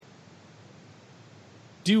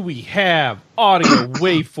Do we have audio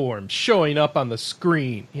waveforms showing up on the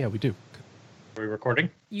screen? Yeah, we do. Are we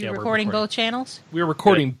recording? We're recording both channels? We're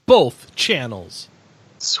recording both channels.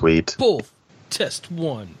 Sweet. Both. Test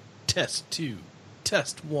 1, test 2,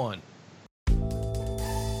 test 1.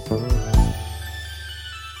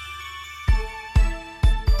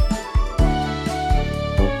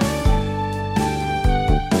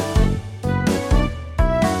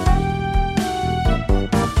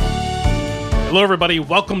 Hello, everybody.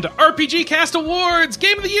 Welcome to RPG Cast Awards,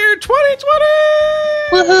 Game of the Year 2020!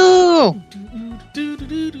 Woohoo!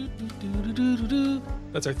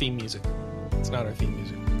 That's our theme music. It's not our theme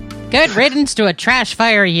music. Good riddance to a trash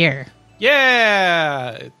fire year.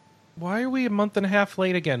 Yeah! Why are we a month and a half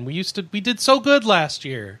late again? We did so good last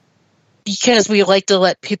year. Because we like to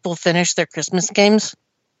let people finish their Christmas games.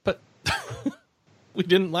 But we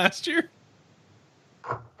didn't last year?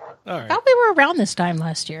 All right. Thought we were around this time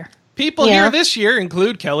last year. People here this year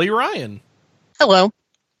include Kelly Ryan. Hello.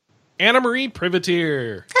 Anna Marie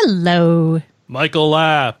Privateer. Hello. Michael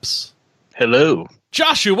Lapps. Hello.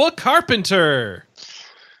 Joshua Carpenter.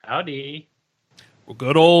 Howdy.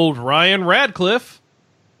 Good old Ryan Radcliffe.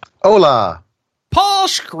 Hola. Paul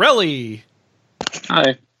Shkreli.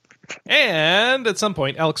 Hi. And at some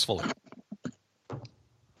point, Alex Fuller.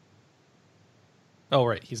 Oh,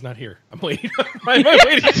 right. He's not here. I'm waiting. Why am I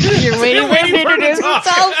waiting? You're waiting for him to introduce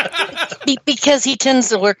himself? Because he tends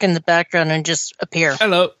to lurk in the background and just appear.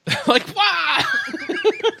 Hello. Like, wow.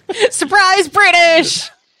 Surprise, British!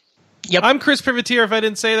 Yep. I'm Chris Privateer, if I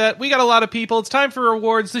didn't say that. We got a lot of people. It's time for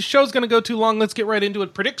awards. This show's going to go too long. Let's get right into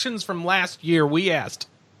it. Predictions from last year. We asked,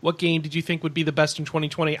 what game did you think would be the best in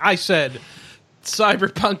 2020? I said,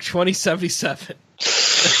 Cyberpunk 2077.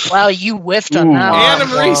 Wow, you whiffed on that one. Anna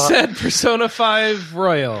Marie said Persona 5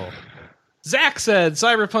 Royal. Zach said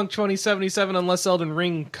Cyberpunk 2077 unless Elden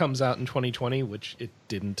Ring comes out in 2020, which it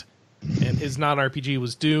didn't. And his non-RPG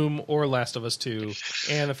was Doom or Last of Us 2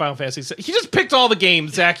 and the Final Fantasy. He just picked all the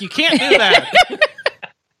games, Zach. You can't do that.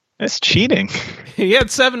 That's cheating. He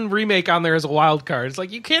had 7 Remake on there as a wild card. It's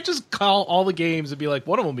like, you can't just call all the games and be like,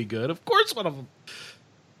 one of them will be good. Of course one of them.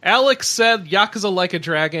 Alex said Yakuza Like a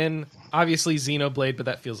Dragon. Obviously Xenoblade, but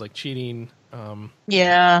that feels like cheating.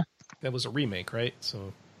 Yeah. That was a remake, right?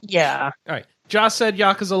 So Yeah. all right. Josh said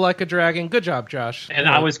Yakuza Like a Dragon. Good job, Josh. And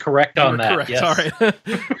I was correct on that. Correct. Yes. All right.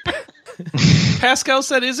 Pascal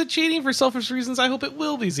said, is it cheating? For selfish reasons, I hope it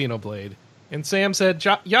will be Xenoblade. And Sam said,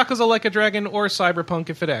 Yakuza Like a Dragon or Cyberpunk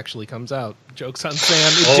if it actually comes out. Joke's on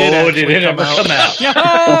Sam. It did actually did it ever come out?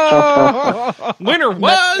 Oh! Winner was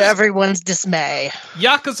Much to everyone's dismay.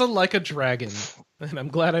 Yakuza Like a Dragon. And I'm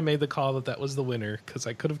glad I made the call that was the winner, because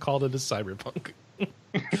I could have called it a Cyberpunk.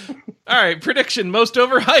 All right, prediction, most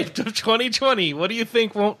overhyped of 2020. What do you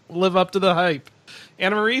think won't live up to the hype?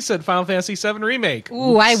 Anna Marie said Final Fantasy VII Remake.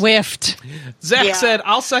 Ooh, I whiffed. Zach said,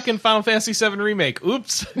 I'll second Final Fantasy VII Remake.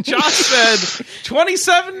 Oops. Josh said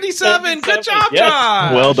 2077. Good job, Yes.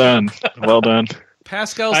 Josh. Well done. Well done.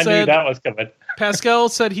 Pascal I knew said that was coming. Pascal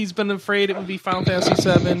said he's been afraid it would be Final Fantasy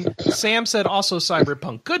VII. Sam said also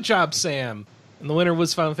Cyberpunk. Good job, Sam. And the winner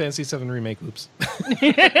was Final Fantasy VII Remake. Oops.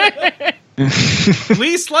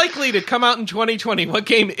 Least likely to come out in 2020. What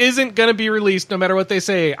game isn't going to be released no matter what they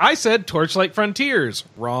say? I said Torchlight Frontiers.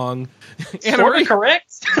 Wrong. Sort of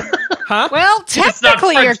correct. Huh? Well,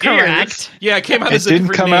 technically you're Frontiers. correct. Yeah, it came out It as a didn't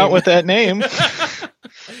different come name. out with that name.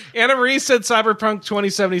 Anna Marie said Cyberpunk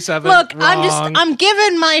 2077. Look, Wrong. I'm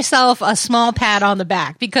giving myself a small pat on the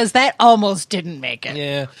back because that almost didn't make it.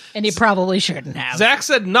 Yeah. And he probably shouldn't have. Zach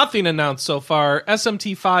said nothing announced so far.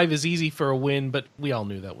 SMT5 is easy for a win, but we all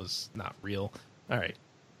knew that was not real. All right.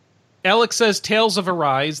 Alex says Tales of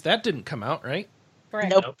Arise. That didn't come out, right? Correct.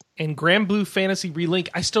 Nope. And Grand Blue Fantasy Relink.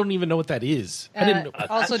 I still don't even know what that is. I didn't know.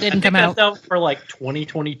 Also I didn't think come out. that's out for like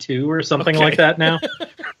 2022 or something Okay. like that now.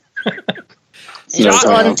 It's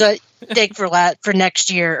on to dig for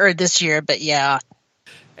next year or this year, but yeah.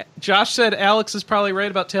 Josh said Alex is probably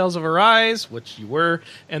right about Tales of Arise, which you were.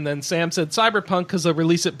 And then Sam said Cyberpunk because they'll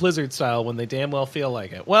release it Blizzard style when they damn well feel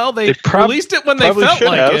like it. Well, they released it when they probably felt should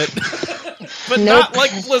like have. it. But not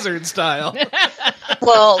like Blizzard style.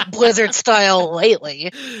 Well, Blizzard style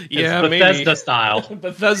lately. Yeah, It's Bethesda maybe. style.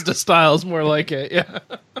 Bethesda style is more like it, yeah.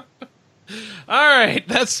 All right,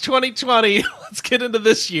 that's 2020. Let's get into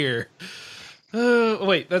this year.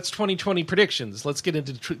 Wait, that's 2020 predictions. Let's get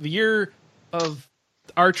into the year of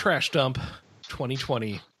our trash dump,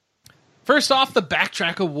 2020. First off, the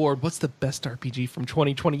Backtrack Award. What's the best RPG from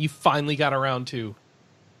 2020 you finally got around to?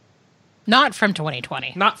 Not from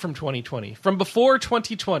 2020. Not from 2020. From before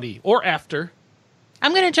 2020 or after.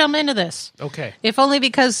 I'm going to jump into this. Okay. If only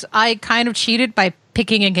because I kind of cheated by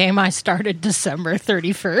picking a game I started December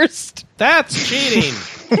 31st. That's cheating.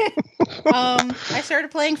 I started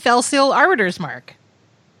playing Felseal Arbiter's Mark.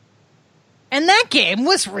 And that game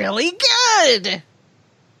was really good.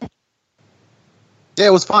 Yeah,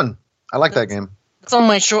 it was fun. I like that game. It's on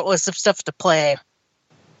my short list of stuff to play.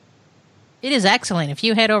 It is excellent. If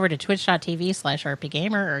you head over to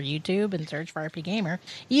twitch.tv/RPGamer or YouTube and search for RPGamer,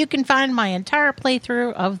 you can find my entire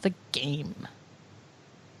playthrough of the game.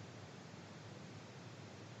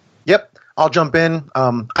 Yep, I'll jump in.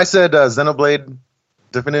 I said Xenoblade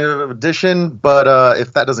Definitive Edition, but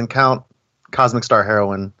if that doesn't count, Cosmic Star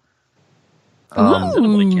Heroine.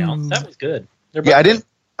 Xenoblade counts. That was good. Yeah, I didn't.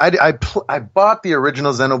 I bought the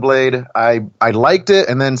original Xenoblade. I liked it,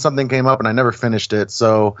 and then something came up, and I never finished it.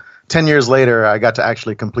 So 10 years later, I got to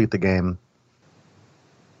actually complete the game.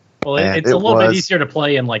 Well, it's a little bit easier to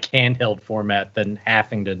play in like handheld format than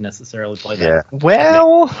having to necessarily play that.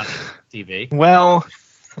 Well, on TV. Well,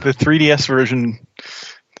 the 3DS version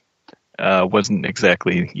wasn't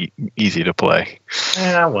exactly easy to play.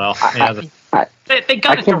 Yeah, well, they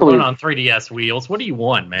got it to run on 3DS wheels. What do you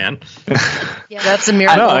want, man? Yeah, that's a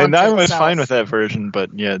miracle. I was fine with that version,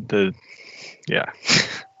 but yeah.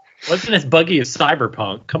 Wasn't as buggy as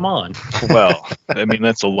Cyberpunk? Come on. Well, I mean,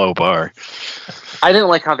 that's a low bar. I didn't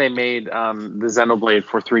like how they made the Xenoblade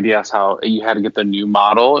for 3DS, how you had to get the new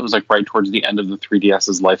model. It was like right towards the end of the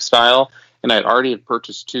 3DS's lifestyle. And I'd already had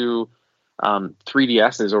purchased two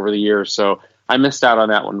 3DSs over the years, so I missed out on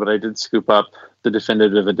that one, but I did scoop up the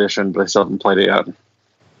Definitive Edition, but I still haven't played it yet.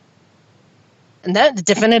 And that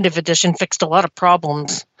Definitive Edition fixed a lot of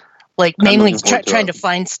problems, like mainly trying to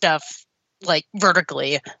find stuff like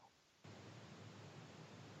vertically.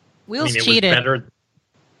 Wheels it cheated. was better.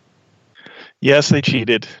 Yes, they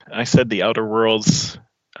cheated. I said the Outer Worlds,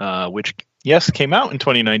 which, yes, came out in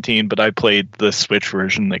 2019, but I played the Switch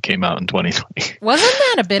version that came out in 2020. Wasn't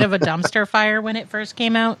that a bit of a dumpster fire when it first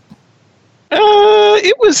came out?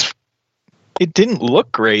 It didn't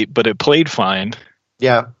look great, but it played fine.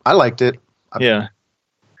 Yeah, I liked it. Yeah.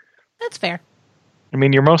 That's fair. I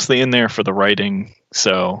mean, you're mostly in there for the writing,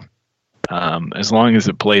 so as long as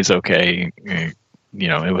it plays okay, it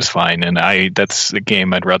was fine. And that's a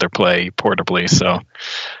game I'd rather play portably, so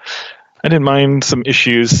I didn't mind some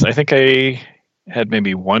issues. I think I had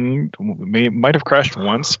maybe might have crashed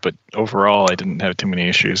once, but overall I didn't have too many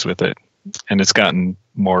issues with it. And it's gotten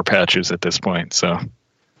more patches at this point, so...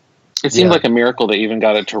 It seemed like a miracle they even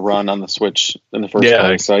got it to run on the Switch in the first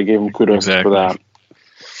place, so I gave them kudos for that.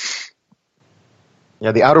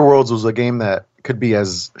 Yeah, The Outer Worlds was a game that could be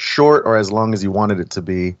as short or as long as you wanted it to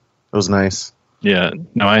be. It was nice. Yeah,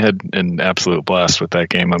 no, I had an absolute blast with that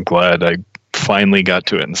game. I'm glad I finally got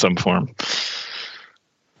to it in some form.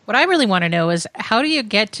 What I really want to know is, how do you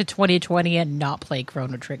get to 2020 and not play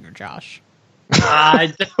Chrono Trigger, Josh?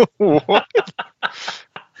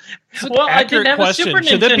 Well, I didn't have a Super Nintendo.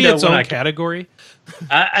 Should that be its own category?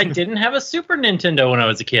 I didn't have a Super Nintendo when I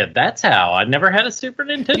was a kid. That's how. I never had a Super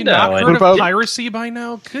Nintendo. You not heard of piracy by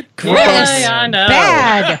now? Good God. Yes, I know.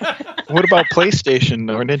 bad. What about PlayStation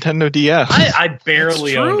or Nintendo DS? I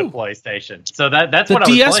barely owned a PlayStation, so that's what I was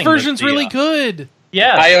playing. The DS version's really good.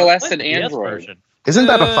 Yeah, iOS and Android. Isn't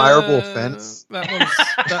that a fireable offense?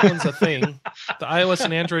 That one's a thing. The iOS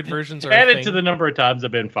and Android versions are added to the number of times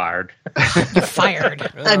I've been fired. Fired.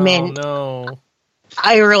 I mean, no.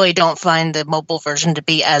 I really don't find the mobile version to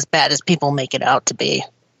be as bad as people make it out to be.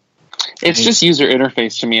 It's just user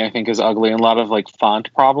interface to me, I think, is ugly, and a lot of like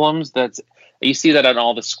font problems. You see that on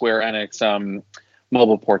all the Square Enix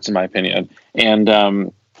mobile ports, in my opinion. And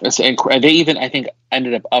they even, I think,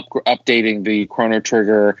 ended up updating the Chrono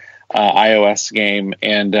Trigger iOS game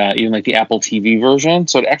and even like the Apple TV version.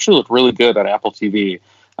 So it actually looked really good on Apple TV.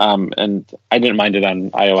 And I didn't mind it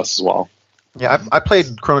on iOS as well. Yeah, I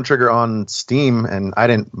played Chrono Trigger on Steam, and I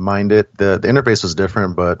didn't mind it. The interface was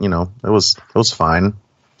different, but it was fine.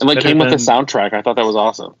 And like came with the soundtrack. I thought that was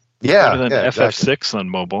awesome. Yeah, better than FF6 on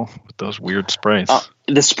mobile with those weird sprites.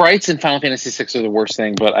 The sprites in Final Fantasy VI are the worst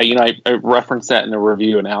thing, but I referenced that in the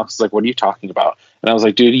review, and Alex was like, "What are you talking about?" And I was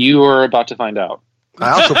like, "Dude, you are about to find out."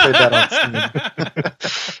 I also played that on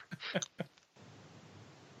Steam.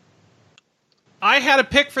 I had a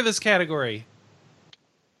pick for this category.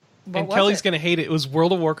 And Kelly's going to hate it. It was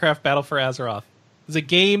World of Warcraft Battle for Azeroth. It was a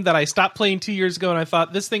game that I stopped playing 2 years ago, and I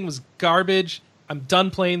thought, this thing was garbage. I'm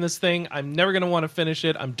done playing this thing. I'm never going to want to finish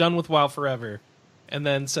it. I'm done with WoW forever. And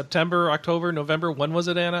then September, October, November, when was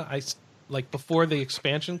it, Anna? Before the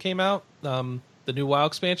expansion came out, the new WoW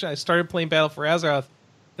expansion, I started playing Battle for Azeroth,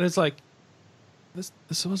 and it's like,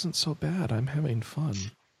 this wasn't so bad. I'm having fun.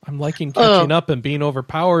 I'm liking catching up and being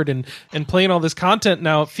overpowered and playing all this content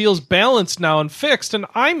now. It feels balanced now and fixed, and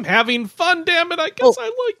I'm having fun, damn it. I guess I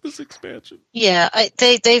like this expansion. Yeah,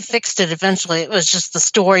 they fixed it eventually. It was just the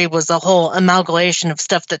story was a whole amalgamation of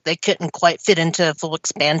stuff that they couldn't quite fit into a full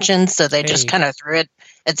expansion, so they just kind of threw it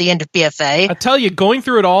at the end of BFA. I tell you, going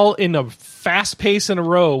through it all in a fast pace in a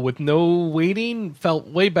row with no waiting felt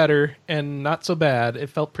way better and not so bad. It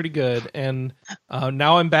felt pretty good. And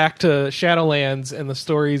now I'm back to Shadowlands, and the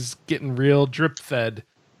story's getting real drip fed.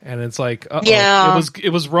 And it's like, yeah, it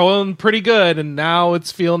was rolling pretty good, and now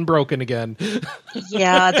it's feeling broken again.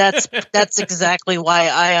 Yeah, that's exactly why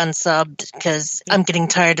I unsubbed, because I'm getting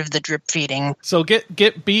tired of the drip feeding. So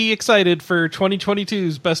be excited for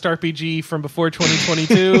 2022's best RPG from before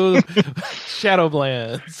 2022,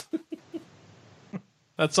 Shadowlands.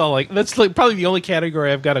 That's probably the only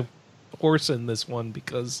category I've got a horse in this one,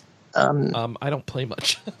 because I don't play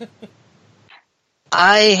much.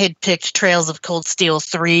 I had picked Trails of Cold Steel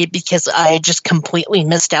 3 because I just completely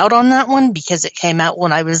missed out on that one because it came out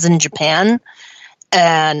when I was in Japan.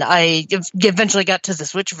 And I eventually got to the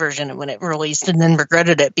Switch version when it released and then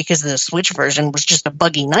regretted it because the Switch version was just a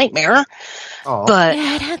buggy nightmare. Oh. But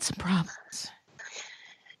yeah, it had some problems.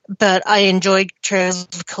 But I enjoyed Trails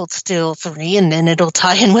of Cold Steel 3, and then it'll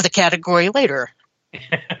tie in with a category later.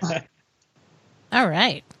 All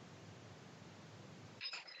right.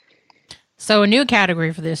 So a new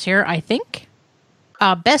category for this year, I think.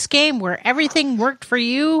 Best game where everything worked for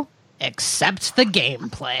you except the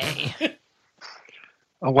gameplay.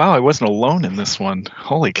 Oh, wow, I wasn't alone in this one.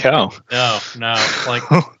 Holy cow. No. Like,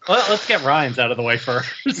 let's get Ryan's out of the way first.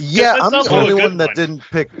 Yeah, I'm the only one that didn't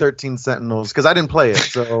pick 13 Sentinels because I didn't play it.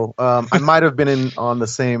 So I might have been on the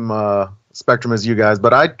same spectrum as you guys,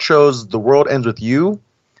 but I chose The World Ends With You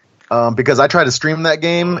because I tried to stream that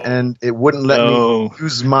game and it wouldn't let me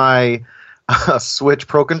use my Switch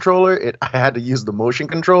Pro Controller. I had to use the motion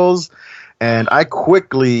controls. And I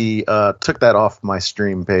quickly took that off my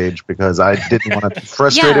stream page because I didn't want to be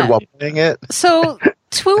frustrated while playing it. So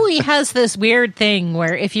Twooly has this weird thing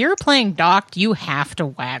where if you're playing docked, you have to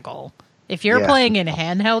waggle. If you're playing in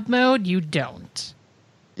handheld mode, you don't.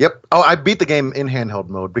 Yep. Oh, I beat the game in handheld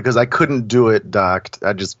mode because I couldn't do it docked.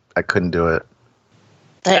 I couldn't do it.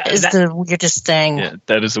 That is the weirdest thing. Yeah,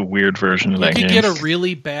 that is a weird version of that game. You could get a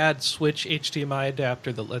really bad Switch HDMI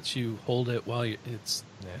adapter that lets you hold it while it's...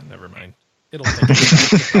 never mind. It'll take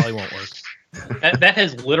it probably won't work. That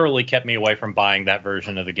has literally kept me away from buying that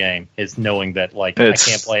version of the game, is knowing that I can't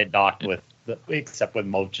play it docked except with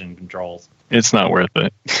motion controls. It's not worth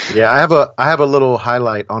it. Yeah, I have a little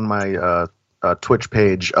highlight on my Twitch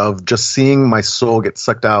page of just seeing my soul get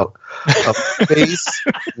sucked out of space.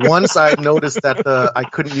 Once I noticed that I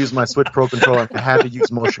couldn't use my Switch Pro Controller, I had to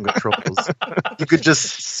use motion controls. You could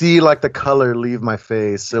just see the color leave my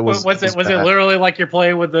face. Was it literally like you're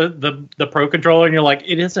playing with the Pro Controller and you're like,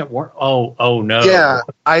 it isn't work? Oh no. Yeah,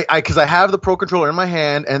 because I have the Pro Controller in my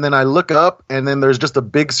hand and then I look up and then there's just a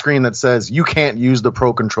big screen that says you can't use the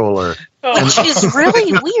Pro Controller. Which is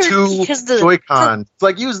really weird because the Joy-Con. It's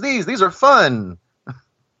like, use these. These are fun.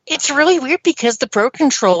 It's really weird because the Pro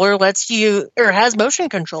Controller lets you, or has motion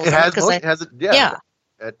controls. It has it. Yeah.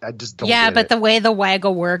 I just don't get but it. the way the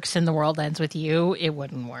waggle works in The World Ends With You, it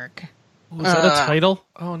wouldn't work. Was that a title?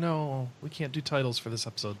 Oh, no. We can't do titles for this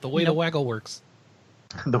episode. The way the waggle works.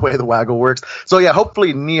 The way the waggle works. So, yeah,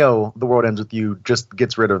 hopefully Neo, The World Ends With You, just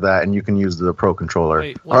gets rid of that and you can use the Pro Controller.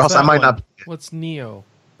 Wait, or else I might not... What's Neo?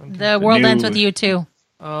 The World Ends With You, too.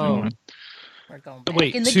 Oh. We're going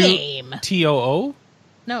back in the game. TOO?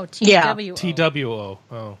 No, TWO. TWO.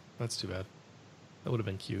 Oh, that's too bad. That would have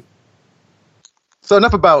been cute. So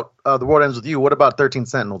enough about The World Ends With You. What about 13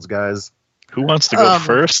 Sentinels, guys? Who wants to go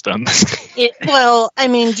first on this? Do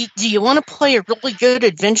you want to play a really good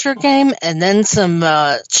adventure game and then some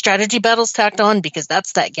strategy battles tacked on? Because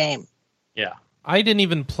that's that game. Yeah. I didn't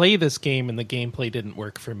even play this game and the gameplay didn't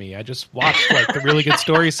work for me. I just watched the really good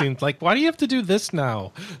story scenes. Why do you have to do this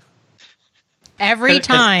now? Every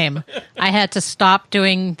time I had to stop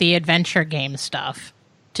doing the adventure game stuff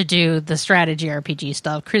to do the strategy RPG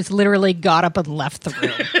stuff, Chris literally got up and left the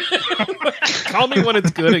room. Call me when it's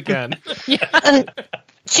good again. Yeah.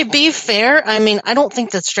 To be fair, I don't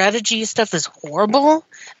think the strategy stuff is horrible,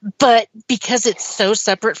 but because it's so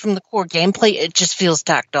separate from the core gameplay, it just feels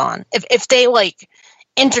tacked on. If they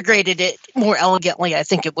integrated it more elegantly, I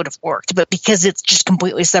think it would have worked. But because it's just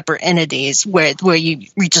completely separate entities, where you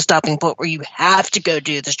reach a stopping point where you have to go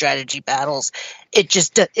do the strategy battles, it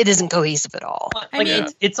isn't cohesive at all.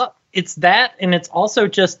 It's that, and it's also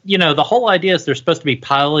just the whole idea is they're supposed to be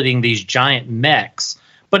piloting these giant mechs.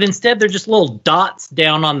 but instead they're just little dots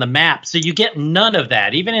down on the map. So you get none of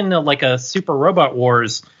that. Even in like a Super Robot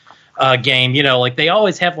Wars game, like they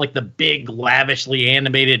always have like the big lavishly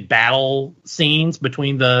animated battle scenes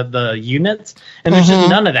between the units, and there's just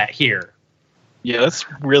none of that here. Yeah, that's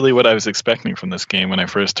really what I was expecting from this game when I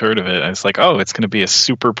first heard of it. I was like, oh, it's going to be a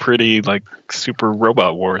super pretty, like, Super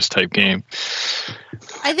Robot Wars type game.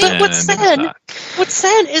 I think what's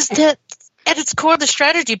sad is that at its core, the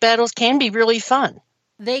strategy battles can be really fun.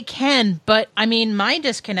 They can, but, I mean, my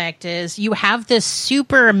disconnect is you have this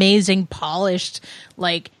super amazing, polished,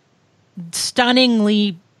 like,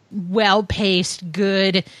 stunningly well-paced,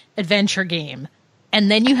 good adventure game. And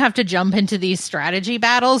then you have to jump into these strategy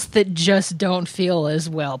battles that just don't feel as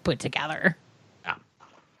well put together. Yeah.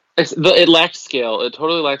 It lacked scale. It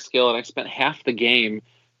totally lacked scale. And I spent half the game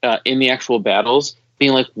in the actual battles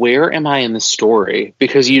being like, where am I in the story?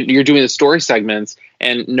 Because you're doing the story segments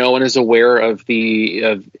and no one is aware of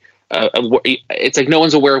it's like no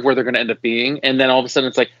one's aware of where they're going to end up being. And then all of a sudden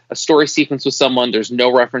it's like a story sequence with someone. There's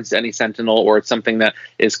no reference to any Sentinel, or it's something that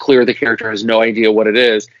is clear the character has no idea what it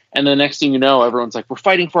is. And the next thing you know, everyone's like, we're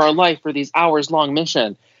fighting for our life for these hours-long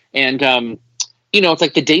mission. And, it's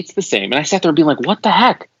like the date's the same. And I sat there being like, what the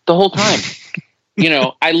heck? The whole time.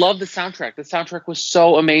 I love the soundtrack. The soundtrack was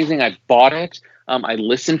so amazing. I bought it. I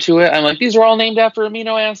listened to it. I'm like, these are all named after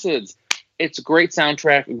amino acids. It's a great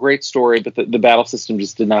soundtrack, a great story, but the battle system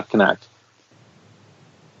just did not connect.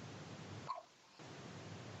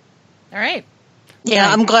 All right.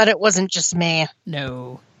 Yeah, I'm glad it wasn't just me.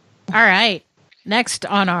 No. All right. Next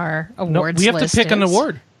on our awards we have list to pick an is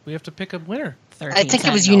award. We have to pick a winner. I think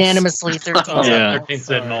it was unanimously 13. Yeah. 13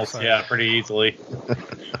 Sentinels, yeah, pretty easily.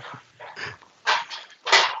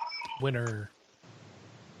 Winner.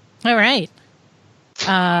 All right.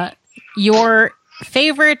 Your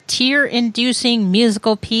favorite tear-inducing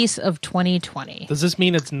musical piece of 2020. Does this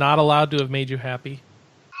mean it's not allowed to have made you happy?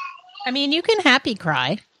 I mean, you can happy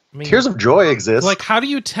cry. I mean, Tears of Joy exist. Like, how do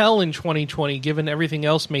you tell in 2020, given everything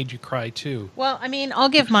else made you cry too? Well, I mean, I'll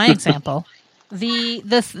give my example.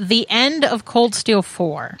 The end of Cold Steel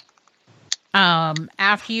 4.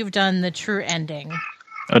 After you've done the true ending.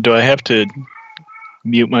 Do I have to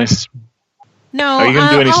mute my... No. Are you going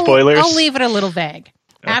to do any spoilers? I'll leave it a little vague.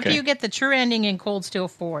 Okay. After you get the true ending in Cold Steel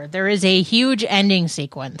 4, there is a huge ending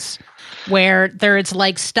sequence where there's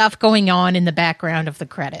like stuff going on in the background of the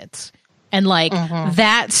credits. And like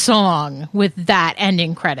that song with that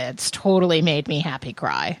ending credits totally made me happy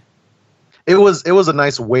cry. It was a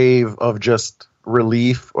nice wave of just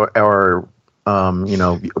relief or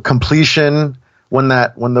completion when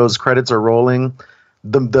those credits are rolling.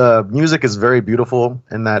 The music is very beautiful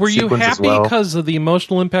in that sequence as well. Were you happy because of the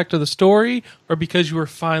emotional impact of the story, or because you were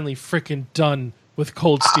finally freaking done with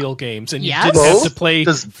Cold Steel games and you didn't have to play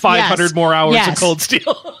 500 more hours of Cold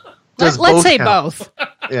Steel? Let's say both.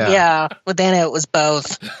 Yeah, with Anna it was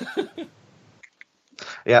both.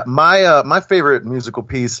 Yeah, my favorite musical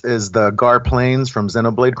piece is the Gar Plains from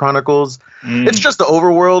Xenoblade Chronicles. It's just the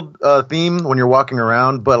overworld theme when you're walking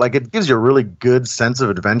around, but like it gives you a really good sense of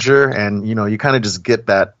adventure, and you kind of just get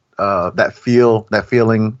that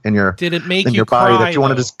feeling in your body that you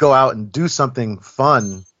want to just go out and do something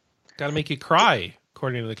fun. Got to make you cry,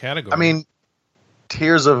 according to the category. I mean,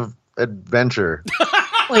 Tears of Adventure.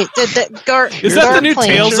 Wait, is that the new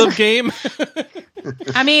Tales of game?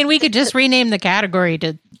 I mean, we could just rename the category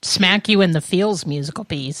to Smack You in the Feels musical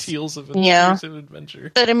piece. Tales of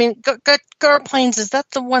Adventure. But I mean, Gar Plains, is that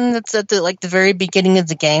the one that's at the very beginning of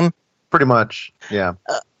the game? Pretty much, yeah.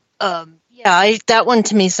 That one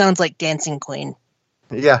to me sounds like Dancing Queen.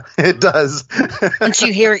 Yeah, it does. Once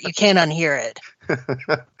you hear it, you can't unhear it.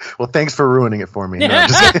 Well, thanks for ruining it for me. No,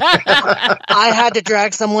 I had to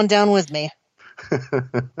drag someone down with me.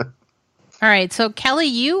 All right, so Kelly,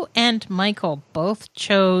 you and Michael both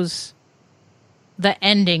chose the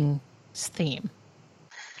ending theme.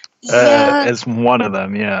 As one of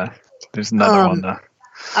them, yeah. There's another one though.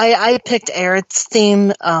 I picked Aerith's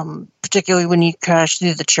theme, particularly when you crash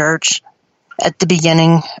through the church at the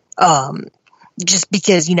beginning. Just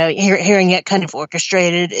because, hearing it kind of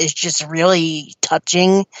orchestrated is just really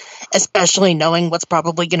touching, especially knowing what's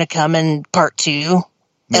probably going to come in part 2.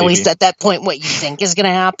 Maybe. At least at that point, what you think is going to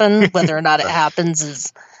happen, whether or not it happens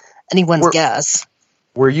is anyone's guess.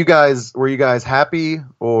 Were you guys happy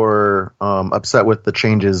or upset with the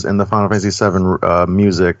changes in the Final Fantasy VII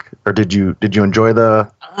music, or did you enjoy the?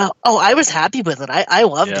 I was happy with it. I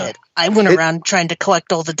loved it. I went around trying to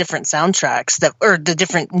collect all the different soundtracks or the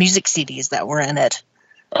different music CDs that were in it.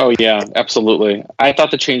 Oh yeah, absolutely. I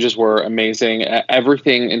thought the changes were amazing.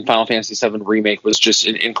 Everything in Final Fantasy VII Remake was just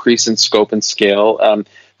an increase in scope and scale.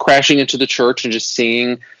 crashing into the church and just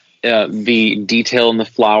seeing the detail in the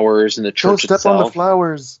flowers and the church Don't step itself. on the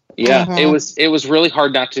flowers. Yeah, Mhm. it was really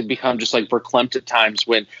hard not to become just like verklempt at times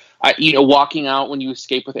when walking out when you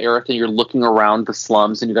escape with Aerith and you're looking around the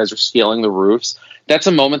slums and you guys are scaling the roofs. That's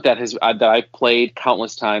a moment that I've played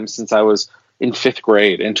countless times since I was in 5th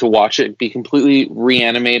grade, and to watch it be completely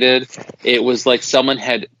reanimated, it was like someone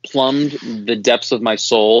had plumbed the depths of my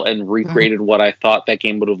soul and recreated what I thought that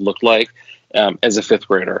game would have looked like as a 5th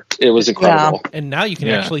grader. It was incredible. And now you can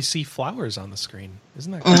Yeah. actually see flowers on the screen.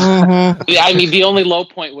 Isn't that cool? Mhm. Yeah, I mean, the only low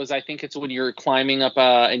point was I think it's when you're climbing up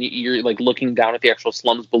and you're like looking down at the actual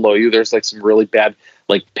slums below you. There's like some really bad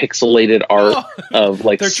like pixelated art of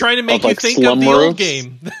like They're trying to make of, like, you think of slum the old roofs.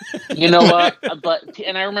 game. You know what?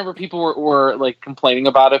 And I remember people were like complaining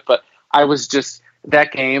about it, but I was just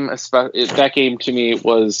that game. That game to me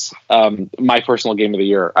was my personal game of the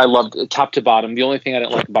year. I loved it top to bottom. The only thing I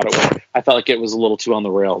didn't like about it was I felt like it was a little too on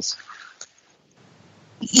the rails.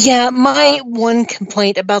 Yeah, my one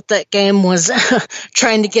complaint about that game was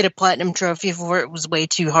trying to get a platinum trophy for it was way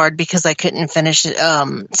too hard because I couldn't finish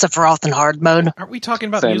Sephiroth in hard mode. Aren't we talking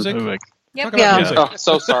about Same. music? Like, Yep. Talk about Yeah. music. Oh,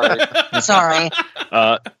 so sorry. Sorry.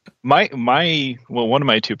 one of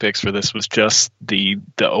my 2 picks for this was just the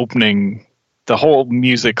opening, the whole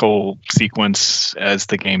musical sequence as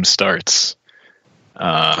the game starts.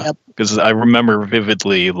 Yep. Because I remember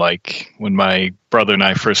vividly, like when my brother and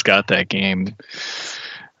I first got that game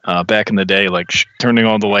back in the day, like turning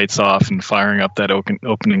all the lights off and firing up that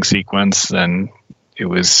opening sequence, and it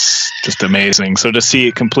was just amazing. So to see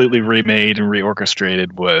it completely remade and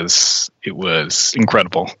reorchestrated was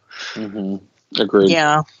incredible. Mm-hmm. Agreed.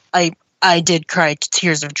 Yeah, I did cry to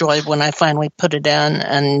tears of joy when I finally put it in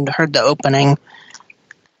and heard the opening.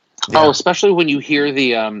 Oh, especially when you hear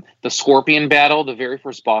the Scorpion battle, the very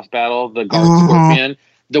first boss battle, the guard Mhm. Scorpion.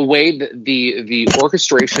 The way that the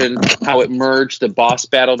orchestration, how it merged the boss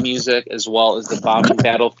battle music as well as the bombing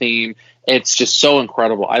battle theme, it's just so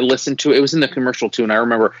incredible. I listened to it. It was in the commercial too, and I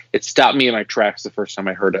remember it stopped me in my tracks the first time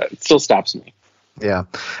I heard it. It still stops me. Yeah,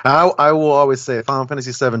 I will always say Final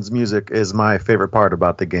Fantasy VII's music is my favorite part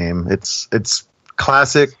about the game. It's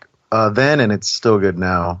classic then, and it's still good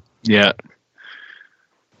now. Yeah.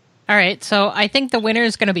 All right, so I think the winner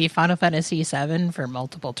is going to be Final Fantasy VII for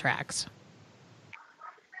multiple tracks.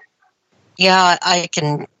 Yeah, I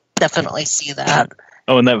can definitely see that.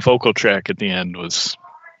 Oh, and that vocal track at the end was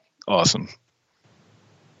awesome.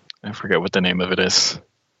 I forget what the name of it is.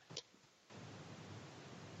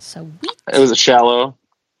 Sweet. It was a shallow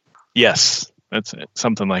Yes, that's it.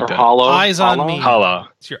 Something like or that. hollow. Eyes on Hollow? me. Hala.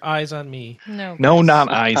 It's your eyes on me. No. No, not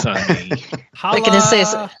Eyes on Me. Holla. gonna say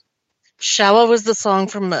Shallow was the song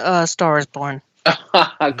from Star is Born.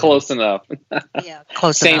 Close enough. Yeah,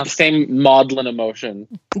 close Same enough. maudlin emotion.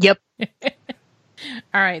 Yep.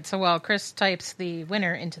 All right, so while Chris types the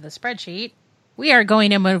winner into the spreadsheet, we are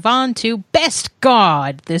going to move on to Best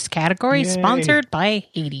God. This category is Yay. sponsored by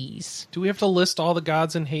Hades. Do we have to list all the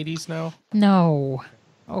gods in Hades now? No.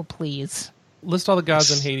 Oh, please. List all the gods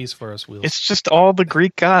in Hades for us, Wheels. It's just all the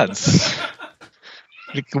Greek gods.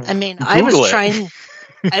 I mean, Google it.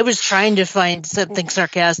 I was trying to find something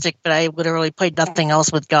sarcastic, but I literally played nothing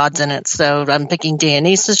else with gods in it. So I'm picking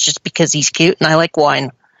Dionysus just because he's cute and I like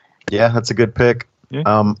wine. Yeah, that's a good pick.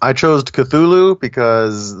 Yeah. I chose Cthulhu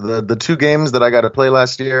because the 2 games that I got to play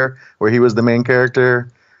last year, where he was the main character,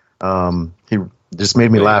 he just made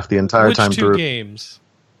me laugh the entire Which time 2 through. games?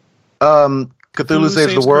 Cthulhu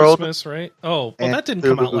Saves the World. Christmas, right? Oh, well, And that didn't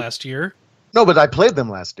come out Cthulhu. last year. No, but I played them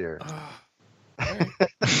last year. I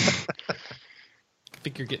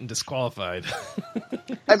think you're getting disqualified.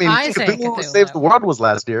 I mean, I say Cthulhu Cthulhu. Saves the World was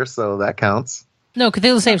last year, so that counts. No,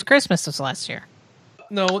 Cthulhu Saves Christmas was last year.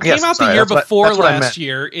 No, it Yes, came out sorry, the year that's what- before that's what I last meant.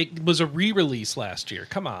 year. It was a re-release last year.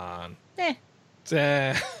 Come on. Eh.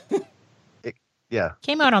 Yeah.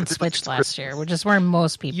 Came out on Switch last year, which is where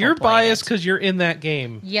most people You're play biased it. because you're in that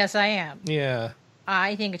game. Yes, I am. Yeah.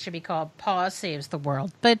 I think it should be called Paw Saves the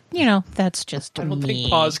World. But, you know, that's just I don't me. think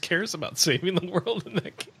Paz cares about saving the world in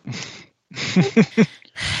that game.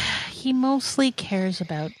 He mostly cares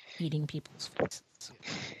about eating people's faces.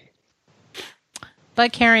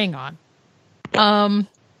 But carrying on.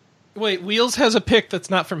 Wait, Wheels has a pick that's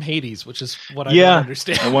not from Hades, which is what I Yeah, don't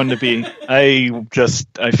understand. I wanted to be.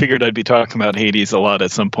 I figured I'd be talking about Hades a lot at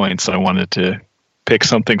some point, so I wanted to pick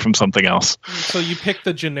something from something else. So you picked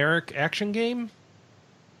the generic action game?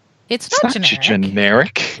 It's not generic.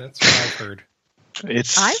 Generic. That's what I've heard.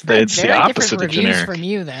 It's I've heard it's the very opposite different of reviews generic, from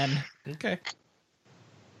you then. Okay.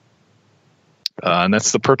 and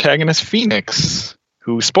that's the protagonist Phoenix,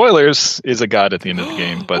 who spoilers is a god at the end of the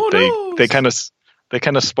game, but Who knows? they kind of they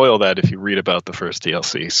kind of spoil that if you read about the first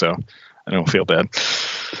DLC, so I don't feel bad.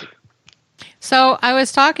 So I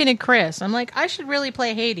was talking to Chris. I'm like, I should really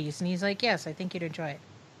play Hades. And he's like, yes, I think you'd enjoy it.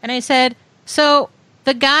 And I said, so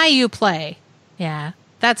the guy you play, yeah,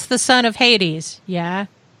 that's the son of Hades, yeah?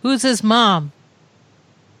 Who's his mom?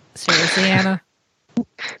 Seriously, Anna?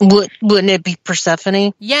 Wouldn't it be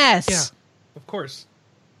Persephone? Yes. Yeah, of course.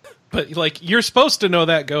 But, like, you're supposed to know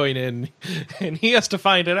that going in, and he has to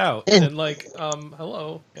find it out. And, like,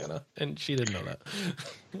 hello, Anna. And she didn't know that.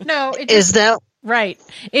 No, it just, Is that right.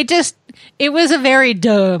 It was a very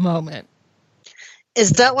duh moment.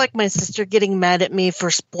 Is that like my sister getting mad at me for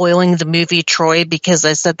spoiling the movie Troy because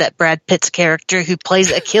I said that Brad Pitt's character who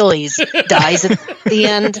plays Achilles dies at the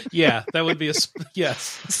end? Yeah, that would be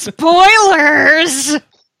yes. Spoilers!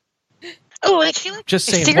 Oh, I feel like Just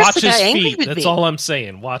saying, seriously watch his got angry feet. with That's me. all I'm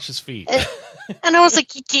saying. Watch his feet. And I was like,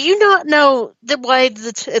 do you not know why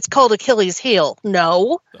it's called Achilles' heel?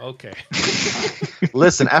 No. Okay.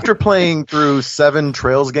 Listen, after playing through 7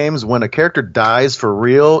 Trails games, when a character dies for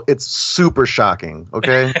real, it's super shocking,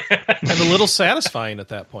 okay? And a little satisfying at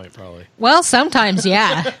that point, probably. Well, sometimes,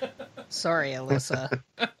 yeah. Sorry, Alyssa.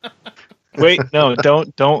 Wait, no,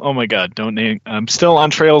 don't. Oh my God, don't name. I'm still on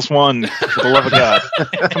Trails 1. For the love of God,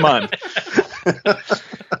 come on.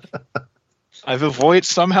 I've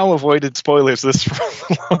somehow avoided spoilers this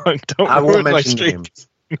long. Don't I won't ruin my mention streak. names.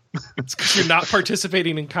 It's because you're not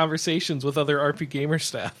participating in conversations with other RP Gamer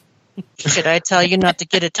staff. Should I tell you not to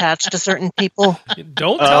get attached to certain people?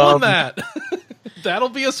 Don't tell them that. That'll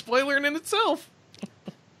be a spoiler in itself.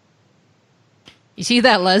 You see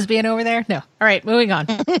that lesbian over there? No. All right, moving on.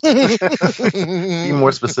 Be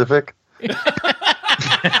more specific.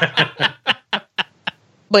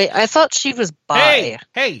 Wait, I thought she was bi.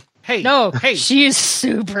 Hey. No, hey. she's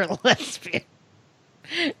super lesbian.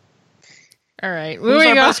 All right, Who's our moving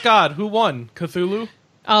on. best god? Who won? Cthulhu? He's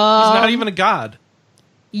not even a god.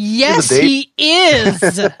 Yes, He's a he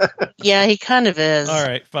is. Yeah, he kind of is. All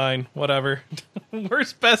right, fine. Whatever.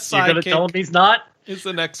 Worst best You're going to tell him sidekick he's not? is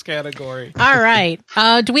the next category. All right.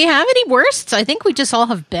 Do we have any worsts? I think we just all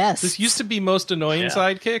have bests. This used to be most annoying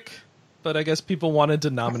sidekick, but I guess people wanted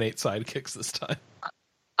to nominate sidekicks this time.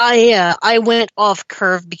 I went off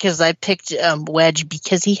curve because I picked Wedge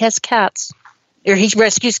because he has cats. Or he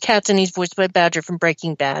rescues cats and he's voiced by Badger from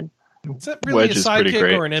Breaking Bad. Is that really Wedge a is pretty sidekick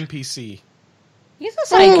great. or an NPC? He's a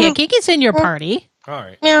sidekick. He gets in your party. All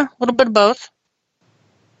right. Yeah, a little bit of both.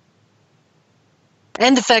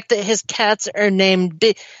 And the fact that his cats are named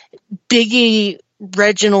Biggie,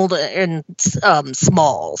 Reginald, and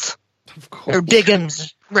Smalls. Of course. Or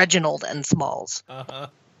Bigums, Reginald, and Smalls. Uh-huh.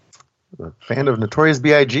 A fan of Notorious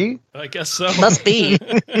B.I.G.? I guess so. Must be.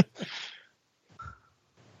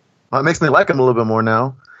 Well, it makes me like him a little bit more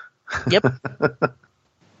now. Yep.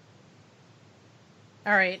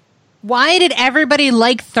 All right. Why did everybody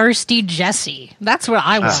like Thirsty Jessie? That's what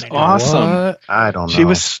I wanted. to know. Awesome. What? I don't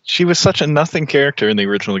know. She was such a nothing character in the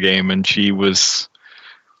original game, and she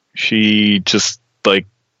just like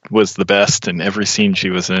was the best in every scene she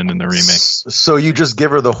was in the remake. So you just give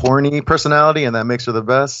her the horny personality, and that makes her the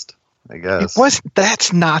best? I guess.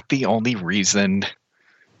 That's not the only reason.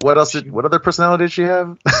 What else? What other personality did she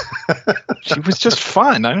have? She was just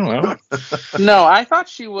fun. I don't know. No, I thought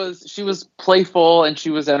she was playful and she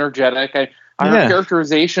was energetic. Her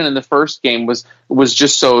characterization in the first game was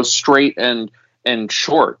just so straight and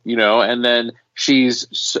short, and then she's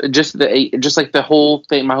just like the whole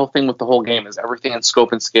thing. My whole thing with the whole game is everything in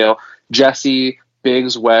scope and scale. Jessie,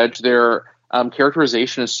 Biggs, Wedge, their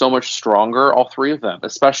characterization is so much stronger. All three of them,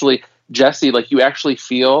 especially Jessie, like you actually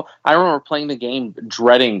feel. I remember playing the game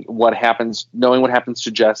dreading knowing what happens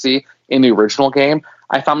to Jessie in the original game.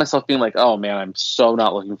 I found myself being like, "Oh man, I'm so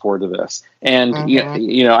not looking forward to this." And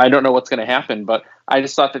I don't know what's going to happen, but I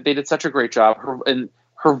just thought that they did such a great job.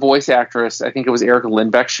 Her voice actress, I think it was Erica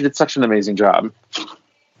Lindbeck. She did such an amazing job.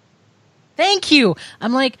 Thank you.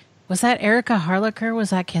 I'm like, was that Erica Harlacher? Was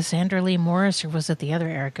that Cassandra Lee Morris? Or was it the other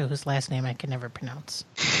Erica whose last name I can never pronounce?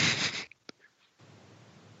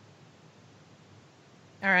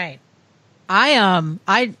 All right.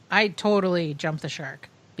 I totally jumped the shark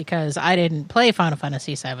because I didn't play Final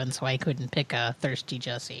Fantasy VII, so I couldn't pick a Thirsty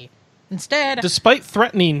Jessie. Instead, Despite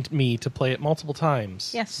threatening me to play it multiple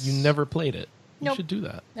times, Yes. you never played it. Nope. You should do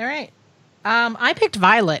that. all right. I picked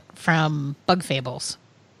Violet from Bug Fables.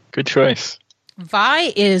 Good choice.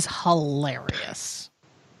 Vi is hilarious.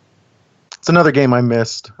 It's another game I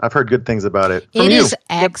missed. I've heard good things about it. From It you. is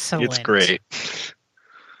excellent. It's great.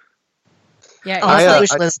 Yeah, I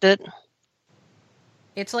it's, wish listed.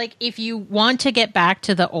 it's like if you want to get back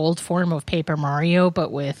to the old form of Paper Mario,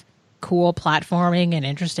 but with cool platforming and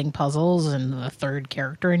interesting puzzles and the third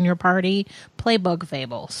character in your party, play Bug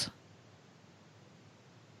Fables.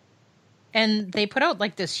 And they put out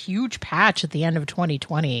like this huge patch at the end of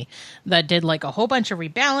 2020 that did like a whole bunch of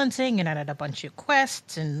rebalancing and added a bunch of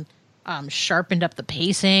quests and sharpened up the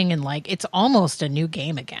pacing, and like it's almost a new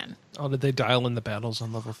game again. Oh, did they dial in the battles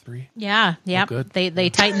on level 3? Yeah. Oh, good. They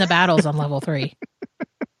tighten the battles on level 3.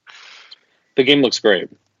 The game looks great.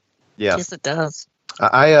 Yeah. Yes, it does.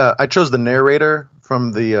 I chose the narrator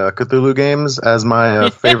from the Cthulhu games as my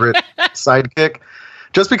favorite sidekick,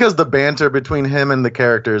 just because the banter between him and the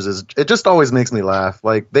characters it just always makes me laugh.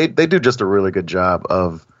 Like they do just a really good job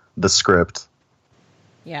of the script.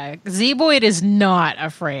 Yeah, Zeboyd is not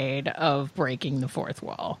afraid of breaking the fourth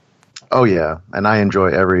wall. Oh yeah, and I enjoy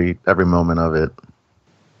every moment of it.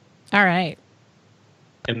 All right.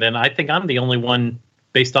 And then I think I'm the only one,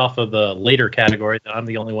 based off of the later category, that I'm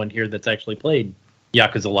the only one here that's actually played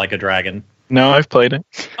Yakuza Like a Dragon. No, I've played it.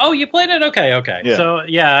 Oh, you played it? Okay. Yeah. So,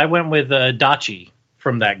 yeah, I went with Adachi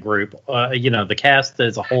from that group. The cast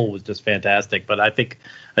as a whole was just fantastic, but I think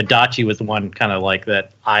Adachi was the one kind of like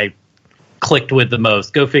that I clicked with the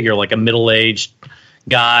most. Go figure, like a middle-aged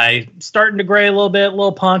guy, starting to gray a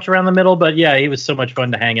little punch around the middle, but yeah, he was so much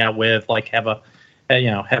fun to hang out with, like have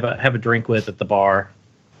a drink with at the bar.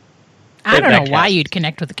 I don't know why you'd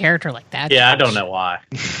connect with a character like that. Yeah, I don't know why.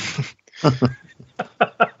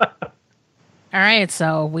 All right,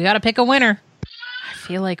 so we got to pick a winner. I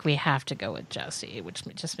feel like we have to go with Jesse, which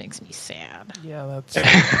just makes me sad. Yeah,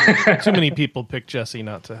 that's too many people pick Jesse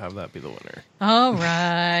not to have that be the winner. All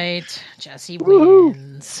right, Jesse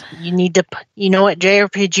wins. You need to, you know what,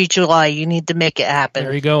 JRPG July, you need to make it happen.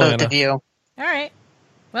 There you go, both Anna. of you. All right.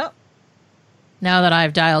 Well, now that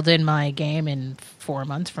I've dialed in my game in 4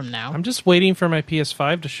 months from now, I'm just waiting for my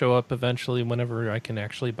PS5 to show up eventually whenever I can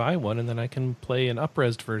actually buy one, and then I can play an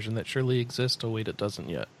up-resed version that surely exists. Oh, wait, it doesn't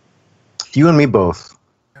yet. You and me both.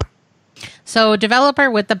 so developer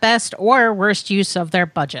with the best or worst use of their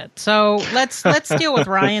budget. So let's deal with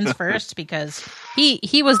Ryan's first, because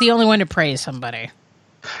he was the only one to praise somebody.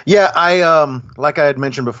 Yeah, I like I had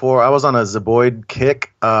mentioned before, I was on a Zeboyd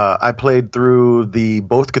kick. I played through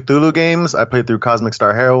both Cthulhu games. I played through Cosmic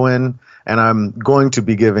Star Heroine, and I'm going to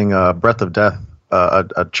be giving Breath of Death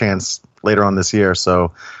a chance later on this year.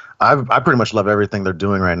 So I pretty much love everything they're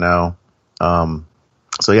doing right now.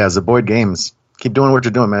 So yeah, Zeboyd Games, keep doing what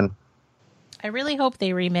you're doing, man. I really hope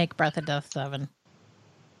they remake Breath of Death 7.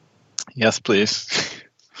 Yes, please.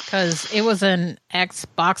 Because it was an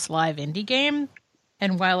Xbox Live indie game,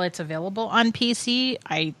 and while it's available on PC,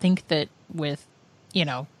 I think that with,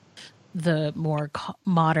 the more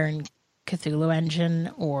modern Cthulhu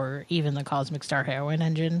engine, or even the Cosmic Star Heroine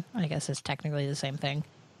engine, I guess it's technically the same thing,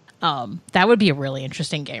 that would be a really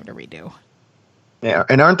interesting game to redo. Yeah,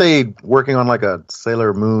 and aren't they working on like a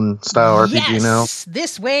Sailor Moon style RPG now? Yes,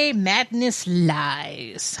 this way madness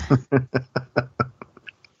lies.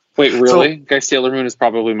 Wait, really? Guys, Sailor Moon is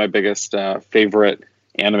probably my biggest favorite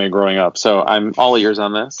anime growing up, so I'm all ears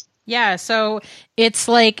on this. Yeah, so it's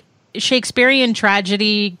like Shakespearean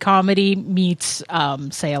tragedy comedy meets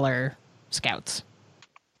Sailor Scouts.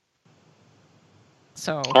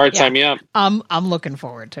 So All right, sign me up. I'm looking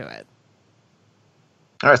forward to it.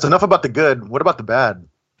 All right, so enough about the good. What about the bad?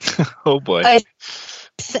 Oh boy.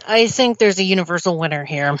 I think there's a universal winner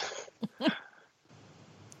here.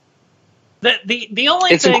 The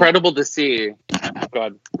only It's thing... incredible to see. Go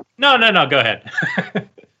ahead. No, go ahead.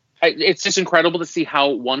 It's just incredible to see how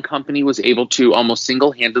one company was able to almost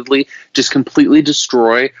single-handedly just completely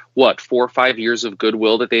destroy 4 or 5 years of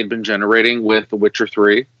goodwill that they had been generating with The Witcher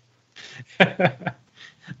 3.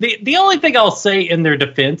 The only thing I'll say in their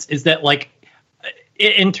defense is that, like,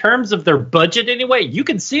 in terms of their budget anyway, you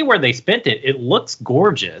can see where they spent it. It looks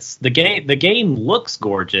gorgeous. The game looks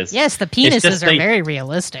gorgeous. Yes, the penises are very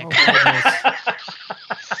realistic. Oh,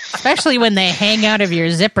 especially when they hang out of your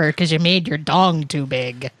zipper because you made your dong too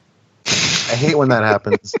big. I hate when that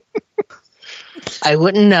happens. I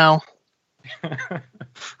wouldn't know.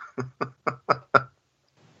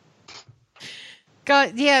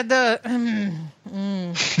 God, yeah, the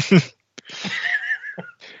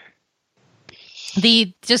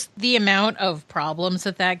amount of problems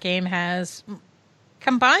that game has,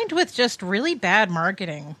 combined with just really bad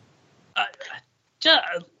marketing.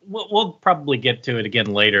 We'll probably get to it again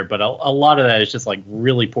later, but a lot of that is just like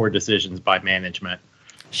really poor decisions by management.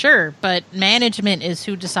 Sure, but management is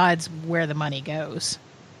who decides where the money goes.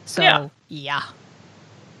 So, yeah.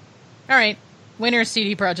 All right, winner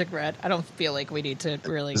CD Projekt Red. I don't feel like we need to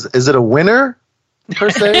really... Is it a winner, per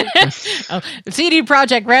se? CD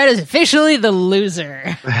Projekt Red is officially the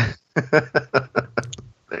loser.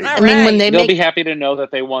 There I mean, when they'll be happy to know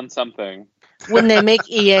that they won something. When they make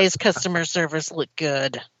EA's customer service look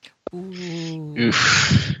good.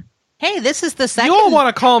 Oof. Hey, this is the second. You all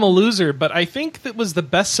want to call him a loser, but I think that was the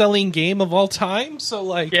best-selling game of all time.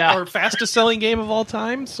 So, or fastest-selling game of all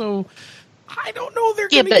time. So, I don't know they're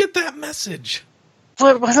going to get that message.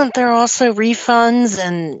 But wasn't there also refunds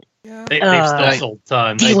and they've still sold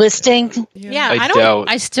tons. Delisting? Yeah,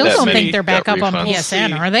 I still don't think they're back up on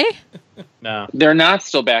PSN, are they? No, they're not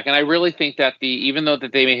still back, and I really think that even though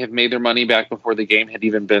that they may have made their money back before the game had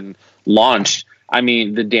even been launched, I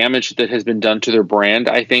mean, the damage that has been done to their brand,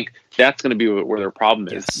 I think that's going to be where their problem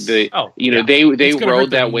is. They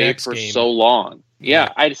rode that wave for so long.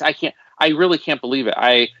 Yeah, I really can't believe it.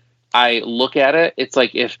 I look at it, it's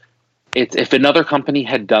like if another company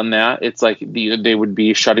had done that, it's like they would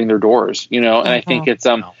be shutting their doors, and I think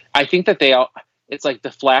I think that it's like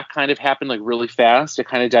the flack kind of happened like really fast. It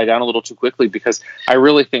kind of died down a little too quickly because I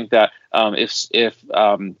really think that if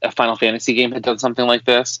a Final Fantasy game had done something like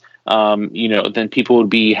this, then people would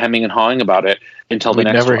be hemming and hawing about it until the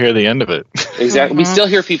next never one. Hear the end of it. Exactly. We still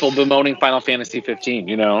hear people bemoaning Final Fantasy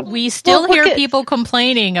 15, We still hear people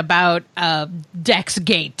complaining about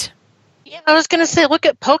Dexgate. Yeah, I was going to say, look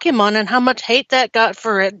at Pokemon and how much hate that got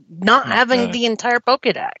for it not having the entire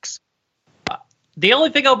Pokedex. The only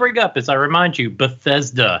thing I'll bring up is I remind you,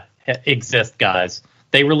 Bethesda exists, guys.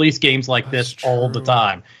 They release games like this all the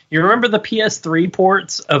time. You remember the PS3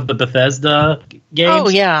 ports of the Bethesda games? Oh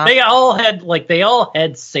yeah. They all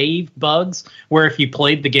had save bugs where if you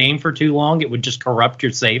played the game for too long, it would just corrupt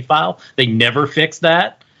your save file. They never fixed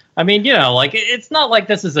that. I mean, it's not like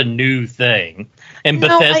this is a new thing. And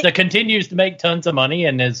Bethesda continues to make tons of money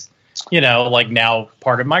and is now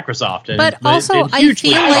part of Microsoft. And but also, I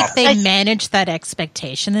feel like they managed that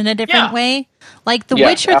expectation in a different way. Like, The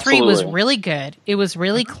Witcher 3 was really good. It was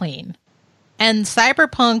really clean. And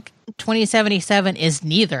Cyberpunk 2077 is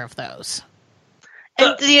neither of those.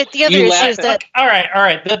 And the other issue is that... All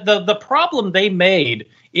right. The problem they made,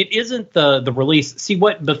 it isn't the release. See,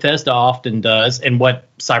 what Bethesda often does, and what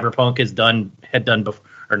Cyberpunk had done before,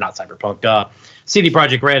 or not Cyberpunk, CD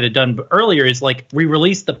Projekt Red had done earlier is like we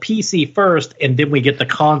release the PC first and then we get the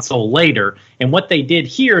console later. And what they did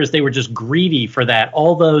here is they were just greedy for that.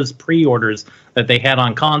 All those pre-orders that they had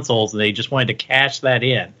on consoles, and they just wanted to cash that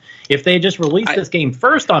in. If they had just released this game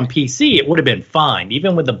first on PC, it would have been fine.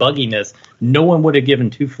 Even with the bugginess, no one would have given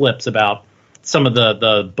two flips about some of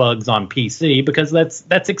the bugs on PC because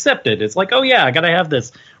that's accepted. It's like, oh yeah, I got to have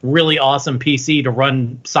this really awesome PC to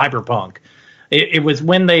run Cyberpunk. It was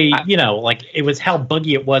when they, it was how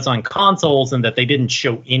buggy it was on consoles and that they didn't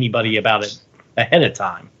show anybody about it ahead of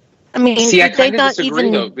time. I mean, did they not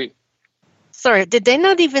even... Sorry, did they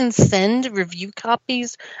not even send review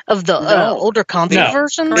copies of the older console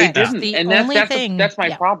versions? They didn't, and that's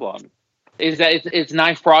my problem. Is that it's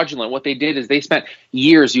nigh fraudulent. What they did is they spent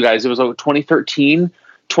years, you guys. It was like 2013,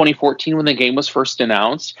 2014 when the game was first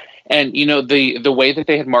announced. And, the way that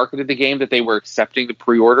they had marketed the game, that they were accepting the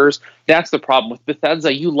pre-orders, that's the problem. With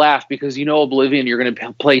Bethesda, you laugh because Oblivion, you're going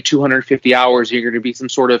to play 250 hours, you're going to be some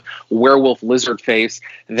sort of werewolf lizard face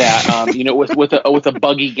that, with a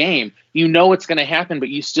buggy game. It's going to happen, but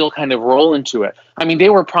you still kind of roll into it. I mean, they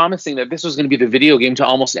were promising that this was going to be the video game to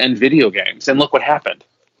almost end video games, and look what happened.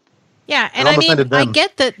 Yeah, and I mean, I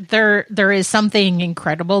get that there is something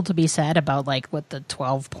incredible to be said about what the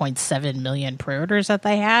 12.7 million pre-orders that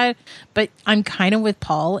they had, but I'm kind of with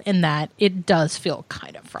Paul in that it does feel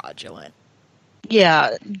kind of fraudulent.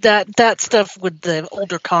 Yeah, that stuff with the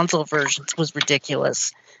older console versions was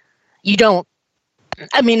ridiculous. You don't.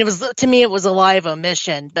 I mean, to me it was a lie of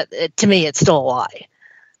omission, but to me it's still a lie.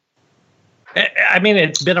 I mean,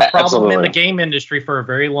 it's been a problem in the game industry for a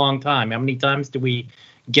very long time. How many times do we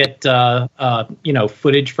get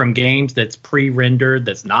footage from games that's pre-rendered,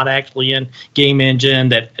 that's not actually in game engine,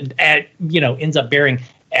 that ends up bearing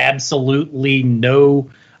absolutely no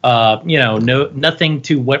nothing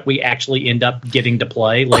to what we actually end up getting to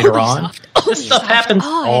play later on. This stuff happens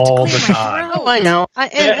all the time. Oh, I know,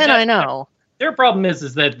 I know. Their problem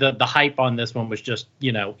is that the hype on this one was just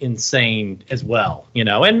insane as well.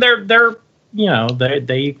 And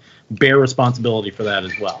they bear responsibility for that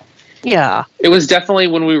as well. Yeah, it was definitely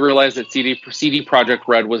when we realized that CD Projekt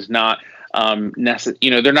Red was not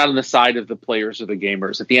they're not on the side of the players or the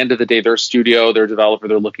gamers. At the end of the day, they're a studio, they're a developer,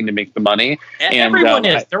 they're looking to make the money. And everyone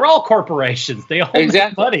is. They're all corporations. They all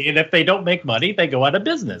make money, and if they don't make money, they go out of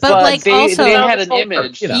business. But they had an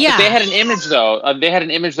image. They had an image though.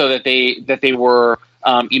 That they were.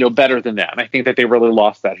 Better than that. And I think that they really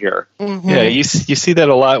lost that here. Mm-hmm. Yeah, you see that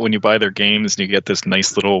a lot when you buy their games and you get this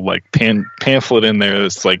nice little pamphlet in there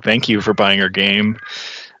that's like, thank you for buying our game.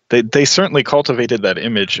 they certainly cultivated that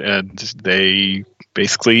image, and they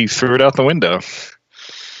basically threw it out the window.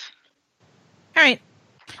 All right.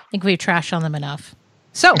 I think we've trashed on them enough.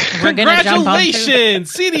 So, we're going to jump on to...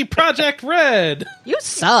 Congratulations, CD Projekt Red! You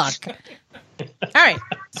suck. All right.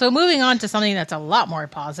 So, moving on to something that's a lot more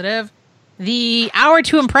positive. The Hour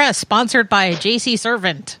to Impress, sponsored by JC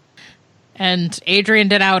Servant and Adrian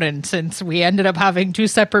Denowden, since we ended up having two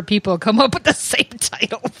separate people come up with the same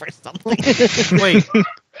title for something. Wait.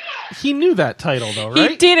 He knew that title though, right?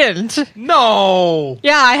 He didn't. No.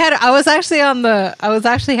 Yeah, I was actually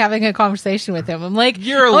having a conversation with him. I'm like,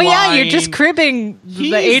 You're lying. lying. You're just cribbing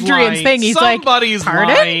He's the Adrian's lying. thing. He's Somebody's like,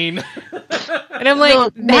 pardon? lying. And I'm like,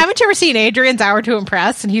 haven't you ever seen Adrian's Hour to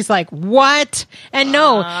Impress? And he's like, what? And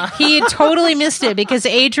no, he had totally missed it because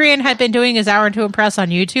Adrian had been doing his Hour to Impress on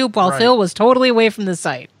YouTube while Right. Phil was totally away from the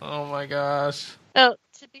site. Oh my gosh. Oh,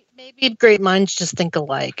 maybe great minds just think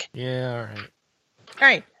alike. Yeah, all right. All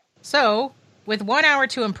right. So, with 1 hour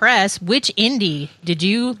to impress, which indie did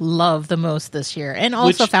you love the most this year? And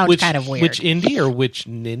also found kind of weird. Which indie or which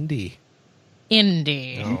Nindy?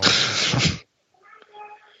 Indie. Oh.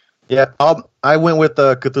 Yeah, I went with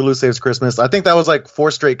Cthulhu Saves Christmas. I think that was like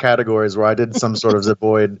 4 straight categories where I did some sort of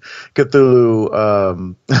Zipvoid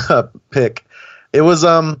Cthulhu pick. It was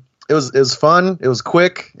fun. It was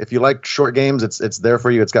quick. If you like short games, it's there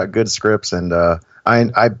for you. It's got good scripts, and I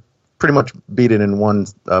pretty much beat it in one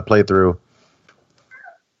playthrough.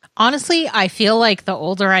 Honestly, I feel like the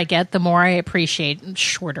older I get, the more I appreciate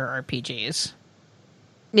shorter RPGs.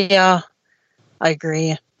 Yeah, I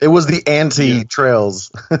agree. It was the anti-Trails.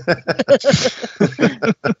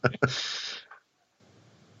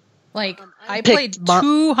 Like, I played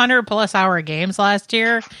 200 plus hour games last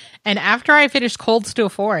year, and after I finished Cold Steel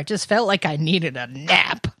 4, it just felt like I needed a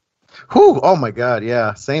nap. Whew, oh my god,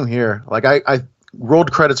 yeah, same here. Like I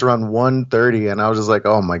rolled credits around 1:30, and I was just like,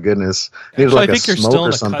 oh my goodness, needed Actually, like I think a you're smoke still in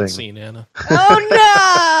or a something. cutscene, Anna.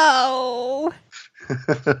 Oh no!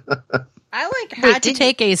 I had to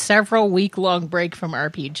take a several week long break from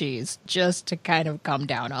RPGs just to kind of come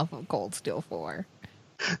down off of Cold Steel 4.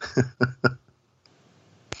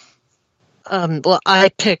 Well, I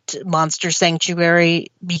picked Monster Sanctuary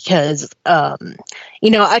because, I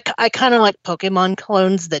kind of like Pokemon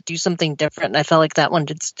clones that do something different, and I felt like that one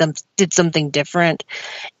did something different.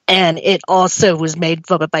 And it also was made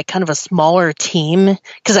by kind of a smaller team,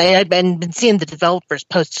 because I had been seeing the developers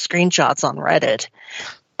post screenshots on Reddit.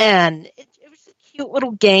 And it was a cute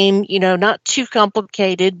little game, not too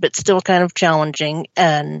complicated, but still kind of challenging.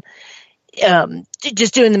 And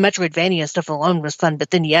just doing the Metroidvania stuff alone was fun, but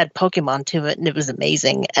then you add Pokemon to it, and it was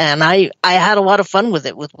amazing. And I had a lot of fun with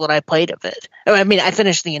it, with what I played of it. I mean, I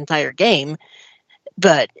finished the entire game,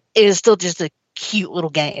 but it is still just a cute little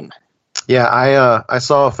game. Yeah, I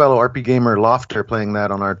saw a fellow RP gamer, Lofter, playing that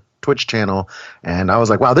on our Twitch channel, and I was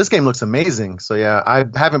like, wow, this game looks amazing. So yeah, I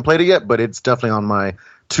haven't played it yet, but it's definitely on my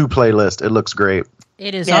to-play list. It looks great.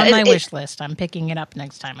 It is on my wish list. I'm picking it up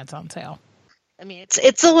next time it's on sale. I mean,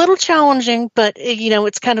 it's a little challenging, but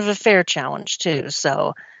it's kind of a fair challenge too.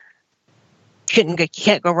 So you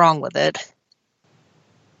can't go wrong with it.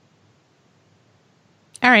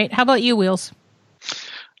 All right, how about you, Wheels?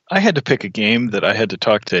 I had to pick a game that I had to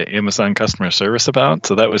talk to Amazon customer service about,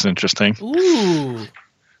 so that was interesting. Ooh.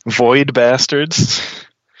 Void Bastards.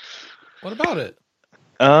 What about it?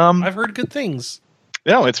 I've heard good things.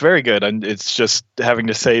 No, it's very good. And it's just having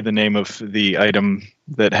to say the name of the item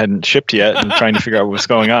that hadn't shipped yet and trying to figure out what was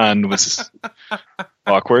going on was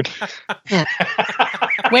awkward.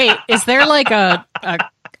 Wait, is there like a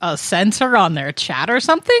censor on their chat or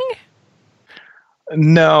something?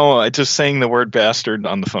 No, just saying the word bastard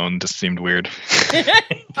on the phone just seemed weird.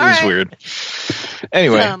 It was weird.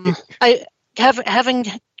 Anyway. Having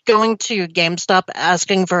going to GameStop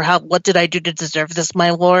asking for what did I do to deserve this, my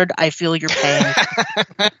lord? I feel your pain.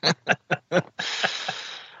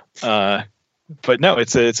 But no,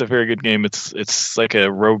 it's a very good game. It's like a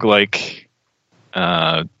roguelike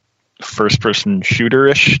first-person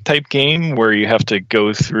shooter-ish type game where you have to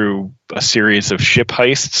go through a series of ship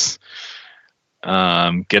heists,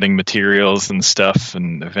 getting materials and stuff,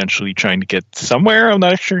 and eventually trying to get somewhere. I'm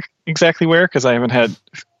not sure exactly where because I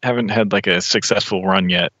haven't had like a successful run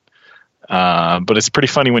yet. But it's pretty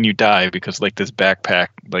funny when you die because like this backpack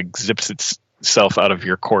like zips itself out of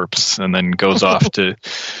your corpse and then goes off to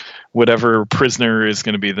whatever prisoner is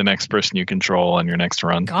going to be the next person you control on your next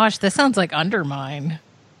run. Gosh, this sounds like Undermine.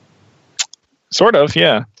 Sort of,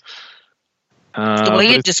 yeah. The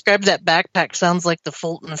way you describe that backpack sounds like the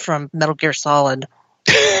Fulton from Metal Gear Solid.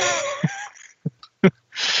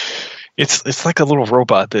 It's like a little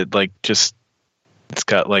robot that like just It's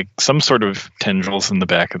got like some sort of tendrils in the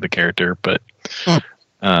back of the character, but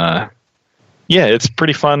yeah, it's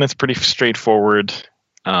pretty fun. It's pretty straightforward.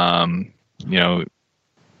 There's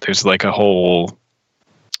like a whole,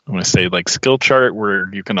 I want to say, like skill chart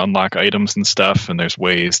where you can unlock items and stuff, and there's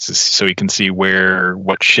ways so you can see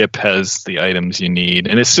what ship has the items you need,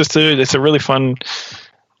 and it's a really fun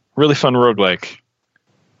roguelike.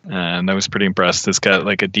 And I was pretty impressed. It's got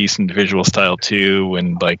like a decent visual style too,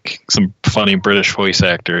 and like some funny British voice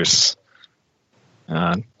actors.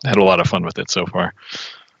 Had a lot of fun with it so far.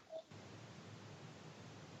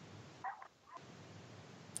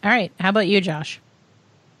 All right, how about you, Josh?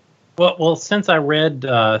 Well, since I read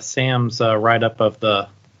Sam's write up of the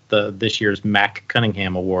this year's Mac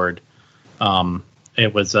Cunningham Award,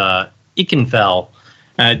 it was Ikenfell.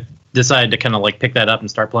 I decided to kind of like pick that up and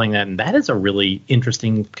start playing that, and that is a really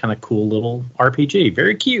interesting, kind of cool little RPG.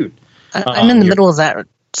 Very cute. I'm in the middle of that.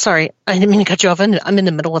 Sorry, I didn't mean to cut you off. I'm in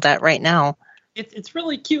the middle of that right now. It's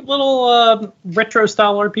really cute little retro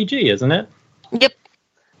style RPG, isn't it? Yep.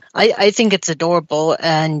 I think it's adorable,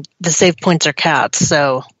 and the save points are cats,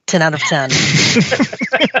 so 10 out of 10.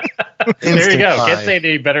 There you go. Can't say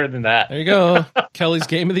any better than that. There you go. Kelly's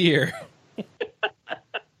Game of the Year.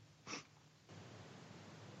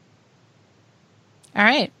 All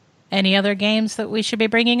right. Any other games that we should be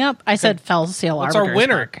bringing up? I said Fell Seal What's Arbiter's our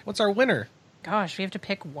winner? Mark. What's our winner? Gosh, we have to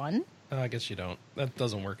pick one? I guess you don't. That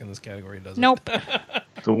doesn't work in this category, does it? Nope.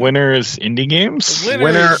 The winner is indie games. The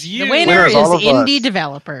winner is you. The winner is all of indie us.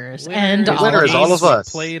 developers. And The winner is all of us.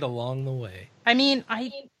 Played along the way. I mean,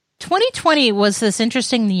 2020 was this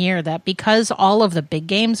interesting year that because all of the big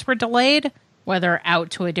games were delayed, whether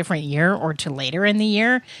out to a different year or to later in the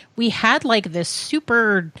year, we had like this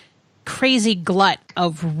super crazy glut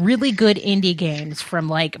of really good indie games from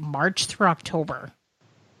like March through October.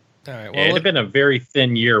 All right. Well, Yeah, it'd have been a very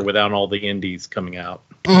thin year without all the indies coming out.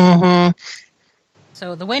 Mm-hmm.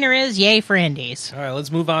 So the winner is yay for indies. all right.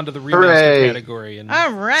 Let's move on to the remaster Hooray. category and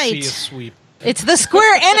All right. see a sweep. It's the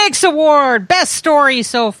Square Enix Award, Best Story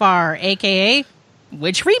so far, a.k.a.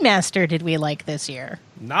 which remaster did we like this year?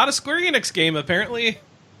 Not a Square Enix game, apparently.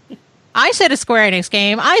 I said a Square Enix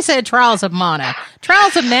game. I said Trials of Mana.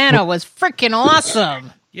 Trials of Mana was freaking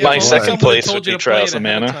awesome. Yeah, My second someone place told would you be to play Trials it of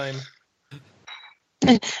ahead Mana. time.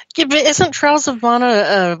 Yeah, but isn't Trials of Mana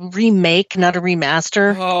a remake, not a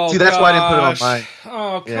remaster? Oh, See, that's why I didn't put it on gosh. mine.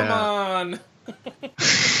 Oh, come Yeah. on.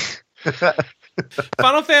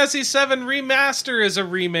 Final Fantasy VII Remaster is a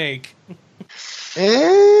remake.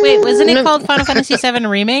 Wait, wasn't it No. called Final Fantasy VII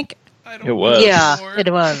Remake? I don't It was. know Yeah, anymore.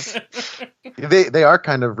 it was. They are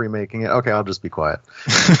kind of remaking it. Okay, I'll just be quiet.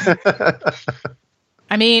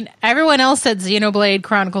 I mean, everyone else said Xenoblade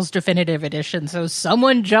Chronicles Definitive Edition, so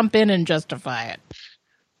someone jump in and justify it.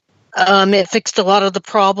 It fixed a lot of the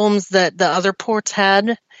problems that the other ports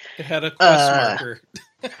had. It had a quest marker.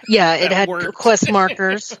 Yeah, it That had worked. quest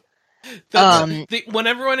markers.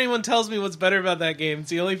 Whenever anyone tells me what's better about that game, it's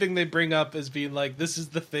the only thing they bring up is being like, "This is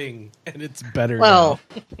the thing," and it's better. Well,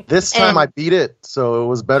 This time And- I beat it, so it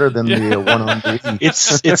was better than the one on Wii.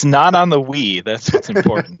 It's not on the Wii. That's what's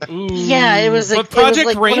important. now. Ooh. yeah, it was like, But Project it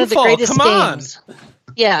was like one of the Rainfall, greatest come on. games.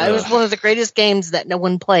 Yeah, it was one of the greatest games that no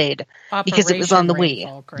one played. Because it was on the Wii.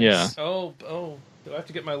 Rainfall, Chris. Yeah. Oh, do I have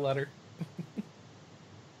to get my letter?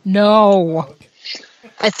 No.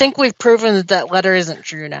 I think we've proven that that letter isn't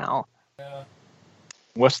true now.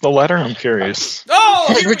 What's the letter? I'm curious. Oh,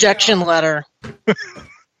 His here we rejection go. letter.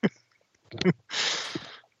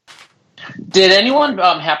 Did anyone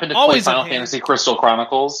happen to Always play a Final hand. Fantasy Crystal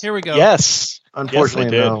Chronicles? Here we go. Yes.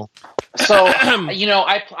 Unfortunately, Yes, I did. no. So,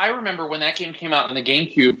 I remember when that game came out on the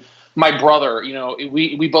GameCube, my brother,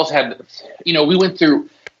 we both had, we went through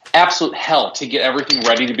absolute hell to get everything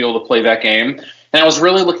ready to be able to play that game. And I was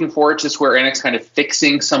really looking forward to Square Enix kind of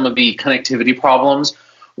fixing some of the connectivity problems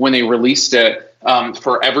when they released it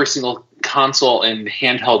for every single console and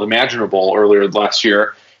handheld imaginable earlier last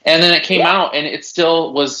year. And then it came out, and it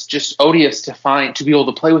still was just odious to be able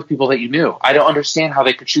to play with people that you knew. I don't understand how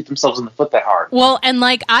they could shoot themselves in the foot that hard. Well, and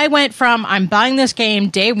like I went from I'm buying this game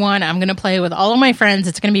day one, I'm going to play with all of my friends,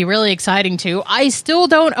 it's going to be really exciting too. I still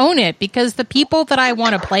don't own it because the people that I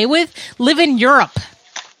want to play with live in Europe.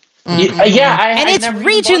 Yeah, And it's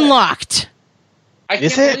region locked. I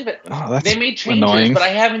Is can't it? believe it. Oh, that's They made changes, annoying. but I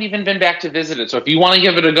haven't even been back to visit it. So if you want to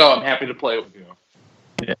give it a go, I'm happy to play it with you.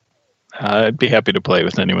 I'd be happy to play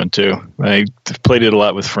with anyone too. I played it a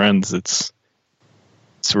lot with friends. It's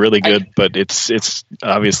really good, but it's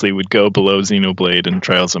obviously would go below Xenoblade and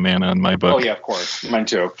Trials of Mana in my book. Oh yeah, of course, mine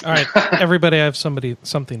too. All right, everybody, I have something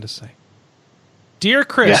to say. Dear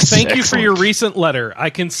Chris, Yes, thank you for excellent. your recent letter. I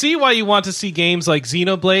can see why you want to see games like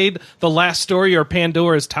Xenoblade, The Last Story, or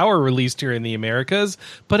Pandora's Tower released here in the Americas,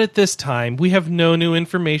 but at this time, we have no new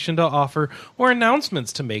information to offer or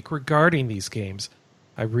announcements to make regarding these games.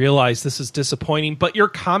 I realize this is disappointing, but your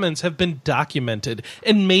comments have been documented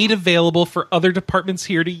and made available for other departments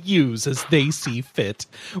here to use as they see fit.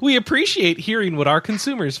 We appreciate hearing what our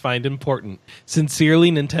consumers find important.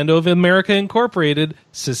 Sincerely, Nintendo of America Incorporated,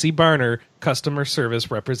 Sissy Barner, Customer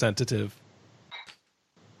Service Representative.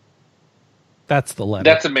 That's the letter.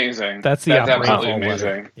 That's amazing. That's the That's operating absolutely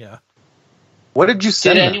letter. amazing. Yeah. What did you Did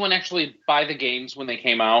send them? anyone actually buy the games when they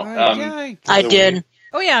came out? I did.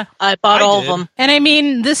 Oh, yeah. I bought I all did. of them. And I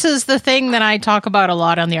mean, this is the thing that I talk about a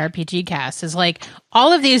lot on the RPG cast is like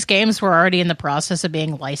all of these games were already in the process of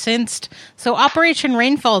being licensed. So Operation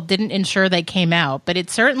Rainfall didn't ensure they came out, but it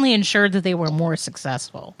certainly ensured that they were more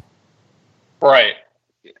successful. Right.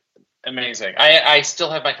 Amazing. I still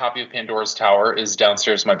have my copy of Pandora's Tower is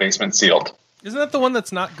downstairs in my basement sealed. Isn't that the one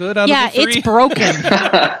that's not good out Yeah, of the three? it's broken.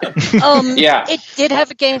 Yeah. It did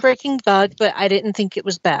have a game-breaking bug, but I didn't think it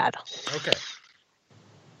was bad. Okay.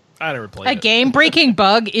 I never played A it. game-breaking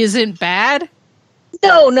bug isn't bad.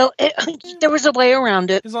 No, there was a way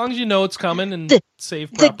around it. As long as you know it's coming and The-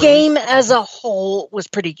 save The properly. game as a whole was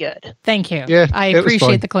pretty good. Thank you. Yeah, I it was appreciate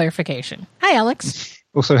fine. the clarification. Hi, Alex.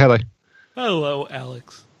 Also, hello. Hello,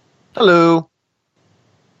 Alex. Hello.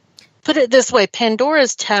 Put it this way,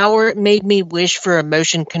 Pandora's Tower made me wish for a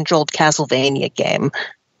motion-controlled Castlevania game.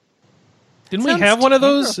 Didn't we Sounds have one of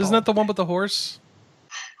those? terrible. Isn't that the one with the horse?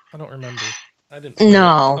 I don't remember. I didn't. play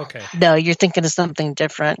No, it. Okay. no, you're thinking of something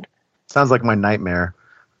different. Sounds like my nightmare.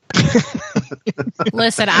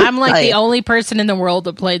 Listen, I'm like Hi. the only person in the world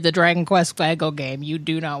that played the Dragon Quest Waggle game. You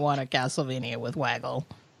do not want a Castlevania with Waggle.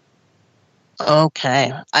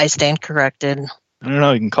 Okay, I stand corrected. I don't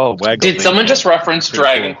know. You can call it Waggle. Did someone just reference Pretty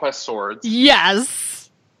Dragon cool. Quest Swords? Yes.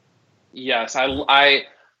 Yes, I love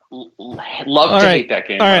All to right. hate that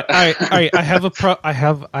game. All right. I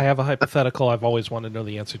have I have a hypothetical I've always wanted to know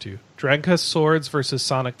the answer to. Dragon Quest Swords versus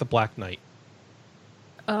Sonic the Black Knight.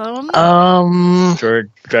 Dragon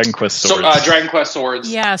Quest So, Swords. Dragon Quest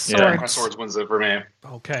Swords. Yeah, Dragon Quest swords. Swords wins it for me.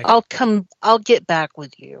 Okay. I'll get back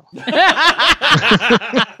with you.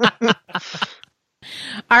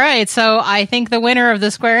 All right, so I think the winner of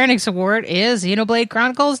the Square Enix Award is Xenoblade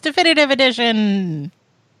Chronicles Definitive Edition.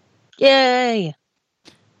 Yay!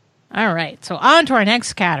 All right, so on to our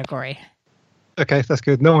next category. Okay, that's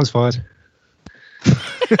good. No one's fired.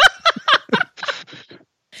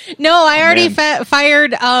 No, I already man.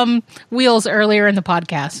 fired Wheels earlier in the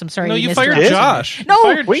podcast. I'm sorry. No, you missed fired your- Josh. No,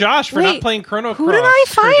 you fired Josh for not wait. playing Chrono Who Cross. did I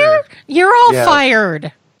fire? Trigger. You're all Yeah.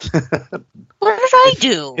 fired. What did I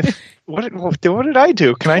do? What did I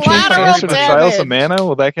do? Can I change my Collateral answer to Trials of damage. Mana?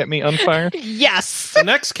 Will that get me unfired? Yes. The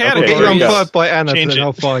next Okay, Get you category yeah. is unfired by Anna, Change then it.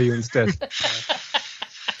 I'll fire you instead.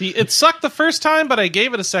 It sucked the first time, but I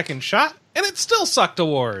gave it a second shot, and it still sucked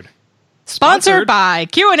award. Sponsored by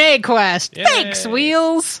Q&A Quest. Yay. Thanks,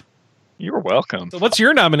 Wheels. You're welcome. So what's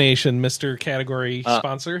your nomination, Mr. Category Uh,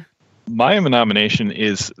 Sponsor? My nomination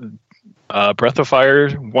is Breath of Fire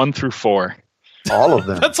 1 through 4. All of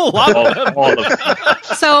them. That's a lot of them. All of them.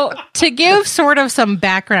 So, to give sort of some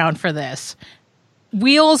background for this,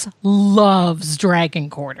 Wheels loves Dragon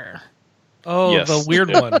Quarter. Oh, Yes. the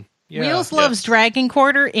weird one. Yeah. Wheels loves yes. Dragon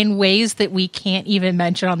Quarter in ways that we can't even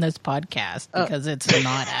mention on this podcast Oh. because it's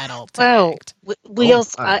not adult. Well,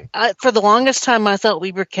 Wheels, Oh, hi. I for the longest time I thought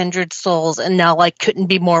we were kindred souls, and now I couldn't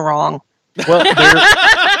be more wrong. Well,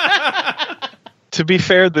 to be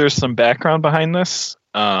fair, there's some background behind this.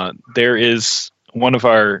 There is one of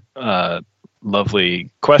our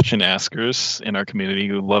lovely question askers in our community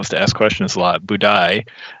who loves to ask questions a lot, Budai,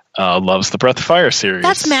 loves the Breath of Fire series.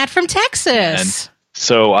 That's Matt from Texas.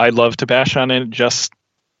 So I love to bash on it just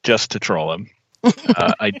to troll him.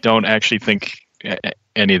 I don't actually think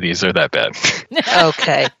any of these are that bad.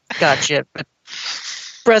 Okay, gotcha. But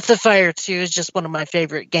Breath of Fire 2 is just one of my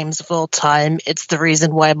favorite games of all time. It's the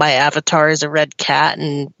reason why my avatar is a red cat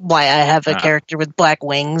and why I have a character with black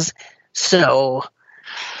wings. So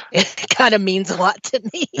it kind of means a lot to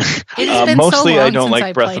me. It's been Mostly, so long I don't since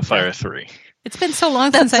like Breath played of Fire 3. It's been so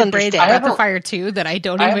long That's since I played understandable. Breath of Fire 2 that I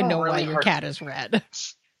don't I have even a know why really your hard- cat is red.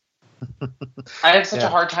 I had such a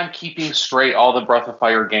hard time keeping straight all the Breath of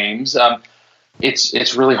Fire games.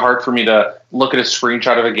 it's really hard for me to look at a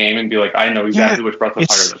screenshot of a game and be like, I know exactly which Breath of Fire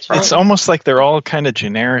that's from. It's almost like they're all kind of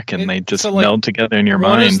generic and they just meld together in your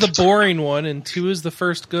mind. 1 is the boring one, and 2 is the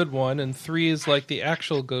first good one, and 3 is like the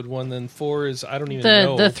actual good one, then 4 is, I don't even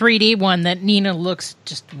know. The 3D one that Nina looks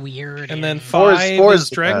just weird. And then 5 is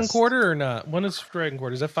Dragon Quarter or not? 1 is Dragon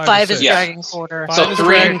Quarter. Is that 5 5 or 6? is Dragon Quarter. 5 So is 3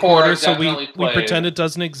 Dragon and 4 Quarter, so we played. pretend it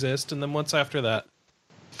doesn't exist, and then what's after that?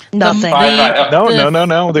 Nothing.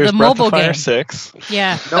 No. There's the Breath mobile of Fire game. 6.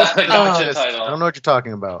 Yeah. Nope. Gotcha I title. don't know what you're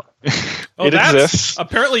talking about. Oh, It exists.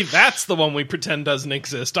 Apparently that's the one we pretend doesn't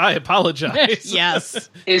exist. I apologize. Yes.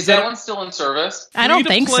 Is that one still in service? I don't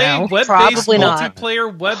think Free-to-play, so. Web-based Probably not.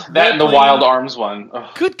 multiplayer web. That and the role-playing- Wild Arms one.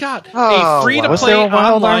 Ugh. Good God! Oh, A free to was play there a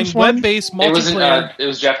Wild online Arms one? web-based It was multiplayer. it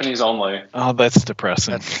was Japanese only. Oh, that's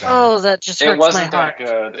depressing. Oh, that just It hurts my wasn't heart. that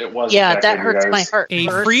good. It wasn't. Yeah, that that good, hurts you my guys. heart. A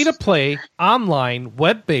first. free to play online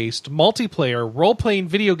web-based multiplayer role-playing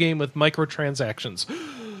video game with microtransactions.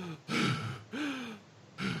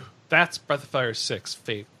 That's Breath of Fire 6,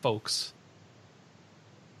 folks.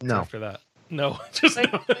 No, After that, no, just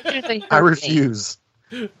no. I refuse.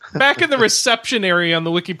 Back in the reception area on the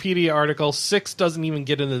Wikipedia article, 6 doesn't even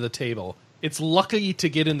get into the table. It's lucky to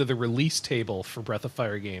get into the release table for Breath of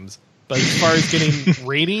Fire games. But as far as getting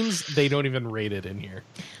ratings, they don't even rate it in here.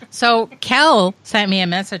 So Kel sent me a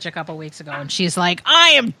message a couple weeks ago, and she's like,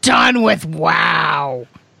 "I am done with WoW."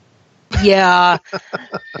 Yeah.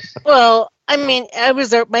 Well, I mean,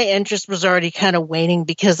 my interest was already kind of waning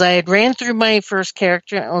because I had ran through my first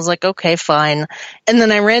character and I was like, okay, fine. And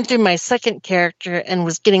then I ran through my second character and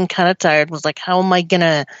was getting kind of tired. Was like, how am I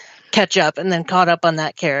gonna catch up? And then caught up on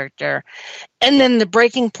that character. And then the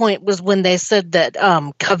breaking point was when they said that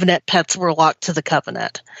Covenant pets were locked to the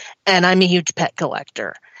Covenant, and I'm a huge pet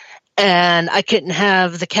collector. And I couldn't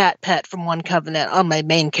have the cat pet from one Covenant on my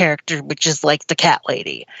main character, which is like the cat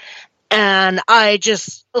lady. And I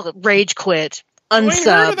just rage quit, Join her to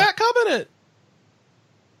unsub. that covenant.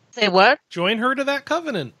 Say what? Join her to that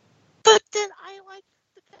covenant. But then I like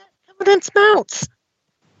the Covenant's mounts.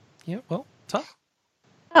 Yeah, well, tough.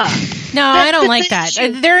 No, I don't like the that.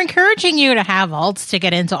 issue. They're encouraging you to have alts to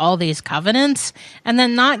get into all these covenants, and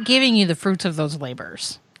then not giving you the fruits of those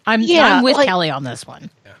labors. I'm with like- Kelly on this one.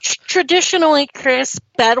 Traditionally, Chris,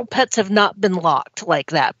 battle pets have not been locked like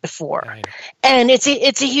that before, I know. and it's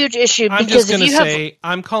a huge issue I'm because just if going to you have say,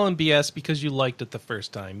 I'm calling BS because you liked it the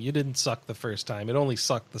first time. You didn't suck the first time. It only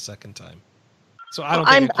sucked the second time. So I don't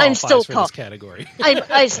think it I'm qualifies still for call- this category.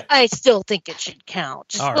 I still think it should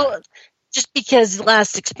count. Just because the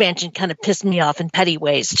last expansion kind of pissed me off in petty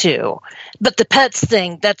ways too. But the pets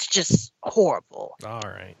thing, that's just horrible. All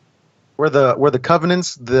right. Were the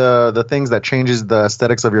covenants the things that changes the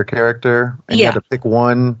aesthetics of your character, and you Yeah. had to pick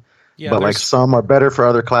one, Yeah, but like there's- some are better for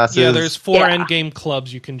other classes. Yeah, there's 4 Yeah. endgame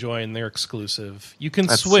clubs you can join. They're exclusive. You can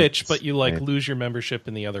That's- switch, but you like right. lose your membership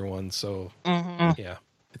in the other one. So Mhm. yeah,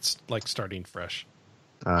 it's like starting fresh.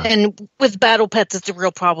 And with battle pets, it's a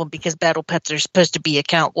real problem because battle pets are supposed to be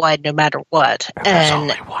account wide no matter what.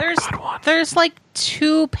 And There's like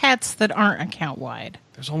 2 pets that aren't account wide.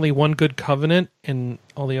 There's only one good covenant, and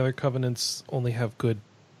all the other covenants only have good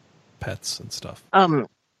pets and stuff.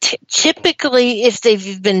 typically, if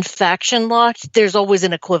they've been faction locked, there's always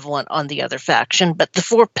an equivalent on the other faction. But the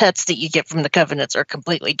 4 pets that you get from the covenants are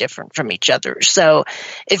completely different from each other. So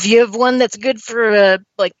if you have one that's good for a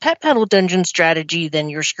pet battle dungeon strategy, then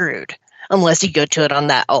you're screwed unless you go to it on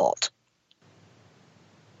that alt.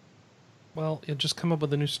 Well, you just come up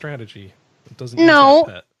with a new strategy. It doesn't No. use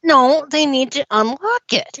that pet. No, they need to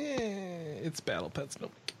unlock it. It's battle pets. No.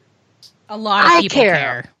 A lot of I people care.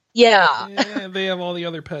 care. Yeah, Yeah, they have all the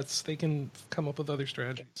other pets. They can come up with other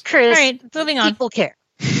strategies. Chris. All right, moving on. People care.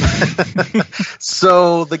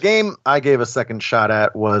 So the game I gave a second shot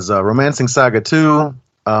at was Romancing Saga 2.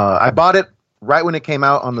 I bought it right when it came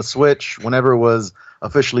out on the Switch, whenever it was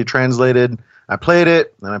officially translated. I played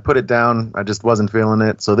it, and I put it down. I just wasn't feeling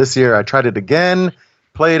it. So this year I tried it again,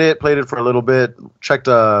 played it for a little bit, checked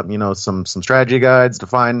some strategy guides to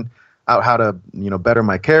find out how to better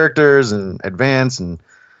my characters and advance, and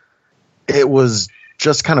it was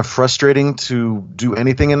just kind of frustrating to do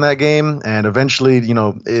anything in that game. And eventually,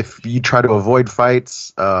 if you try to avoid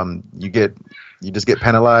fights, you just get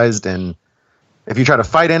penalized. And if you try to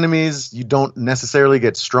fight enemies, you don't necessarily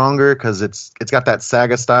get stronger because it's got that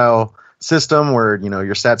Saga style system where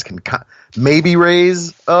your stats can maybe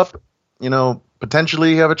raise up.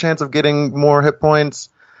 Potentially you have a chance of getting more hit points.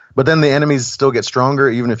 But then the enemies still get stronger,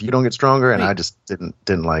 even if you don't get stronger, and I just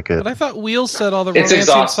didn't like it. But I thought Wheels said all the It's Romancing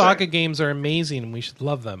exhausting. Saga games are amazing and we should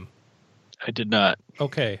love them. I did not.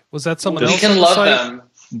 Okay, was that someone We else? can on the love site? them.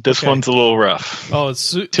 This one's a little rough. Oh,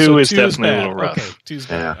 it's two is definitely a little rough. Okay, two's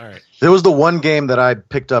bad. All right. There was the one game that I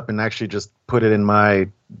picked up and actually just put it in my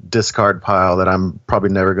discard pile that I'm probably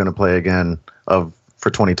never going to play again for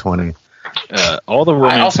 2020. All the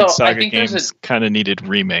Romancing Saga games kind of needed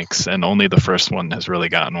remakes, and only the first one has really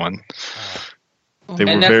gotten one. They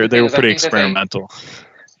were pretty experimental.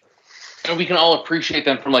 And we can all appreciate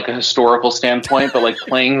them from like a historical standpoint, but like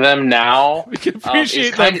playing them now, we can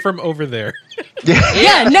appreciate them from over there.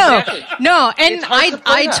 No, and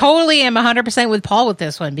I totally am 100% with Paul with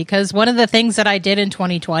this one, because one of the things that I did in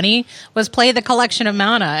 2020 was play the Collection of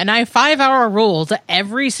Mana, and I 5-hour ruled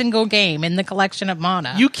every single game in the Collection of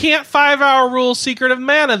Mana. You can't 5-hour rule Secret of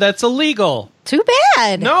Mana. That's illegal. Too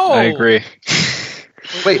bad. No, I agree.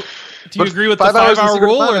 Wait, do you agree with the 5-hour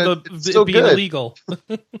rule or it being illegal?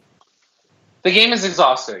 The game is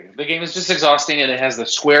exhausting. The game is just exhausting, and it has the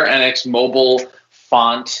Square Enix mobile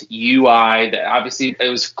font UI that obviously it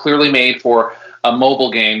was clearly made for a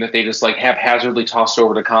mobile game that they just like haphazardly tossed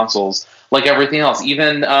over to consoles, like everything else.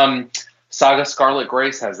 Even Saga Scarlet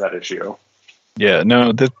Grace has that issue. Yeah,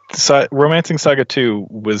 no, the Romancing Saga 2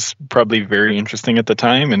 was probably very interesting at the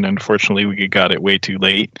time, and unfortunately we got it way too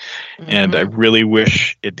late. Mm-hmm. And I really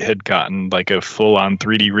wish it had gotten like a full-on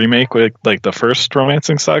 3D remake like the first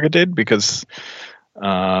Romancing Saga did, because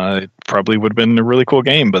it probably would have been a really cool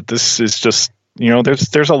game. But this is just,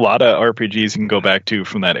 there's a lot of RPGs you can go back to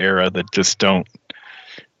from that era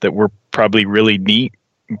that were probably really neat,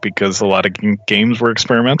 because a lot of games were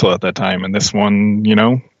experimental at that time. And this one,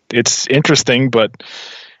 it's interesting, but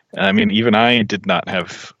I mean, even I did not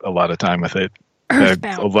have a lot of time with it.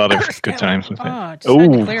 Earthbound. A lot of good times with it. Just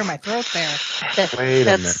had to clear my throat there. Wait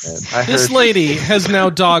a minute. This lady has now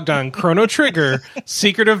dogged on Chrono Trigger,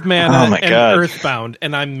 Secret of Mana, and God. Earthbound,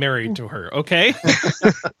 and I'm married to her, okay?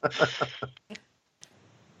 I'm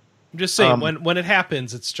just saying, when it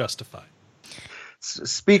happens, it's justified.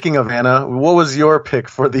 Speaking of Anna, what was your pick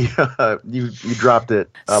for the you dropped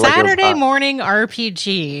it? Saturday Morning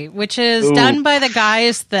RPG, which is done by the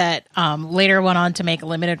guys that later went on to make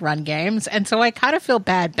limited run games, and so I kind of feel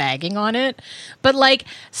bad bagging on it. But like,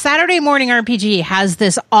 Saturday Morning RPG has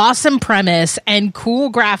this awesome premise and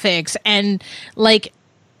cool graphics and like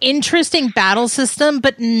interesting battle system,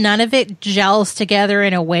 but none of it gels together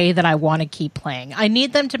in a way that I want to keep playing. I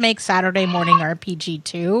need them to make Saturday Morning RPG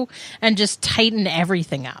 2 and just tighten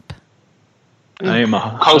everything up. I am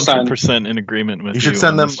 100% in agreement with you. You should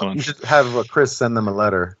send them. This one. You should have Chris send them a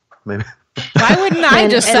letter, maybe. Why wouldn't I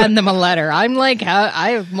just send them a letter? I'm like, I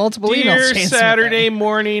have multiple emails. Dear Saturday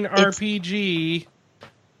Morning RPG,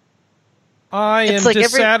 I am like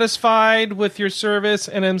dissatisfied with your service,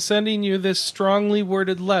 and I'm sending you this strongly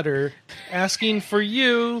worded letter asking for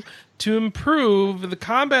you to improve the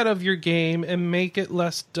combat of your game and make it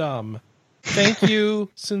less dumb. Thank you,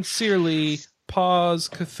 sincerely, Pause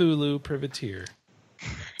Cthulhu Privateer.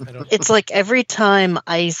 It's like every time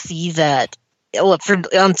I see that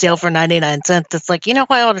on sale for 99 cents, it's like,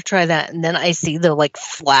 I ought to try that. And then I see the like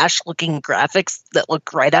flash looking graphics that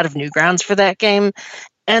look right out of Newgrounds for that game,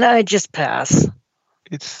 and I just pass.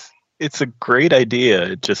 It's a great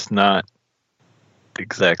idea, just not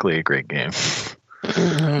exactly a great game.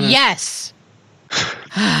 Yes. All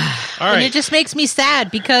right. And it just makes me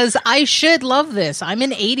sad, because I should love this. I'm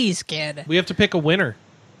an 80s kid. We have to pick a winner.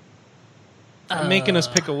 I'm making us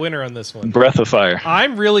pick a winner on this one. Breath of Fire.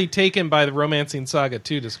 I'm really taken by the Romancing Saga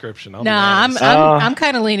 2 description. I'm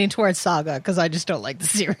kind of leaning towards Saga, because I just don't like the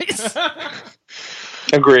series.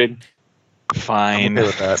 Agreed. Fine. Okay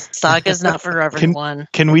with that. Saga's not for everyone.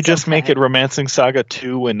 Can we just make it Romancing Saga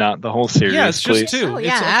 2 and not the whole series? Yeah, it's just please? 2. Oh,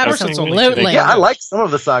 yeah, absolutely. Yeah, I like some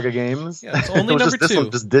of the Saga games. Yeah, it's only number 2. This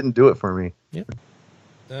one just didn't do it for me. Yep.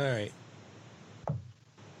 All right.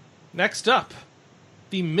 Next up,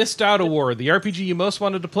 the Missed Out Award, the RPG you most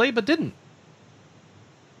wanted to play but didn't.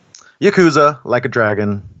 Yakuza, Like a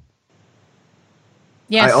Dragon.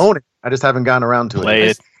 Yes. I own it. I just haven't gotten around to it. Play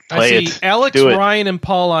it. I see Alex, Ryan, and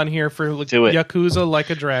Paul on here for Yakuza Like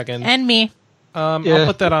a Dragon. And me. I'll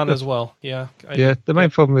put that on as well. Yeah. The main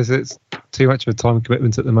problem is it's too much of a time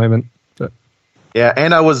commitment at the moment. But yeah,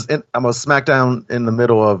 and I was smack down in the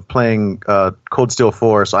middle of playing Cold Steel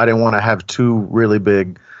 4, so I didn't want to have two really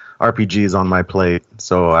big RPGs on my plate,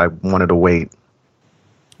 so I wanted to wait.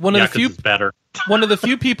 One of the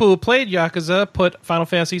few people who played Yakuza put Final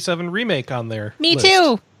Fantasy VII Remake on there. Me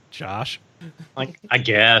too. Josh. I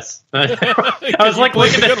guess. I was like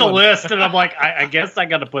looking at the list, and I'm like, I guess I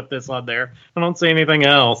got to put this on there. I don't see anything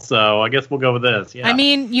else, so I guess we'll go with this. Yeah. I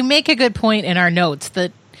mean, you make a good point in our notes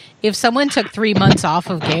that if someone took 3 months off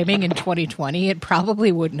of gaming in 2020, it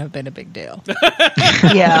probably wouldn't have been a big deal.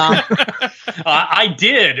 Yeah. I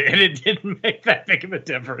did, and it didn't make that big of a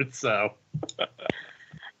difference. So,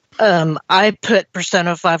 I put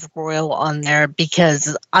Persona 5 Royal on there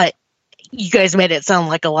because you guys made it sound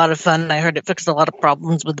like a lot of fun, and I heard it fixed a lot of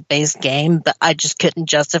problems with the base game, but I just couldn't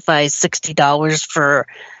justify $60 for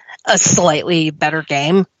a slightly better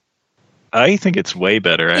game. I think it's way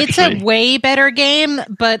better, actually. It's a way better game,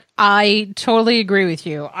 but I totally agree with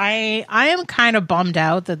you. I am kind of bummed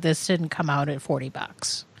out that this didn't come out at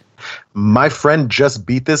 $40. My friend just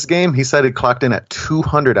beat this game. He said it clocked in at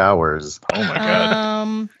 200 hours. Oh my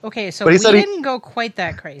god. Okay, so But we he said didn't go quite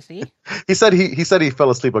that crazy. He said he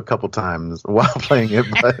fell asleep a couple times while playing it,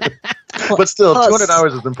 but still, 200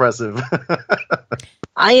 hours is impressive.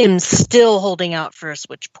 I am still holding out for a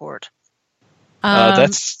Switch port.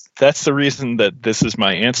 That's the reason that this is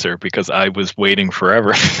my answer, because I was waiting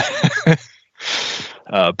forever.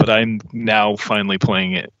 But I'm now finally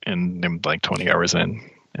playing it, and I'm like 20 hours in.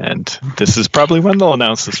 And this is probably when they'll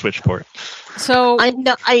announce the Switch port. So I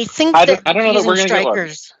think I that don't know that we're going to get one.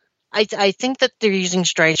 Strikers. I think that they're using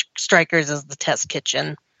Strikers as the test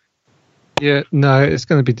kitchen. Yeah, no, it's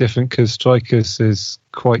going to be different because Strikers is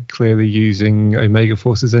quite clearly using Omega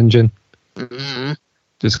Force's engine, Mm-hmm.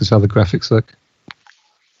 just because how the graphics look.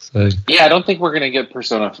 So Yeah, I don't think we're going to get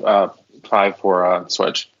Persona 5 for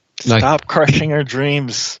Switch. No. Stop crushing our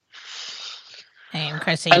dreams. I'm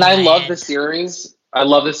Chrissy. And I love the series. I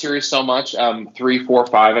love the series so much. 3, 4,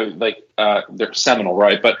 5, they're seminal,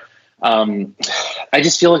 right? But I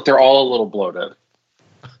just feel like they're all a little bloated.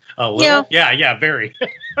 a little, yeah, very.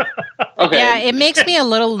 Okay. Yeah, it makes me a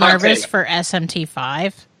little Hot nervous take. for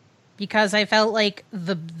SMT5 because I felt like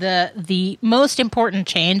the most important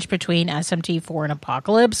change between SMT4 and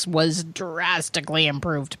Apocalypse was drastically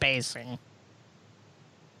improved pacing.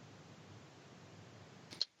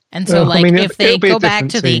 And so, Well, I mean, if they it'll be a go back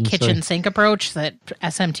different to the scene, so- kitchen sink approach that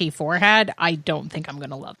SMT4 had, I don't think I'm going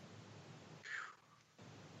to love it.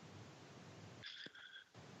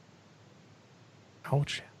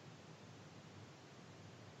 Ouch.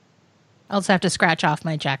 I'll just have to scratch off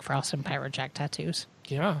my Jack Frost and Pyrojack tattoos.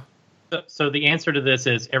 Yeah. So the answer to this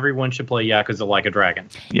is everyone should play Yakuza Like a Dragon.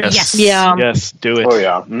 Yes. Yes. Yeah. Yes, do it. Oh,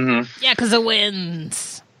 yeah. Mm-hmm. Yakuza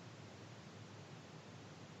wins.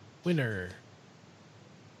 Winner.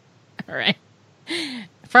 All right.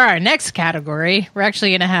 For our next category, we're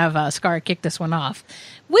actually going to have Scar kick this one off.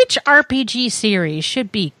 Which RPG series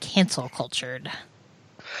should be cancel cultured?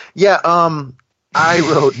 Yeah, I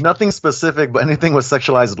wrote nothing specific, but anything with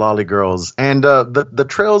sexualized lolly girls. And the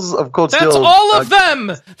Trails of Cold That's Steel. all of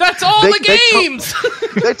them. That's all they- the they to- games.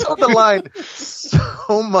 They told the line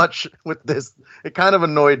so much with this. It kind of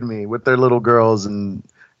annoyed me with their little girls and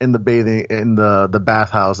in the bathing in the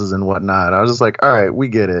bathhouses and whatnot. I was just like, all right, we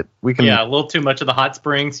get it. We can Yeah, a little too much of the hot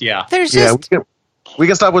springs. Yeah. There's yeah, just we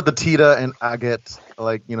can stop with the Tita and Agate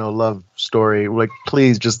love story. Like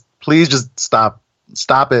please just stop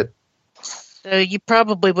it. So you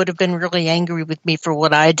probably would have been really angry with me for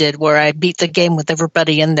what I did, where I beat the game with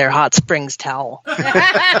everybody in their hot springs towel.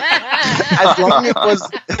 As long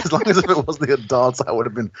as if it was the adults, I would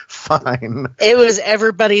have been fine. It was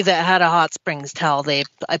everybody that had a hot springs towel.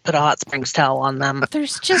 I put a hot springs towel on them.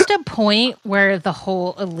 there's just a point where the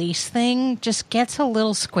whole Elise thing just gets a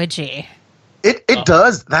little squidgy. It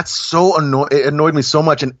does. That's so it annoyed me so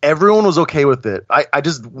much, and everyone was okay with it. I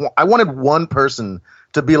wanted one person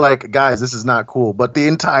to be like, guys, this is not cool, but the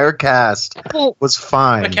entire cast was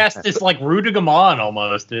fine. The cast is like rooting him on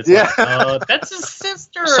almost. It's like, that's his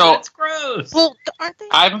sister. So- That's gross. Well, aren't they?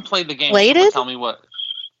 I haven't played the game. Related? Tell me what.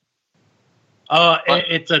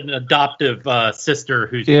 It's an adoptive sister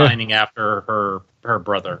who's Yeah. pining after her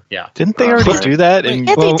brother. Yeah. Didn't they already do that? In,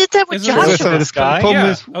 Yeah, they Well, did that with isn't it- So Joshua. the Sky? problem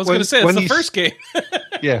Yeah, is I was going to say, it's when the you- first game.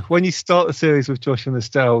 Yeah, when you start the series with Josh and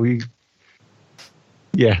Estelle,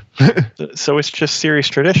 yeah, so it's just series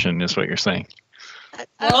tradition, is what you're saying.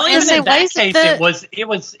 Well, And even say, in why that is it case,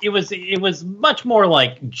 the- it was much more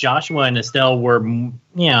like Joshua and Estelle were.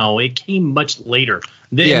 It came much later.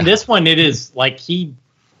 Yeah. In this one, it is like he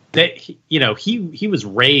was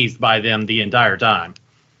raised by them the entire time.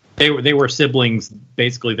 They were siblings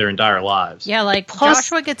basically their entire lives. Yeah, like Plus-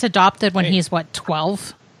 Joshua gets adopted when Hey. he's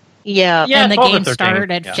 12, Yeah. Yeah, and the 12 or game 13,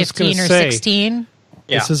 started at yeah. Just gonna 15 or say. 16.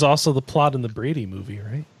 Yeah. This is also the plot in the Brady movie,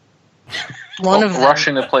 right? One of them.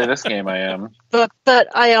 rushing to play this game. I am. But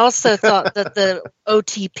I also thought that the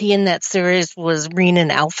OTP in that series was Renan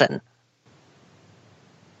Alphen.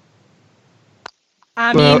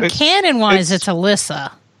 I Well, mean, it's- canon-wise, it's- it's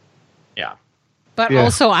Alyssa. Yeah. But Yeah.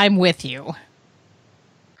 also, I'm with you.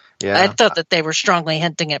 Yeah, I thought that they were strongly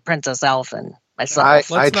hinting at Princess Alphen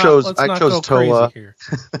myself. I chose Toa,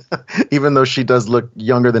 even though she does look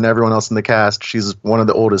younger than everyone else in the cast. She's one of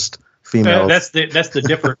the oldest females. That's the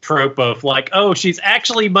different trope of like, oh, she's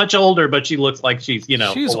actually much older, but she looks like she's she's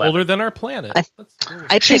 11. older than our planet.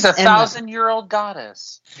 She's a 1,000-year-old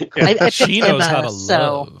goddess. She knows how to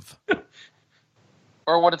love.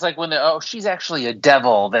 Or what it's like when she's actually a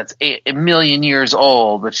devil that's a million years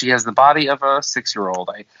old, but she has the body of a 6-year-old.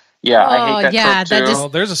 I hate that trope too.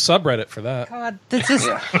 There's a subreddit for that. God, this is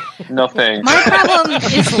no thanks. my problem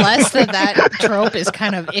is less that trope is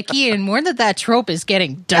kind of icky, and more that trope is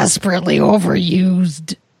getting desperately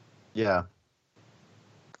overused. Yeah.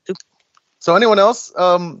 So anyone else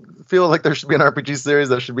feel like there should be an RPG series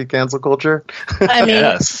that should be cancel culture? I mean,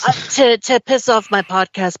 Yes. to piss off my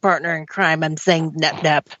podcast partner in crime, I'm saying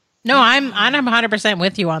Nep. No, I'm 100%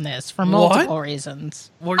 with you on this for multiple reasons.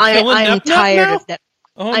 We're killing I'm Nep tired now? of Nep.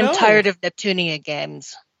 Oh, I'm no. tired of Neptunia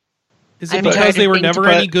games. Is it I'm because tired they of were being never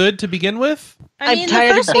any good to begin with? I mean, I'm tired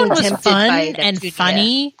the of first being one was tempted fun by and Neptunia.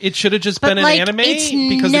 funny. It should have just But been an like, anime it's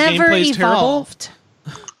because the never gameplay's terrible. evolved.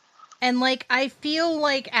 And like, I feel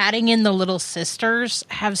like adding in the little sisters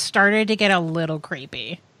have started to get a little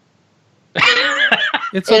creepy.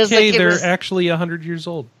 It's It was okay. like it They're was- actually 100 years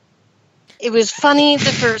old. It was funny the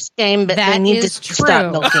first game, but That they need to is stop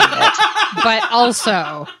true. milking it. But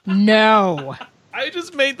also, no. I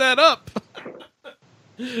just made that up.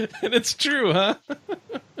 And it's true, huh?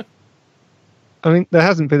 I mean, there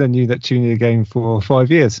hasn't been a new Neptunia game for 5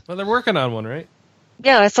 years. Well, they're working on one, right?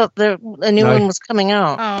 Yeah, I thought a new one was coming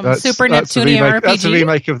out. Super a Neptunia remake, RPG. That's a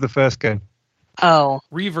remake of the first game. Oh,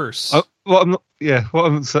 Reverse. Well,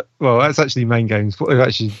 that's actually main games. What they've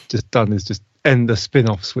actually just done is just end the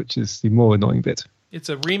spin-offs, which is the more annoying bit. It's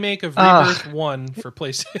a remake of Rebirth 1 for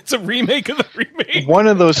PlayStation. It's a remake of the remake. One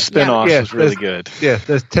of those spin-offs Yeah, was really good. Yeah,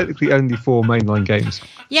 there's technically only 4 mainline games.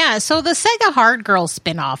 Yeah, so the Sega Hard Girl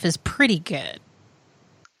spin-off is pretty good.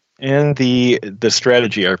 And the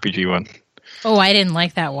strategy RPG one. Oh, I didn't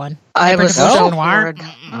like that one. I was Devotion so Noir. bored.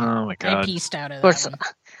 Oh my I god. pieced out of Of that course, one.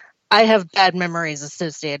 I have bad memories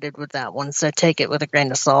associated with that one, so take it with a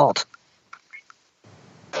grain of salt.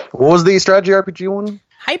 What was the strategy RPG one?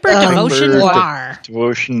 Hyper Devotion Noir.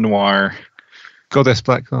 Devotion Noir. Goddess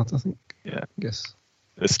Blackheart, I think. Yeah. Yes.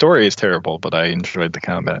 The story is terrible, but I enjoyed the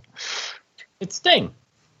combat. It's Sting.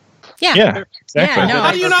 Yeah. Yeah, exactly. Yeah, no,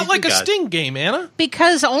 How do you not like a God. Sting game, Anna?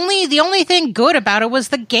 Because the only thing good about it was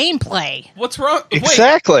the gameplay. What's wrong?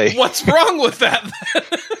 Exactly. Wait, what's wrong with that?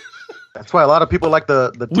 That's why a lot of people like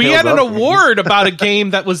the We Tales had an of games. award about a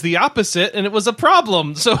game that was the opposite, and it was a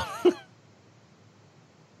problem. So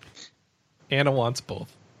Anna wants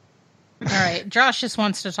both. All right, Josh just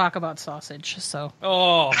wants to talk about sausage, so.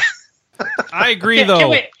 Oh, I agree Can though.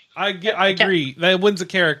 we- I agree. That wins a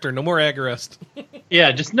character. No more Agarest.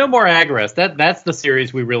 Yeah, just no more Agarest. That's the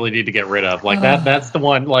series we really need to get rid of. Like that's the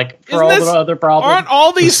one. Like for Isn't all this- the other problems. Aren't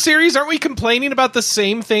all these series? Aren't we complaining about the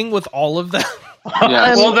same thing with all of them?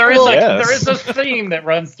 Yeah. Well, there is Yes. there is a theme that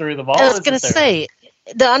runs through them all. I was going isn't to there? say,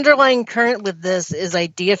 the underlying current with this is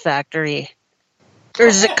Idea Factory. Or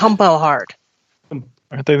is it Compo Heart?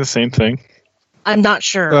 Aren't they the same thing? I'm not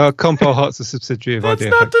sure. Compile Heart's a subsidiary of That's Idea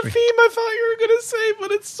not the Factory. theme I thought you were going to say,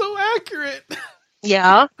 but it's so accurate.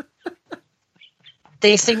 Yeah.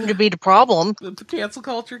 They seem to be the problem. The cancel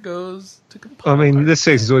culture goes to I compile. mean, this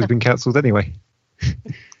series has always been cancelled anyway.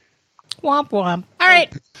 Womp womp. All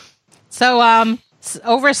right. So,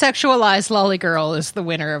 over-sexualized lolly girl is the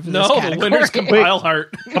winner of this no, category. the winner's Compile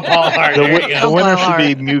Heart. Compile Heart. The, There you the go. winner Compile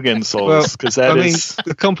should be Mugen Souls because that is.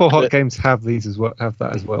 the Compile Heart games have these as well. Have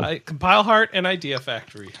that as well. Compile Heart and Idea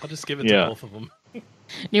Factory. I'll just give it to Yeah. both of them.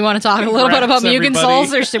 You want to talk a little bit about Congrats, Mugen everybody.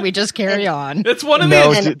 Souls, or should we just carry on? It's one of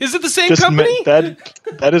No, these. ju- Is it the same just company?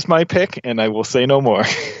 that is my pick, and I will say no more.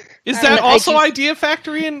 Is that And also I Idea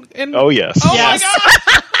Factory? And Oh yes. oh Yes.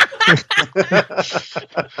 my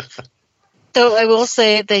god! Though I will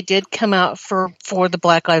say they did come out for the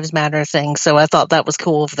Black Lives Matter thing, so I thought that was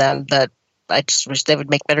cool of them, but I just wish they would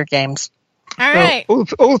make better games. All Well, right.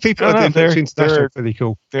 all the people No, that no, did they're- Virtue International they're- are pretty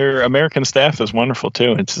cool. Their American staff is wonderful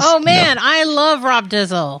too. It's just, Oh, man. I love Rob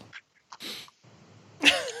Dizzle.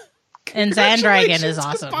 And Zandragon is Congratulations,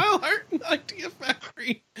 awesome. Compile Heart and Idea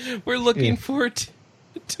Factory. We're looking forward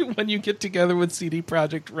to when you get together with CD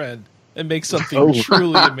Projekt Red and make something Oh.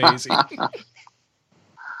 truly amazing.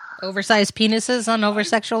 Oversized penises on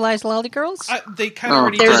over-sexualized lolly girls? They kind of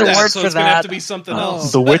already There's did a that, word so for it's going to have that. to be something Oh.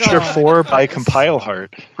 else. The Witcher God. 4 by Compile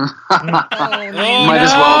Heart. Oh, Might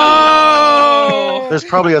as well. There's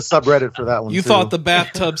probably a subreddit for that one. You too. thought the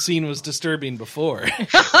bathtub scene was disturbing before.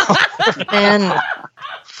 And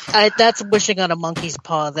That's wishing on a monkey's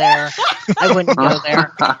paw there. I wouldn't go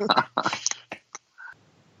there.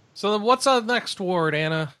 So what's the next ward,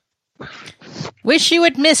 Anna? Wish you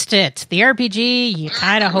had missed it. The RPG you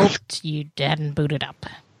kind of hoped you hadn't booted up.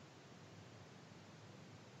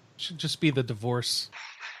 Should just be the divorce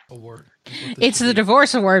award. It's the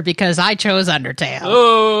divorce award because I chose Undertale.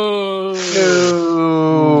 Oh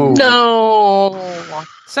No.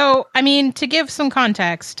 So, I mean, to give some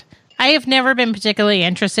context, I have never been particularly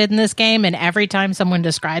interested in this game, and every time someone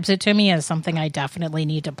describes it to me as something I definitely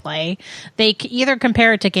need to play, they either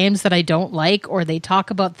compare it to games that I don't like, or they talk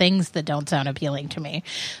about things that don't sound appealing to me.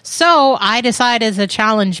 So I decided to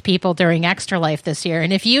challenge people during Extra Life this year,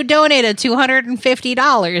 and if you donated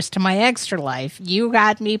 $250 to my Extra Life, you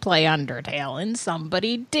got me play Undertale, and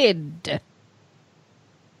somebody did.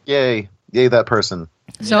 Yay that person.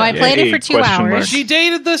 So I played it for 2 hours. She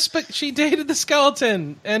dated the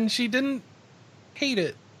skeleton, and she didn't hate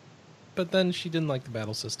it. But then she didn't like the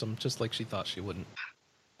battle system, just like she thought she wouldn't.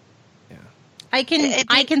 Yeah, I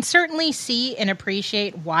can certainly see and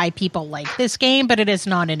appreciate why people like this game, but it is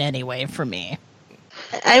not in any way for me.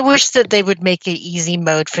 I wish that they would make an easy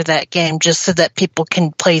mode for that game, just so that people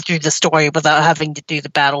can play through the story without having to do the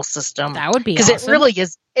battle system. That would be awesome. Because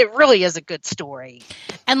it really is a good story.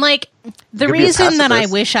 And like the reason that I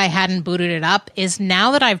wish I hadn't booted it up is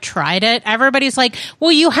now that I've tried it, everybody's like,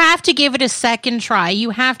 "Well, you have to give it a second try.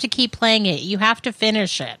 You have to keep playing it. You have to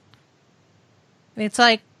finish it." It's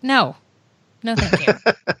like, no, thank you,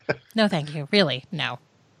 no, thank you, really, no.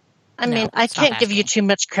 I mean, I can't give you too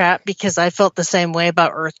much crap because I felt the same way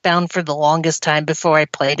about Earthbound for the longest time before I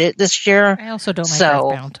played it this year. I also don't like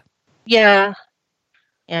Earthbound. Yeah.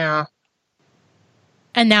 And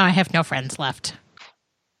now I have no friends left.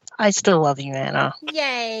 I still love you, Anna.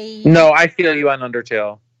 Yay! No, I feel you on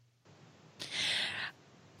Undertale.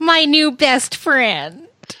 My new best friend.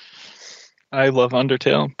 I love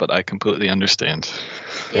Undertale, but I completely understand.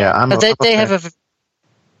 Yeah,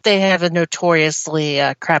 they have a notoriously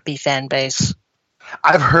crappy fan base.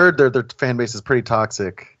 I've heard their fan base is pretty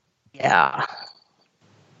toxic. Yeah.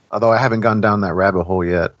 Although I haven't gone down that rabbit hole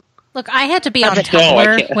yet. Look, I had to be on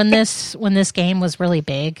Tumblr when this game was really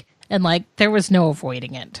big, and like there was no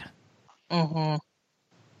avoiding it. Mm-hmm.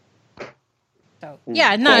 So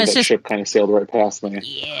yeah, no, it's just ship kind of sailed right past me.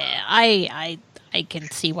 Yeah, I can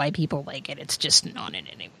see why people like it. It's just not in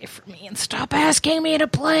any way for me. And stop asking me to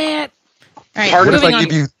play it. All right, what if I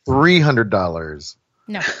give you $300?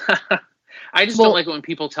 No. I just don't like it when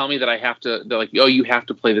people tell me that I have to, they're like, oh, you have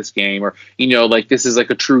to play this game, or, like this is like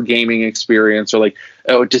a true gaming experience, or like,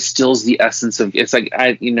 oh, it distills the essence of, it's like,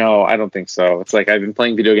 I don't think so. It's like, I've been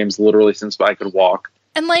playing video games literally since I could walk.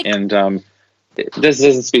 And like, this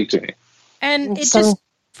doesn't speak to me. And it just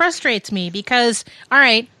frustrates me because, all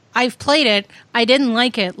right, I've played it, I didn't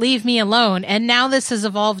like it, leave me alone, and now this has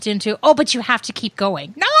evolved into, oh, but you have to keep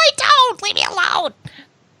going. No, I don't! Leave me alone!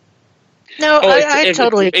 No, I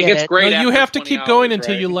totally get it. It gets great. No, you have to keep going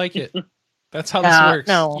until you like it. That's how this works.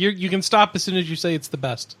 No. You can stop as soon as you say it's the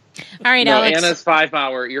best. All right, Alex. Anna's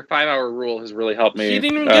your 5 hour rule has really helped me. She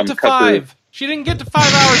didn't even get to 5. She didn't get to 5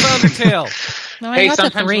 hours on Undertale. No, hey,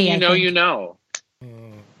 sometimes when you know.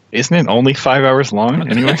 Isn't it only 5 hours long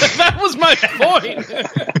anyway? That was my point.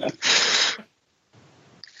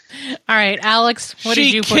 All right, Alex, what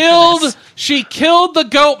did you put for this? She killed the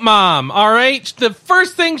goat mom, all right? The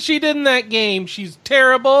first thing she did in that game, she's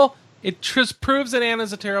terrible. It just proves that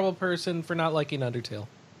Anna's a terrible person for not liking Undertale.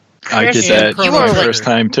 I did that my first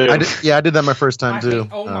time, too. I did that my first time, too.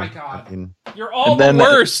 Oh, my God. You're all the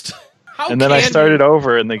worst. Then I started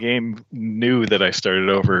over, and the game knew that I started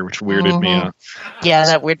over, which weirded me out. Yeah,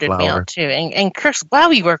 that weirded me out, too. And Chris,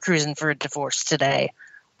 wow, you were cruising for a divorce today.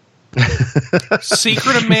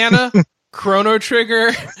 Secret of Mana, Chrono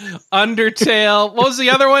Trigger, Undertale. What was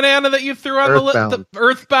the other one, Anna, that you threw on the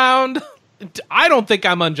Earthbound? I don't think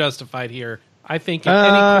I'm unjustified here. I think in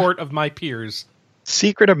any court of my peers.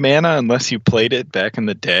 Secret of Mana, unless you played it back in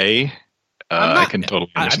the day, I can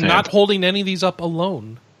totally understand. I'm not holding any of these up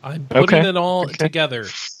alone. I'm putting it all together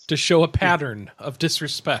to show a pattern of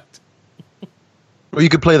disrespect. Well, you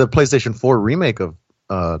could play the PlayStation 4 remake of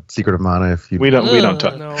Secret of Mana if you. We don't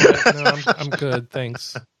talk. No, I'm good.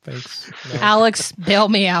 Thanks. No. Alex, bail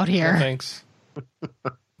me out here. No, thanks.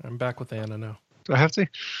 I'm back with Anna now. Do I have to?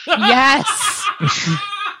 Yes.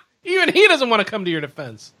 Even he doesn't want to come to your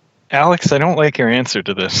defense. Alex, I don't like your answer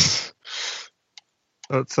to this.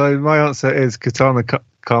 So my answer is Katana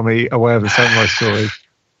Kami: A Way of the Samurai Story,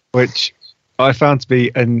 which I found to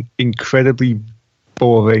be an incredibly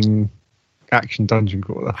boring action dungeon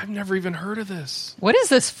crawler. I've never even heard of this. What is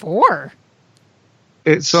this for?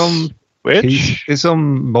 It's on Which? It's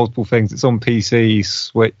on multiple things. It's on PC,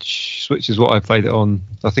 Switch. Switch is what I played it on.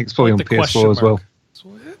 I think it's probably on PS4 as well.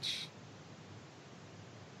 Switch?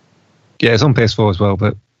 Yeah, it's on PS4 as well,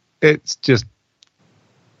 but it's just...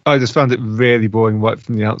 I just found it really boring right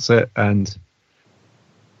from the outset, and...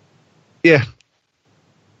 Yeah.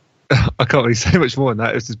 I can't really say much more than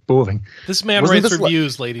that. It's just boring. This man writes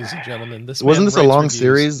reviews, ladies and gentlemen. Wasn't this a long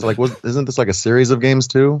series? Isn't this like a series of games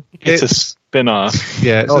too? It's a spin-off.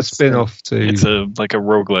 Yeah, it's a spin-off too. It's like a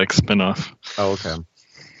roguelike spin-off. Oh, okay.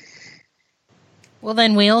 Well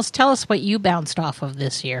then, Wheels, tell us what you bounced off of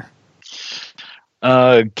this year.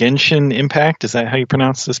 Genshin Impact, is that how you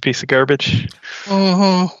pronounce this piece of garbage?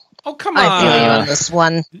 Mm-hmm. Oh, come on. I feel you on this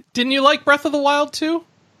one. Didn't you like Breath of the Wild too?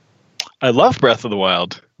 I love Breath of the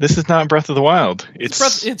Wild. This is not Breath of the Wild. It's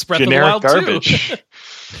Breath generic of the Wild garbage. Too.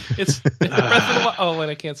 It's Breath of the Wild. Oh, wait,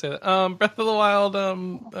 I can't say that. Breath of the Wild.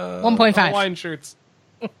 1.5 Hawaiian shirts.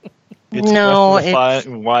 It's No, Breath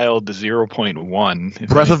of the Wild 0.1.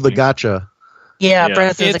 Breath of the Gacha. Yeah,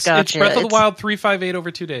 Breath of the It's Gacha. Breath of the Wild 358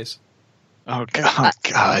 over 2 days. Oh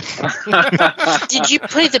God! Did you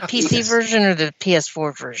play the PC version or the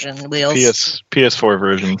PS4 version, Wheels? PS4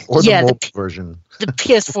 version. Or the Yeah, mobile version. The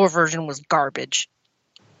PS4 version was garbage.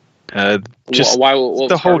 Just Why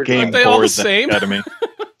the whole game Aren't they all the bores same? out of me.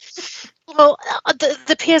 Well,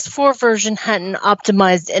 the PS4 version hadn't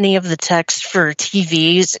optimized any of the text for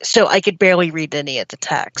TVs, so I could barely read any of the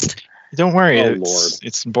text. Don't worry, Oh, Lord.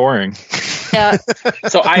 it's boring. Yeah.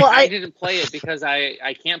 So Well, I didn't play it because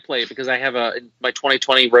I can't play it because I have my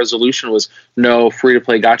 2020 resolution was no free to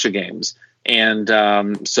play gacha games, and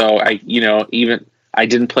so I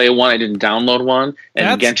didn't play one, I didn't download one,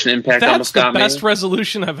 and Genshin Impact almost got me. That's the best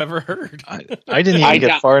resolution I've ever heard. I didn't even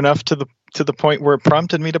get far enough to the point where it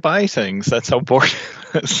prompted me to buy things. That's how bored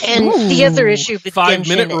it was. And the other issue with 5 Genshin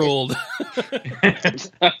minute ruled.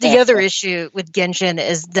 The other issue with Genshin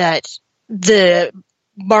is that the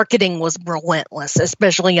marketing was relentless,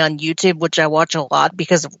 especially on YouTube, which I watch a lot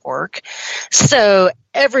because of work. So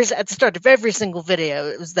at the start of every single video,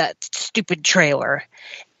 it was that stupid trailer.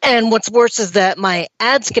 And what's worse is that my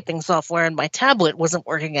ad skipping software on my tablet wasn't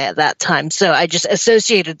working at that time. So I just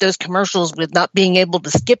associated those commercials with not being able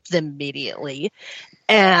to skip them immediately.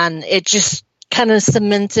 And it just kind of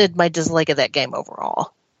cemented my dislike of that game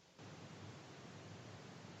overall.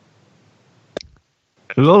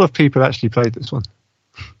 A lot of people actually played this one.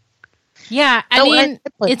 Yeah, I mean, I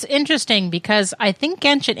played- it's interesting because I think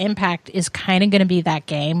Genshin Impact is kind of going to be that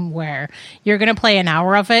game where you're going to play an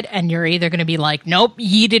hour of it and you're either going to be like, nope,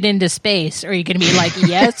 yeet it into space, or you're going to be like,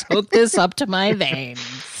 yes, hook this up to my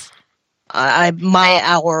veins. My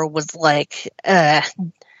hour was like,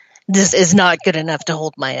 this is not good enough to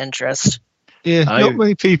hold my interest. Yeah, not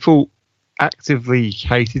many people actively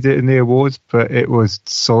hated it in the awards, but it was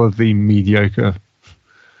solidly mediocre.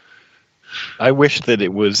 I wish that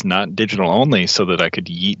it was not digital only so that I could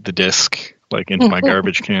yeet the disc into my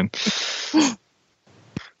garbage can.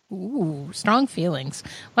 Ooh, strong feelings.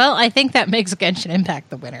 Well, I think that makes Genshin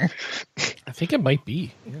Impact the winner. I think it might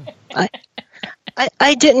be. Yeah.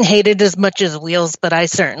 I didn't hate it as much as Wheels, but I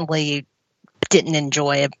certainly didn't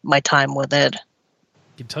enjoy my time with it.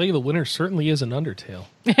 I can tell you the winner certainly is an Undertale.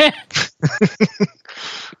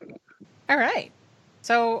 All right.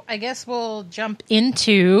 So I guess we'll jump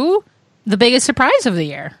into the biggest surprise of the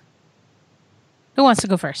year. Who wants to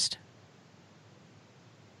go first?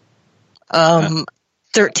 13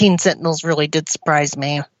 Sentinels really did surprise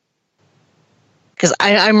me. Because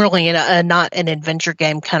I'm really not an adventure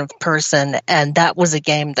game kind of person, and that was a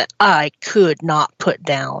game that I could not put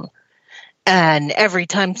down. And every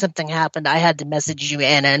time something happened, I had to message you,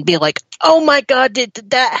 Anna, and be like, oh my god, did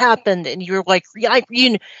that happen? And you were like,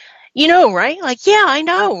 you know, right? Like, yeah, I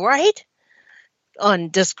know, right? On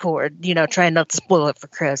Discord, trying not to spoil it for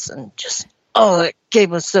Chris, and just, that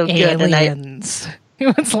game was so good. Aliens.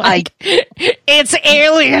 It was like, it's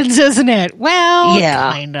aliens, isn't it? Well,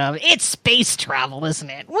 yeah. Kind of. It's space travel, isn't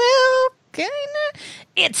it? Well, kind of.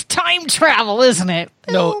 It's time travel, isn't it?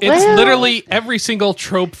 No, it's literally every single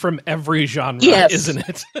trope from every genre, isn't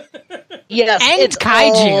it? Yes, and it's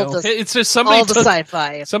kaiju. It's just all the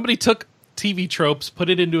sci-fi. Somebody took TV tropes, put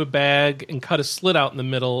it into a bag, and cut a slit out in the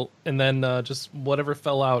middle, and then just whatever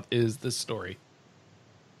fell out is this story.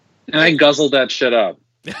 And I guzzled that shit up.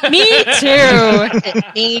 Me too.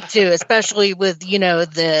 Me too, especially with,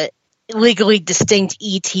 the legally distinct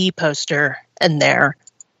E.T. poster in there,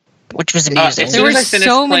 which was amusing. There were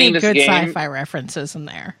so many good game, sci-fi references in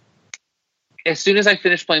there. As soon as I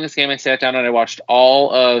finished playing this game, I sat down and I watched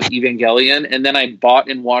all of Evangelion, and then I bought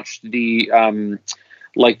and watched the the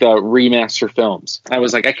remaster films. I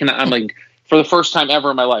was like, I'm like for the first time ever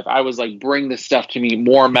in my life. I was like, bring this stuff to me,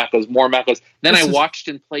 more mechas, more mechas. Then I watched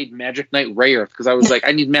and played Magic Knight Rayearth because I was like,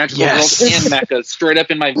 I need magical worlds and mechas straight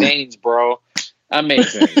up in my veins, bro.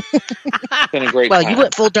 Amazing. It's been a great time. You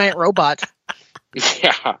went full giant robot.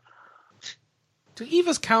 Yeah. Do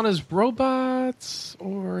Evas count as robots,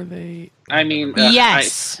 or are they? I mean,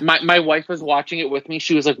 yes. My wife was watching it with me.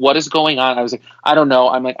 She was like, "What is going on?" I was like, "I don't know."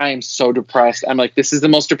 I'm like, "I am so depressed." I'm like, "This is the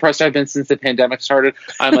most depressed I've been since the pandemic started."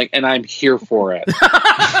 I'm like, and I'm here for it.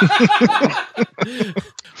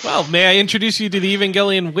 Well, may I introduce you to the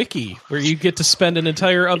Evangelion Wiki, where you get to spend an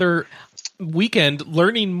entire other weekend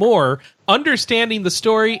learning more, understanding the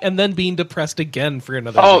story, and then being depressed again for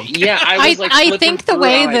another week. Yeah, I think the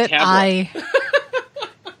way that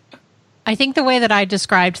I think the way that I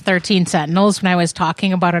described 13 Sentinels when I was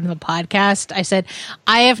talking about it on the podcast, I said,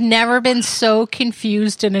 I have never been so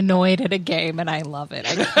confused and annoyed at a game, and I love it.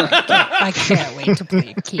 I can't wait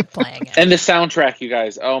to keep playing it. And the soundtrack, you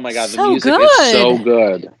guys. Oh my God, the So music good. is so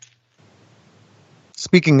good.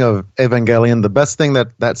 Speaking of Evangelion, the best thing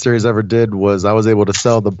that series ever did was I was able to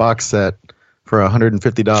sell the box set for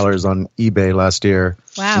 $150 on eBay last year.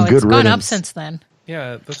 Wow, Good it's gone up riddance. since then.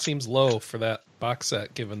 Yeah, that seems low for that box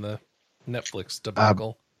set, given the Netflix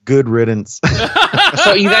debacle. Good riddance.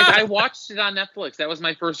 So you guys, I watched it on Netflix. That was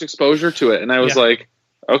my first exposure to it, and I was like,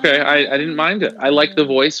 okay, I didn't mind it. I like the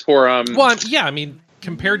voice for Well, yeah, I mean,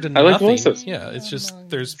 compared to I like nothing, voices. yeah, it's just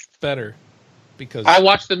there's better because I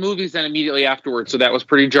watched the movies then immediately afterwards, so that was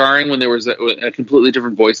pretty jarring when there was a completely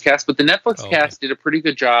different voice cast. But the Netflix cast did a pretty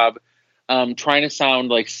good job trying to sound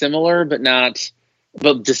like similar,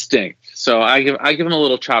 but distinct. So I give them a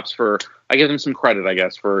little chops for. I give them some credit, I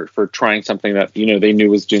guess, for trying something that they knew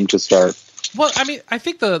was doomed to start. Well, I mean, I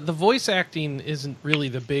think the voice acting isn't really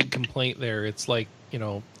the big complaint there. It's like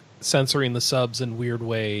censoring the subs in weird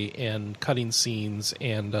way and cutting scenes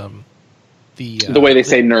and the way they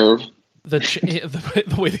say nerve.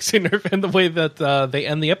 The way they say nerve and the way that they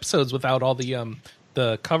end the episodes without all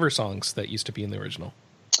the cover songs that used to be in the original.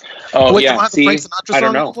 Oh, Wait, yeah. See, I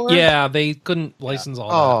don't know. Yeah, they couldn't license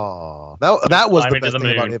all that. Oh, that was Fly the me to best the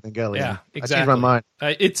thing about moon. Evangelion. Yeah, I exactly. changed my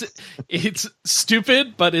mind. It's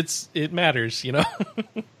stupid, but it matters,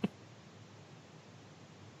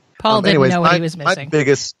 Paul didn't anyways, know what he was missing. My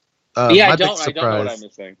biggest, I my don't big know what surprise. I'm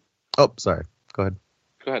missing. Oh, sorry. Go ahead.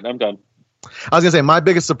 Go ahead, I'm done. I was gonna say my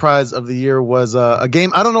biggest surprise of the year was a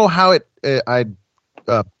game. I don't know how I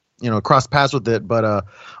crossed paths with it, but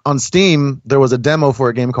on Steam there was a demo for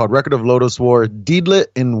a game called Record of Lodoss War: Deedlit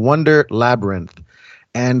in Wonder Labyrinth,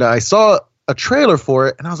 and I saw a trailer for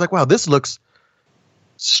it, and I was like, wow, this looks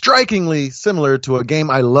strikingly similar to a game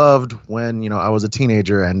I loved when I was a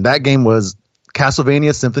teenager, and that game was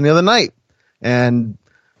Castlevania Symphony of the Night, and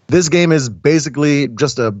this game is basically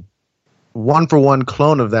just a one-for-one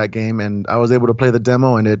clone of that game, and I was able to play the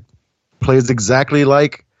demo, and it plays exactly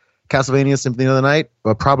like Castlevania Symphony of the Night,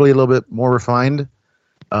 but probably a little bit more refined.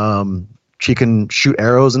 She can shoot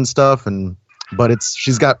arrows and stuff, but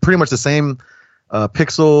she's got pretty much the same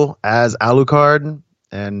pixel as Alucard,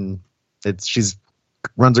 and she's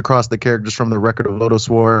runs across the characters from the Record of Lodoss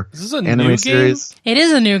War Is this a anime new series. It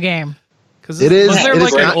is a new game. It is. Was there It like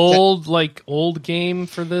is an not- old game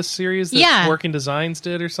for this series that Yeah. Working Designs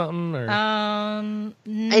did or something? Or No, I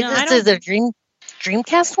Is don't. it the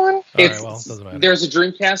Dreamcast one? All right, well, it doesn't matter. There's a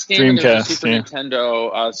Dreamcast game and there's a Dreamcast, Super yeah.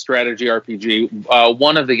 Nintendo strategy RPG.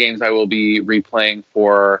 One of the games I will be replaying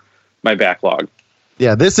for my backlog.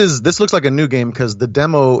 Yeah, this looks like a new game because the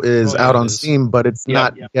demo is yeah, out it on is. Steam, but it's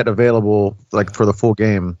not yet available for the full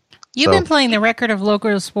game. You've So- been playing the Record of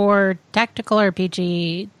Lodoss War tactical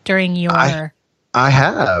RPG during your. I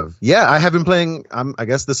have. Yeah, I have been playing. I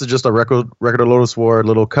guess this is just a record of Lodoss War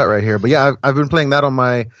little cut right here. But yeah, I've been playing that on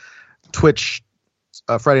my Twitch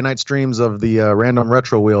Friday night streams of the Random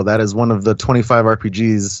Retro Wheel. That is one of the 25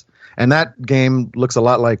 RPGs. And that game looks a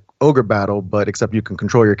lot like Ogre Battle, but except you can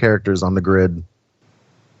control your characters on the grid.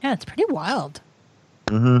 Yeah, it's pretty wild.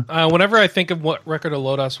 Mm-hmm. Whenever I think of what Record of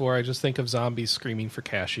Lodoss War, I just think of zombies screaming for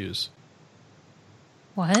cashews.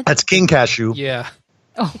 What? That's King Cashew. Yeah.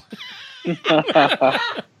 Oh,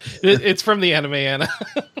 It's from the anime, Anna.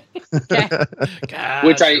 okay.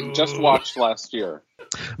 Which I just watched last year.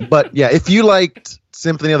 But yeah, if you liked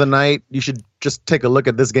Symphony of the Night, you should just take a look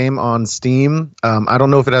at this game on Steam. I don't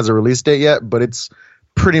know if it has a release date yet, but it's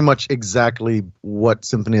pretty much exactly what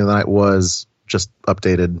Symphony of the Night was, just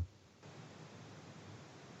updated.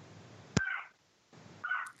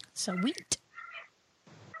 Sweet.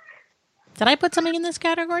 Did I put something in this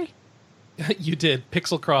category? You did.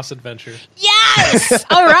 Pixel Cross Adventure. Yes!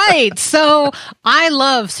 All right. So I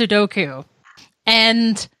love Sudoku.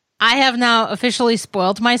 And I have now officially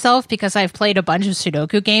spoiled myself because I've played a bunch of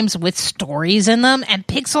Sudoku games with stories in them, and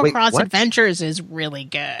Pixel Cross what? Adventures is really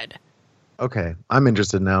good. Okay, I'm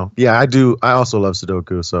interested now. Yeah, I do. I also love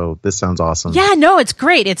Sudoku, so this sounds awesome. Yeah, no, it's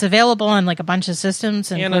great. It's available on like a bunch of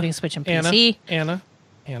systems, including Switch and PC. Anna,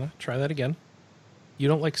 try that again. You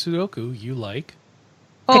don't like Sudoku. You like...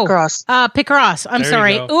 Picross. Picross. I'm There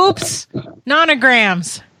sorry. you go. Oops.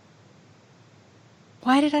 Nonograms.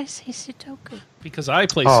 Why did I say Sudoku? Because I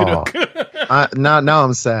play Oh. Sudoku. Now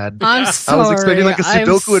I'm sad. I'm I sorry. was expecting like a I'm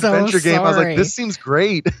Sudoku so adventure game. I was like, sorry. this seems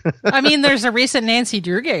great. I mean, there's a recent Nancy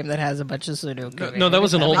Drew game that has a bunch of Sudoku. No, that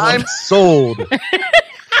was an old one. I'm sold.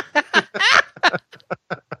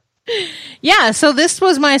 Yeah, so this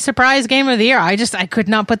was my surprise game of the year. I could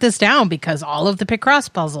not put this down because all of the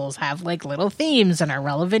Picross puzzles have like little themes and are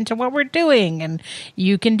relevant to what we're doing, and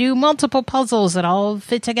you can do multiple puzzles that all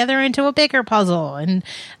fit together into a bigger puzzle. And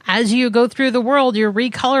as you go through the world, you're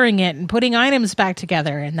recoloring it and putting items back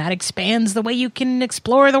together, and that expands the way you can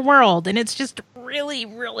explore the world. And it's just really,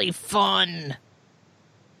 really fun.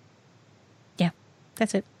 Yeah,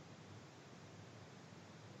 that's it.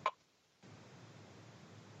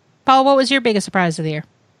 Paul, what was your biggest surprise of the year?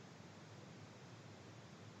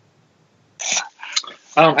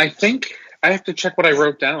 I think I have to check what I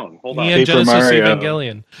wrote down. Hold on. Neon Paper Genesis Mario.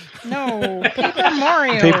 Evangelion. No, Paper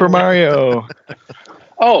Mario. Paper Mario.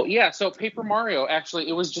 Oh yeah, so Paper Mario. Actually,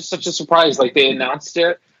 it was just such a surprise. Like they announced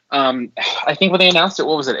it. I think when they announced it,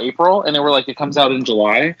 what was it, April? And they were like, it comes out in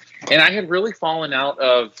July. And I had really fallen out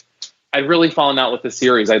with the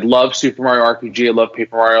series. I love Super Mario RPG. I love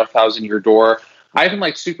Paper Mario 1000 Year Door. I even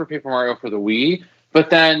liked Super Paper Mario for the Wii, but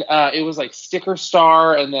then it was like Sticker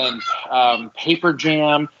Star and then Paper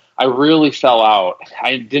Jam. I really fell out.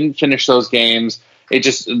 I didn't finish those games. It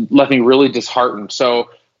just left me really disheartened. So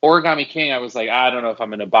Origami King, I was like, I don't know if I'm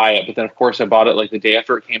going to buy it. But then, of course, I bought it like the day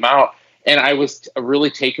after it came out, and I was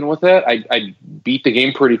really taken with it. I beat the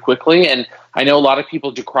game pretty quickly, and I know a lot of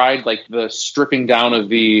people decried like the stripping down of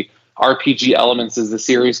the RPG elements as the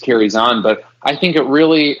series carries on, but I think it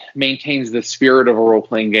really maintains the spirit of a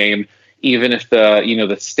role-playing game, even if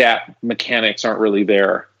the stat mechanics aren't really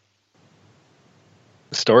there.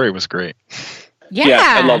 The story was great. Yeah,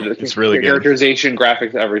 I loved it. It's really good. Characterization,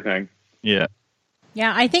 graphics, everything. Yeah.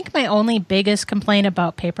 Yeah, I think my only biggest complaint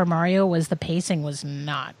about Paper Mario was the pacing was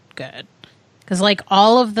not good. Because, like,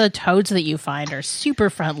 all of the toads that you find are super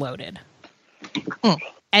front-loaded.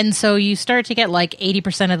 And so you start to get, like,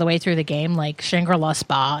 80% of the way through the game, like Shangri-La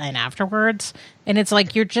Spa and afterwards. And it's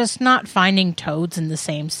like you're just not finding toads in the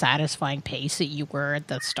same satisfying pace that you were at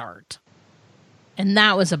the start. And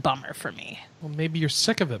that was a bummer for me. Well, maybe you're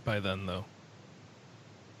sick of it by then, though.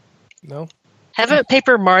 No? Haven't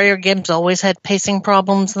Paper Mario games always had pacing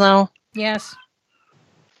problems, though? Yes.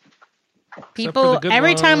 for People, the good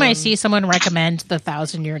every time I one. see someone recommend the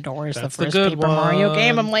 1000 Year Door as the That's the first good Paper Mario one.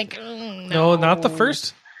 game, I'm like, No, not the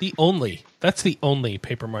first. The only. That's the only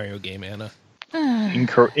Paper Mario game, Anna.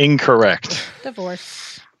 Incorrect.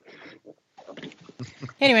 Divorce.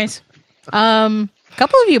 Anyways, a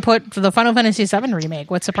couple of you put the Final Fantasy VII remake.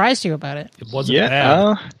 What surprised you about it? It wasn't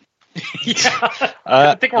bad. Yeah,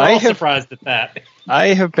 I think we're all surprised at that. I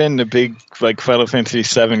have been a big Final Fantasy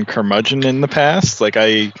VII curmudgeon in the past. Like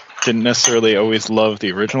I didn't necessarily always love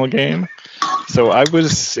the original game, so I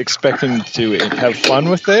was expecting to have fun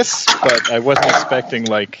with this, but I wasn't expecting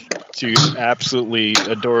to absolutely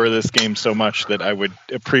adore this game so much that I would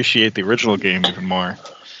appreciate the original game even more.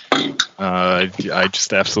 I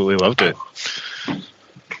just absolutely loved it.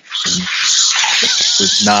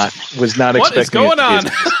 Was not What is expecting going on? it to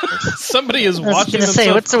be as I Somebody is was watching gonna say,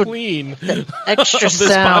 themselves what's clean extra of this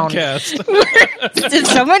sound? podcast. Did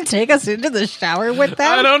someone take us into the shower with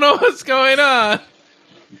them? I don't know what's going on.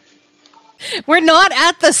 We're not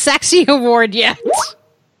at the sexy award yet.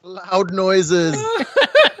 Loud noises.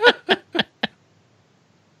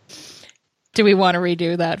 Do we want to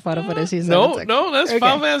redo that Final Fantasy VII? No, that's Okay.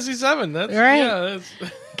 Final Fantasy VII. That's All right.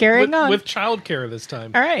 that's Carrying on. with childcare this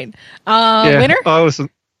time. All right. Yeah, Winner? I was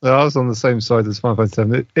on the same side as Final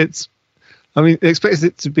Fantasy VII. I expected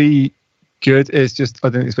it to be good. It's just I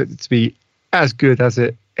didn't expect it to be as good as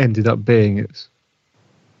it ended up being.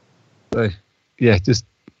 So yeah, just.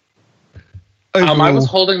 I overall- was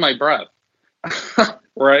holding my breath.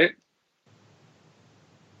 Right?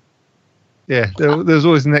 Yeah, there's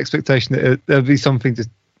always an expectation that there'll be something just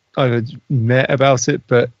either met about it,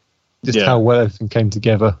 but just Yeah. how well everything came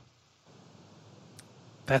together.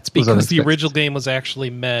 That's Was because the unexpected. original game was actually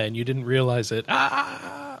meh and you didn't realize it.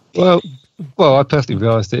 Well, I personally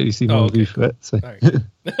realised it. You see my Oh, review for it. So. All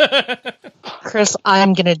right. Chris,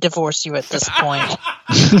 I'm going to divorce you at this point.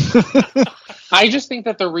 I just think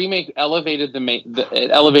that the remake elevated the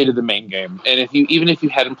main game, and even if you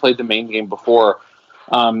hadn't played the main game before,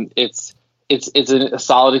 it's a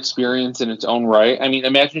solid experience in its own right. I mean,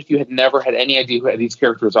 imagine if you had never had any idea who these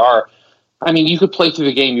characters are. I mean, you could play through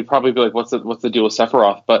the game, you'd probably be like, "What's the deal with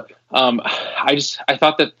Sephiroth?" But I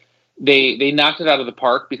thought that they knocked it out of the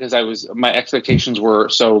park because my expectations were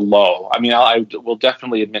so low. I mean, I will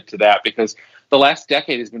definitely admit to that, because the last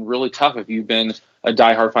decade has been really tough if you've been a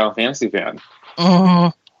diehard Final Fantasy fan.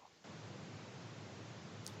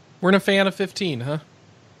 We're a fan of 15, huh?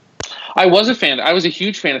 I was a fan. I was a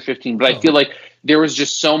huge fan of 15, but I feel like there was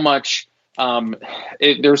just so much.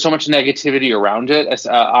 There was so much negativity around it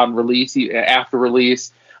on release, after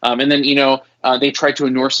release, and then they tried to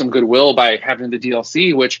inure some goodwill by having the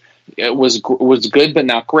DLC, which was good but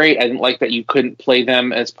not great. I didn't like that you couldn't play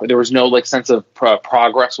them there was no sense of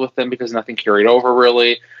progress with them because nothing carried over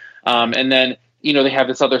really. And then they have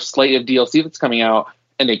this other slate of DLC that's coming out,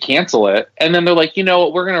 and they cancel it, and then they're like,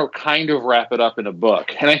 we're going to kind of wrap it up in a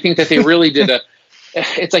book. And I think that they really did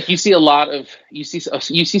it's like you see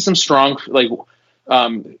some strong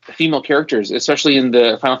female characters, especially in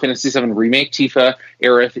the Final Fantasy VII remake. Tifa,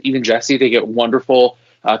 Aerith, even Jessie, they get wonderful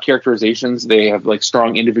characterizations. They have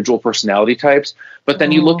strong individual personality types. But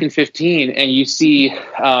then you look in 15 and you see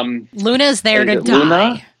Luna's there to die.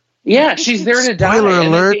 Luna? Yeah, she's there to die. Spoiler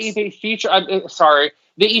alert. They feature.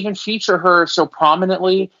 They even feature her so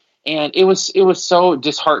prominently, and it was so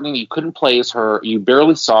disheartening. You couldn't play as her. You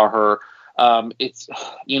barely saw her. And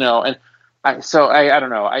I don't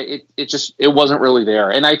know. It wasn't really there.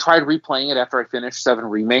 And I tried replaying it after I finished 7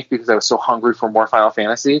 Remake because I was so hungry for more Final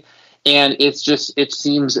Fantasy, and it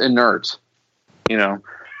seems inert.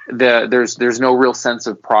 There's no real sense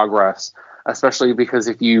of progress, especially because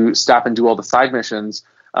if you stop and do all the side missions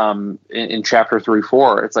in chapter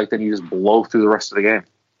 3-4, it's like then you just blow through the rest of the game.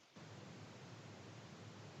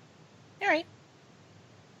 All right.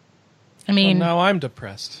 I mean, now I'm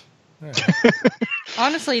depressed. All right.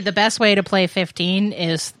 Honestly, the best way to play 15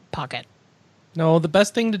 is Pocket. No, the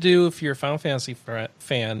best thing to do if you're a Final Fantasy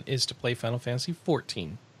fan is to play Final Fantasy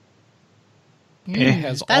 14. It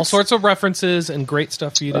has all sorts of references and great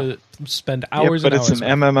stuff for you to spend hours and hours but it's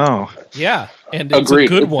an MMO. Yeah, and it's Agreed. a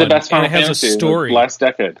good it's one. The best Final and it has Fantasy a story. Of the last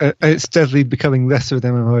decade. It's steadily becoming less of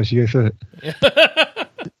an MMO as you go through it.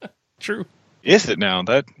 True. Is it now?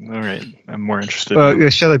 All right. I'm more interested. Well,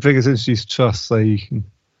 Shadowbringers introduced Trust, so you can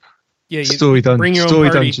story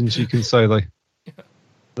dungeons you can solo.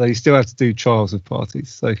 Though you still have to do trials with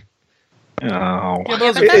parties. So. Oh. Yeah,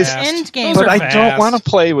 but that's end game. But I don't want to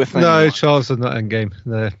play with them. No, trials are not end game.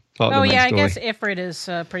 They're part of the main story. I guess Ifrit is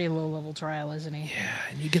a pretty low level trial, isn't he? Yeah,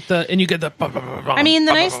 and you get the. I mean,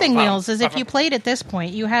 the nice thing, Wheels, is if you played at this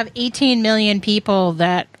point, you have 18 million people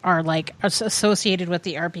that are associated with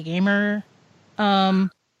the RP Gamer.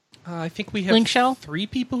 I think we have Link Shell? 3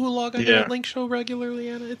 people who log on to that Link Show regularly,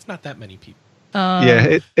 Anna. It's not that many people.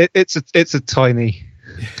 It's a tiny.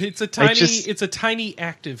 It's a tiny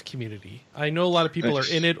active community. I know a lot of people are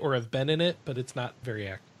in it or have been in it, but it's not very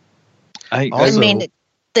active. I mean,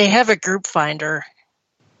 they have a group finder.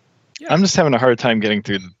 Yeah. I'm just having a hard time getting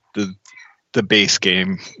through the base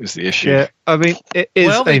game is the issue. Yeah, I mean, it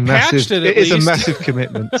is a massive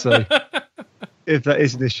commitment. So if that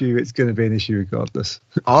is an issue, it's going to be an issue regardless.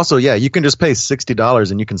 Also, you can just pay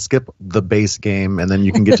 $60 and you can skip the base game, and then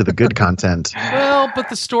you can get to the good content. Well, but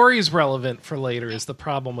the story is relevant for later. Is the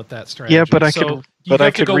problem with that strategy? Yeah, but I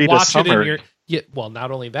could read a summary. Well,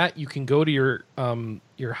 not only that, you can go to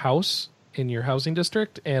your house in your housing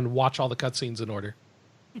district and watch all the cutscenes in order.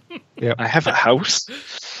 Yeah, I have a house.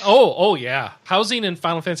 Oh yeah, housing in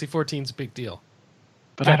Final Fantasy 14 is a big deal.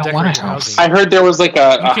 But I don't want a house. I heard there was a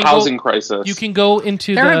housing crisis. You can go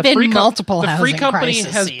into there have been multiple the free company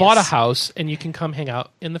crises. has bought a house, and you can come hang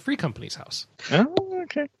out in the free company's house. Oh,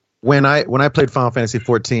 okay. When I played Final Fantasy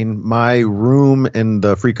 14, my room in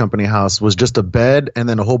the free company house was just a bed and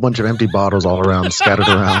then a whole bunch of empty bottles all around, scattered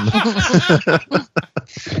around.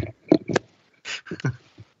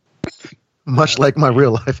 Much like my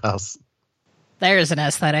real life house. There's an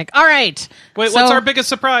aesthetic. All right. Wait, what's our biggest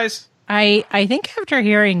surprise? I think after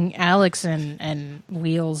hearing Alex and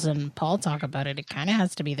Wheels and Paul talk about it, it kind of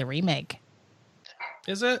has to be the remake.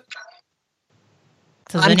 Is it?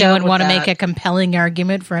 Does anyone want to make a compelling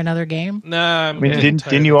argument for another game? Nah.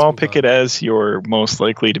 Didn't you all pick it as your most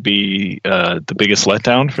likely to be the biggest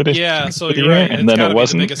letdown for this? Yeah, so you're right. And then it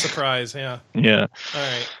wasn't the biggest surprise. Yeah. Yeah. All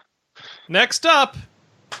right. Next up,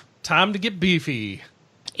 time to get beefy.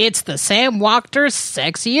 It's the Sam Wachter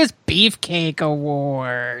Sexiest Beefcake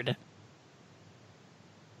Award.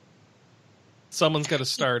 Someone's got to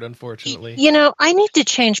start, unfortunately. You know, I need to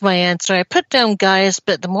change my answer. I put down Gaius,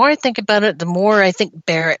 but the more I think about it, the more I think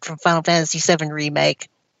Barrett from Final Fantasy VII Remake.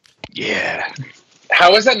 Yeah.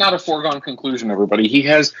 How is that not a foregone conclusion, everybody? He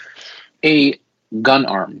has a gun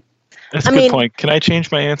arm. That's a good point. Can I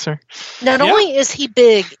change my answer? Not only is he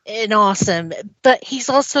big and awesome, but he's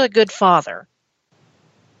also a good father.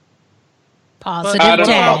 Positive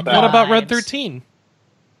dad. vibes. What about Red 13?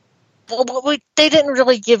 Well, they didn't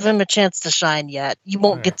really give him a chance to shine yet. You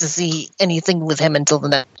won't get to see anything with him until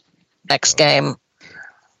the next game.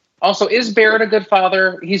 Also, is Barrett a good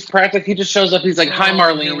father? He's practically, he just shows up, he's like, hi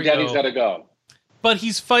Marlene, Daddy's gotta go. But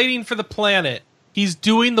he's fighting for the planet. He's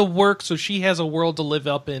doing the work so she has a world to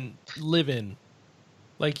live in.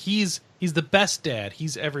 Like, he's the best dad.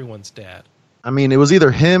 He's everyone's dad. I mean, it was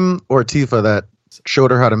either him or Tifa that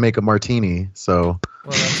showed her how to make a martini, so...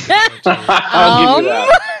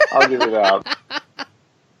 I'll give you that.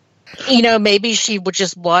 You know, maybe she would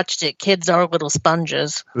just watched it. Kids are little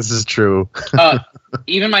sponges. This is true.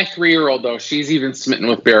 Even my 3-year-old, though, she's even smitten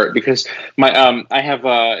with Barrett because my I have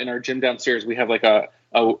in our gym downstairs we have like a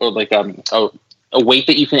weight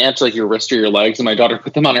that you can add to like your wrist or your legs, and my daughter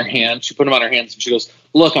put them on her hand. She put them on her hands, and she goes,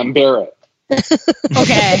 "Look, I'm Barrett."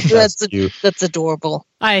 Okay, that's adorable.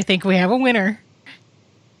 I think we have a winner.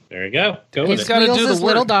 There you go. Go He's with got to it. do his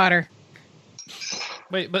little daughter.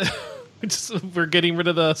 Wait, but we're getting rid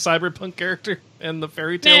of the Cyberpunk character and the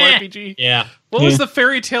Fairy Tail RPG? Yeah. What was the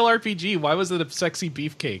Fairy Tail RPG? Why was it a sexy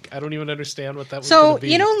beefcake? I don't even understand what that was So, gonna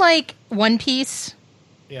be. you know, like, One Piece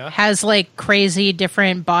has, like, crazy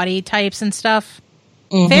different body types and stuff?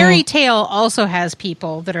 Mm-hmm. Fairy Tail also has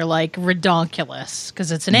people that are, like, redonkulous,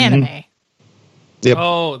 because it's an anime. Yep.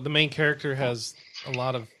 Oh, the main character has a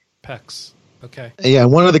lot of pecs. Okay. Yeah,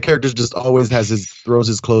 one of the characters just always throws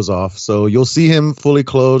his clothes off. So you'll see him fully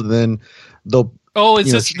clothed, then they'll... Oh,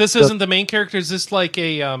 is this isn't the main character? Is this like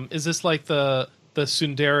is this like the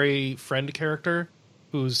tsundere friend character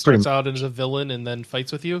who starts out as a villain and then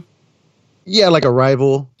fights with you? Yeah, like a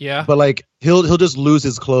rival. Yeah. But like he'll just lose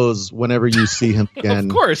his clothes whenever you see him again.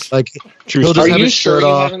 Of course. Like he'll just have his shirt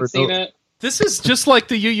off. This is just like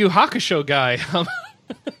the Yu Yu Hakusho guy.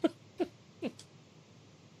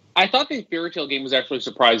 I thought the Fairy Tail game was actually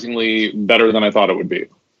surprisingly better than I thought it would be.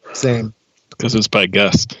 Same. Because it's by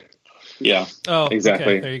Gust. Yeah. Oh,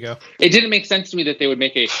 exactly. Okay, there you go. It didn't make sense to me that they would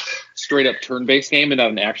make a straight-up turn-based game and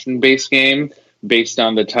not an action-based game based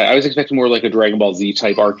on the type. I was expecting more like a Dragon Ball Z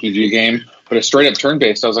type RPG game, but a straight-up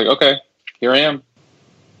turn-based, I was like, okay, here I am.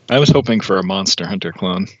 I was hoping for a Monster Hunter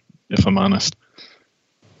clone, if I'm honest.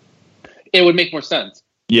 It would make more sense.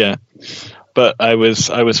 Yeah, but I was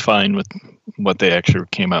fine with what they actually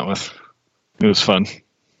came out with. It was fun.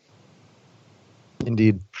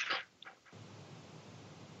 Indeed.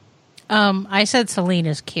 I said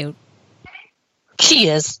Selena's cute. She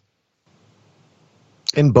is.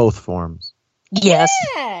 In both forms. Yes.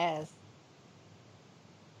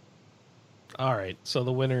 All right, so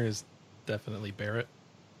the winner is definitely Barrett.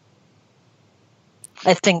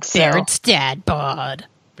 I think so. Barrett's dad bod.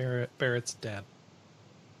 Barrett's dad.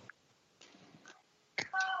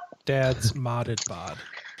 Dad's modded bod.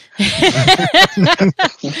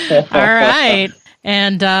 All right.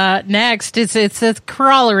 And next, it's a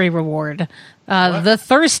corollary reward. The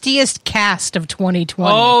thirstiest cast of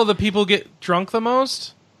 2020. Oh, the people get drunk the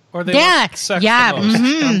most? Or they want sex the most?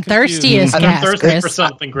 I'm thirstiest confused. cast, I'm thirsty Chris. for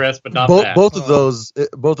something, Chris, but not Both that. both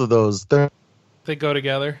of those, they're They go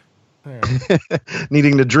together? All right.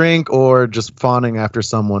 needing to drink or just fawning after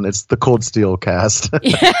someone. It's the Cold Steel cast.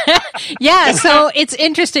 Yeah, so it's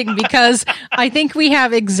interesting because I think we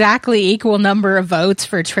have exactly equal number of votes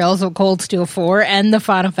for Trails of Cold Steel 4 and the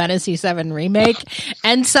Final Fantasy VII Remake,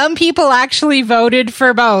 and some people actually voted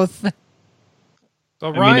for both.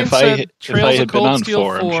 Well, Ryan if I said had Trails of been Cold on Steel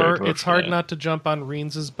 4, 4, I'm sure I'd vote it's for hard that. not to jump on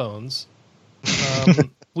Reens' bones.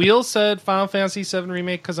 Wheel said Final Fantasy VII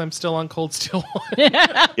Remake because I'm still on Cold Steel 1.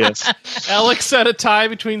 Yes. Alex said a tie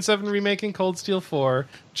between 7 Remake and Cold Steel 4.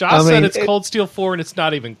 Josh said it's Cold Steel 4 and it's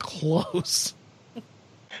not even close.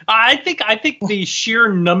 I think the sheer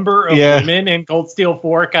number of women in Cold Steel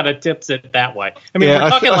 4 kind of tips it that way. I mean, we're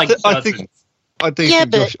talking I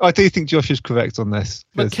do think Josh is correct on this.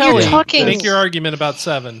 But Kelly, talking- make your argument about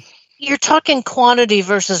 7. You're talking quantity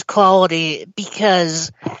versus quality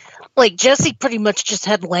because, like, Jessie pretty much just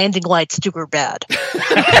had landing lights to her bed.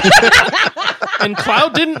 And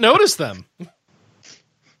Cloud didn't notice them.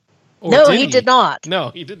 Or No, he did not. No,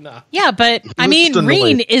 he did not. Yeah, but I mean,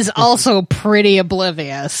 Reen is also pretty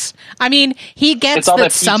oblivious. I mean, he gets It's all that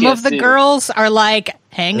that some of the PTSD. girls are like,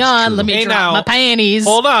 hang on, let me Hey, drop now, my panties.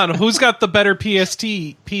 Hold on, who's got the better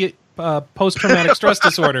post-traumatic stress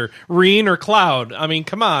disorder, Reen or Cloud. I mean,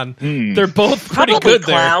 come on. They're both pretty Probably good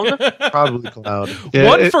Cloud. there. Probably Cloud.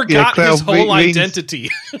 One forgot Cloud, his whole Reen's- identity.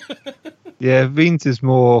 Yeah, Veens is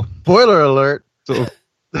more Spoiler alert. sort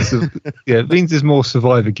of. Veens is more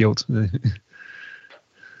survivor guilt.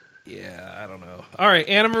 Yeah, I don't know. All right,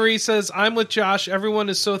 Anna Marie says, I'm with Josh. Everyone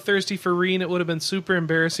is so thirsty for Reen, it would have been super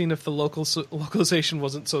embarrassing if the localization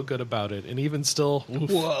wasn't so good about it. And even still,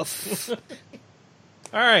 woof.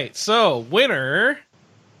 All right, so winner.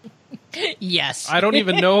 Yes. I don't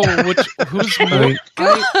even know who's more.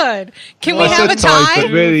 Good. Can we I have a said tie, tie?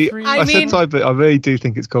 but really, I mean- said tie, but I really do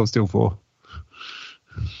think it's Cold Steel 4.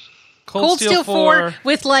 Cold Steel 4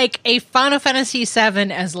 with like a Final Fantasy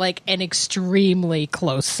 7 as like an extremely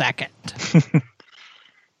close second.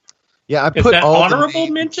 Yeah, I Is put that all the honorable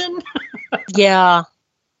names- mention? Yeah.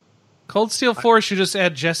 Cold Steel 4 should just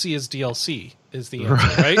add Jesse as DLC, is the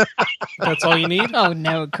answer, right? That's all you need? Oh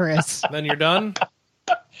no, Chris. Then you're done?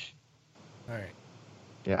 All right.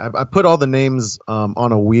 Yeah, I put all the names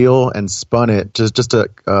on a wheel and spun it just to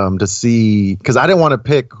see, because I didn't want to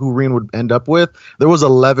pick who Reen would end up with. There was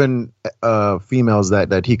 11 females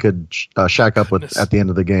that he could shack up with at the end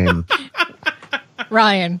of the game.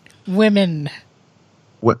 Ryan, women.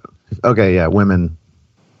 Okay, yeah, women.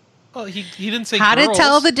 Well, he didn't say How girls. to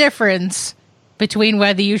tell the difference between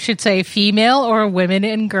whether you should say female or women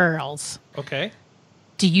and girls. Okay.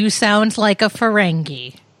 Do you sound like a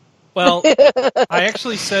Ferengi? Well, I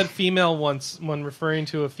actually said female once when referring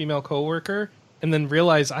to a female coworker, and then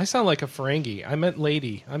realized I sound like a Ferengi. I meant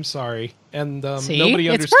lady. I'm sorry, and See? nobody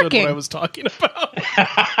It's understood working. what I was talking about.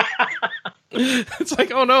 It's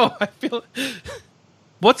like, oh no, I feel.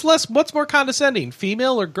 What's more condescending,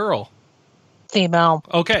 female or girl? Female.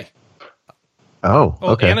 Okay. Oh,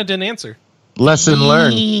 Oh, okay. Anna didn't answer. Lesson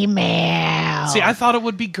learned. Female. See, I thought it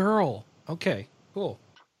would be girl. Okay, cool.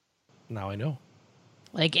 Now I know.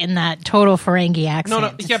 Like in that total Ferengi accent.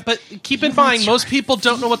 No, yeah, but keep in mind, most people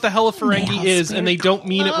don't know what the hell a Ferengi Male is, and they don't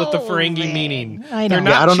mean it with the clothing. Ferengi meaning. I know. They're Yeah,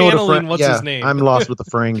 not I don't know what a channeling what's yeah, his name. I'm lost with the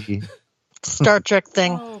Ferengi. Star Trek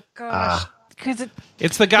thing. Oh gosh. Because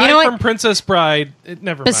It's the guy You know what? from Princess Bride. Never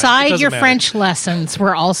mind. It beside doesn't your matter. French lessons,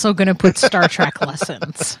 we're also going to put Star Trek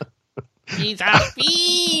lessons. He's a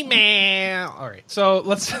female. All right, so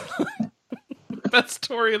let's best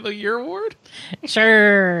story of the year award.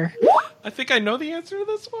 Sure. I think I know the answer to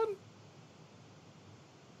this one.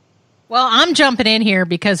 Well, I'm jumping in here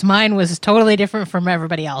because mine was totally different from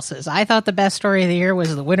everybody else's. I thought the best story of the year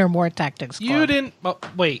was the Wintermore Tactics Club. You didn't. Oh,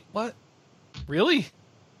 wait, what? Really?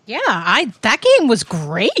 Yeah, that game was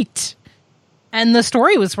great. And the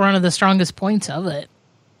story was one of the strongest points of it.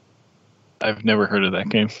 I've never heard of that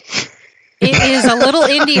game. It is a little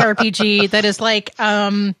indie RPG that is like,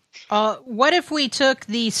 what if we took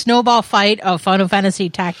the snowball fight of Final Fantasy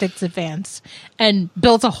Tactics Advance and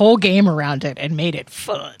built a whole game around it and made it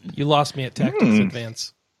fun? You lost me at Tactics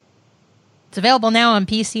Advance. It's available now on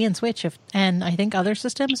PC and Switch and I think other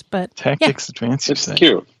systems, but Tactics Advance, you It's say?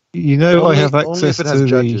 cute. You know, I have Only access if it has to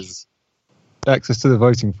judges. the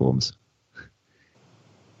voting forms.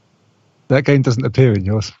 That game doesn't appear in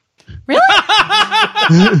yours. really?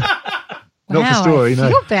 Not Wow, the story, I no.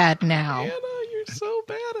 feel bad now. Anna, you're so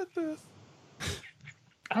bad at this.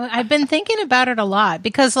 I've been thinking about it a lot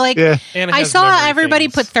because, like, Yeah. Anna I has saw memory everybody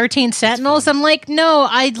things. put 13 Sentinels. I'm like, no,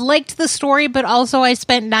 I liked the story, but also I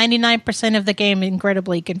spent 99% of the game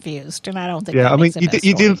incredibly confused, and I don't think Yeah, that I mean, makes it you, best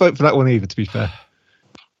you didn't story. vote for that one either, to be fair.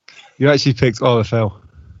 You actually picked RFL.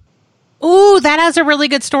 Ooh, that has a really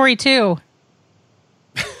good story, too.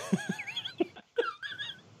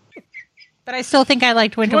 But I still think I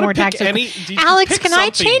liked Do you wanna Wintermore pick Tactics. any- do you- Alex, pick can I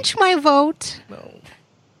something. change my vote? No.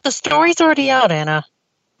 The story's already out, Anna.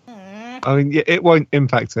 I mean, yeah, it won't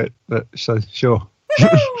impact it, but so sure.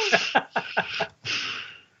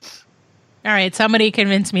 All right, somebody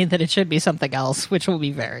convince me that it should be something else, which will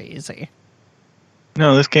be very easy.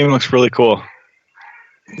 No, this game looks really cool.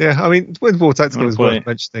 Yeah, I mean, Windwall Tactical is Play worth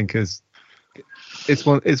mentioning because it's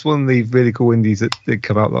one of the really cool indies that did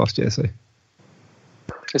come out last year. So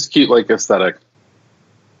It's cute, like aesthetic.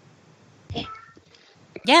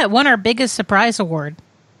 Yeah, it won our biggest surprise award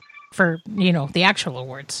for, the actual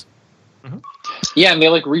awards. Yeah, and they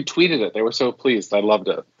like retweeted it. They were so pleased. I loved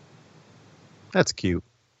it. That's cute.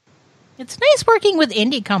 It's nice working with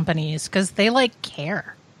indie companies because they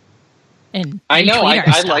care. And I know. retweet our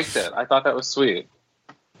I stuff. liked it. I thought that was sweet.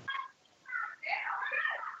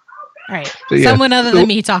 All right, But yeah. someone other than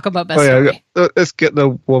me talk about best story. Let's get the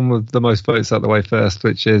one with the most votes out of the way first,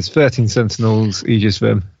 which is 13 Sentinels, Aegis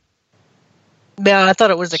Rim. Yeah, I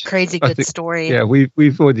thought it was a crazy I good think- story. Yeah,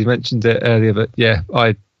 we've already mentioned it earlier, but yeah,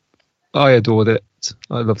 I adored it.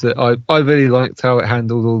 it. I really liked how it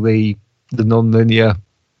handled all the non-linear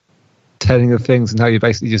telling of things and how you're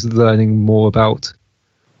basically just learning more about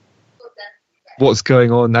what's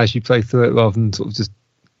going on as you play through it rather than sort of just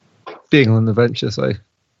being on an adventure. So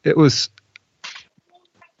it was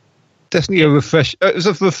definitely it was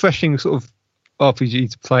a refreshing sort of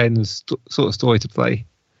RPG to play and sort of story to play.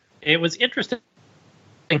 It was interesting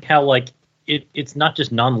how like it's not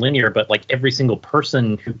just non-linear, but like every single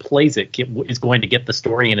person who plays it is going to get the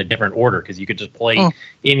story in a different order, because you could just play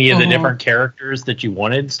any of the different characters that you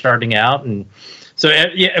wanted starting out. And so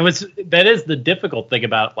that is the difficult thing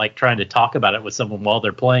about like trying to talk about it with someone while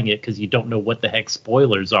they're playing it, because you don't know what the heck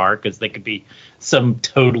spoilers are, because they could be some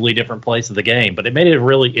totally different place of the game. But it made it a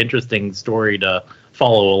really interesting story to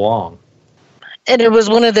follow along. And it was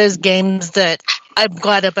one of those games that I'm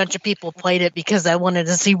glad a bunch of people played it, because I wanted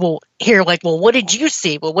to see, what did you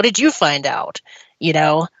see? Well, what did you find out? You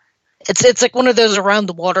know, it's like one of those around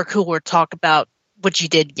the water cooler talk about what you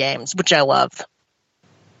did games, which I love.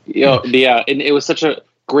 Yeah, and it was such a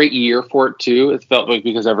great year for it too. It felt like,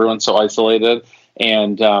 because everyone's so isolated,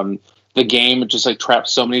 and the game just like trapped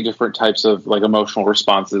so many different types of like emotional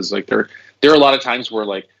responses. Like there are a lot of times where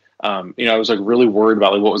like, I was like really worried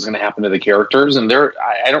about like what was going to happen to the characters, and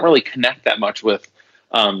I don't really connect that much with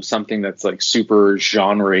something that's like super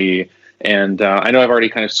genre-y. And I know I've already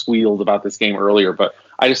kind of squealed about this game earlier, but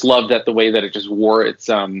I just love that the way that it just wore its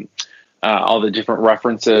all the different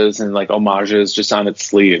references and like homages just on its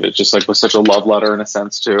sleeve. It just like was such a love letter in a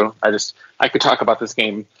sense too. I could talk about this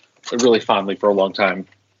game really fondly for a long time.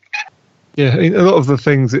 Yeah, I mean, a lot of the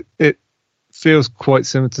things it feels quite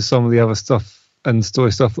similar to some of the other stuff and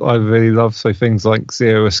story stuff that I really love. So things like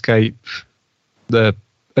Zero Escape, the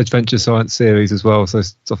Adventure Science series as well. So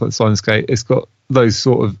stuff like Science Gate. It's got those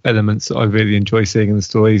sort of elements that I really enjoy seeing in the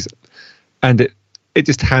stories, and it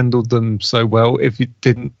just handled them so well. If you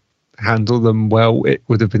didn't handle them well, it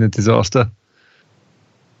would have been a disaster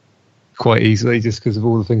quite easily, just because of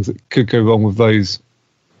all the things that could go wrong with those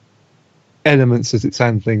elements as it's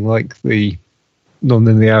handling, like the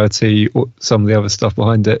non-linearity or some of the other stuff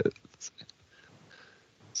behind it.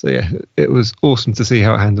 So yeah, it was awesome to see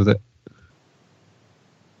how it handled it.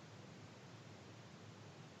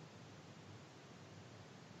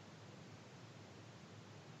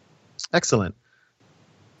 Excellent.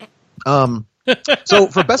 So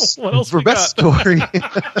for best story,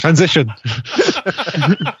 transition.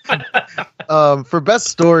 For best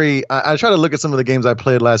story, I try to look at some of the games I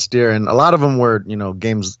played last year, and a lot of them were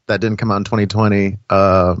games that didn't come out in 2020.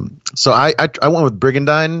 So I went with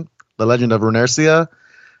Brigandine: The Legend of Runercia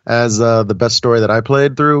as the best story that I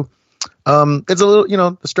played through. It's a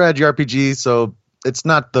little, a strategy RPG, so it's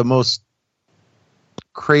not the most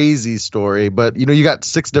crazy story, but you got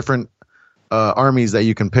 6 different armies that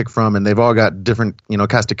you can pick from, and they've all got different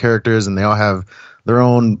cast of characters, and they all have their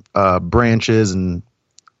own branches, and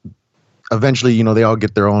eventually they all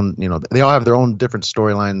get their own they all have their own different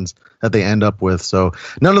storylines that they end up with. So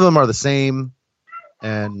none of them are the same,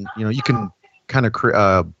 and you can kind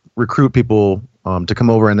of recruit people to come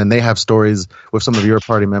over, and then they have stories with some of your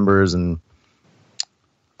party members, and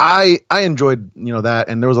I enjoyed that,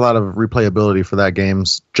 and there was a lot of replayability for that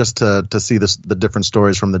games, just to see the different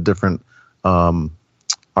stories from the different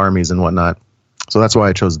armies and whatnot. So that's why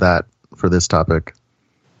I chose that for this topic.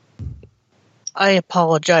 I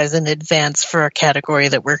apologize in advance for a category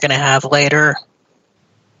that we're going to have later.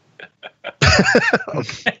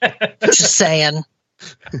 Just saying.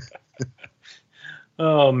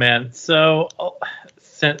 Oh man! So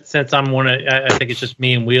since I'm I think it's just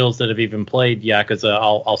me and Wheels that have even played Yakuza.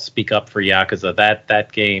 I'll speak up for Yakuza.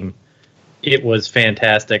 That game, it was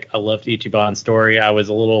fantastic. I loved Ichiban's story.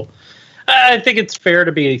 I think it's fair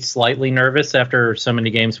to be slightly nervous after so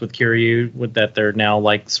many games with Kiryu, that they're now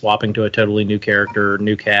like swapping to a totally new character,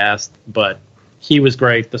 new cast. But he was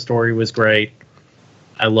great. The story was great.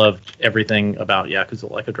 I loved everything about Yakuza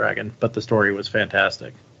Like a Dragon, but the story was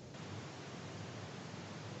fantastic.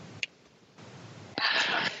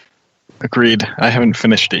 Agreed. I haven't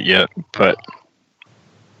finished it yet, but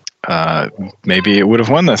maybe it would have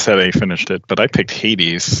won this had I finished it. But I picked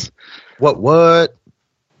Hades. What?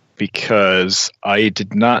 Because I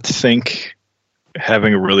did not think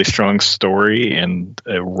having a really strong story and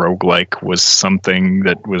a roguelike was something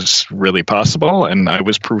that was really possible, and I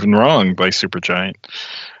was proven wrong by Supergiant.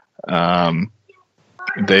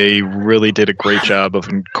 They really did a great job of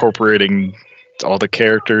incorporating all the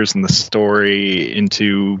characters and the story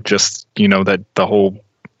into just, that the whole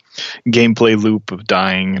gameplay loop of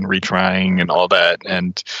dying and retrying and all that.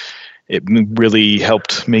 And it really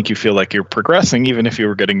helped make you feel like you're progressing, even if you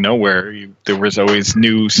were getting nowhere. There was always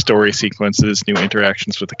new story sequences, new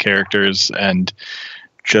interactions with the characters, and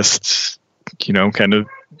just, kind of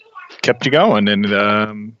kept you going.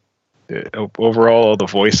 And overall, the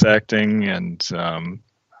voice acting and some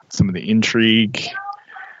of the intrigue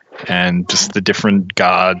and just the different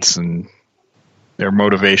gods and their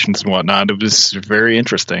motivations and whatnot, it was very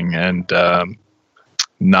interesting and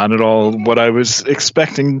not at all what I was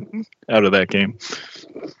expecting out of that game.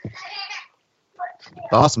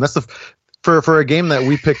 Awesome. That's for a game that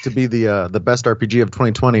we picked to be the best RPG of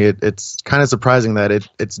 2020. It's kind of surprising that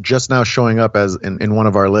it's just now showing up as in one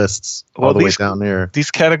of our lists all the way down there.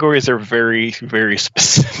 These categories are very, very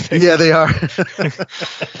specific. Yeah, they are.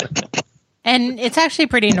 And it's actually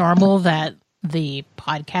pretty normal that the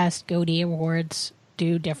podcast GOTY awards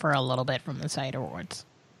do differ a little bit from the site awards.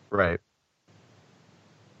 Right.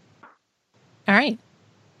 All right.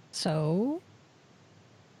 So,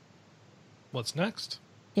 what's next?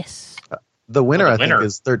 Yes. The winner, I think,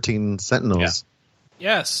 is 13 Sentinels.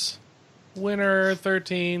 Yeah. Yes. Winner,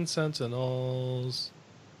 13 Sentinels.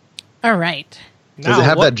 All right. Does it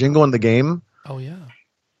have that jingle in the game? Oh, yeah.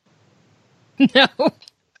 No.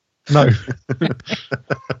 No.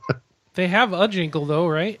 They have a jingle, though,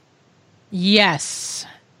 right? Yes.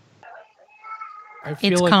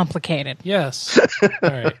 It's complicated. Yes. All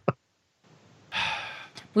right.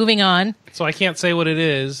 Moving on. So I can't say what it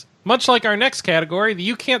is. Much like our next category, the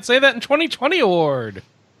You Can't Say That in 2020 award.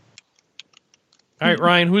 All right,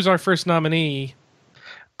 Ryan, who's our first nominee?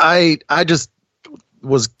 I just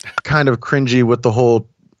was kind of cringy with the whole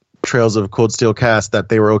Trails of Cold Steel cast that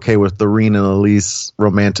they were okay with the Reen and Elise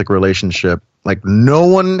romantic relationship. Like, no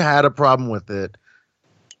one had a problem with it.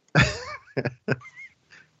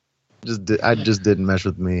 I just didn't mesh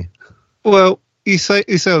with me. Well, you say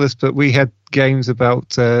all this, but we had games about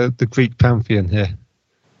the Greek pantheon here.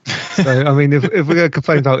 So, I mean, if we're going to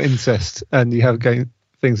complain about incest and you have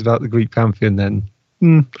things about the Greek pantheon, then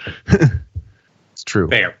it's true.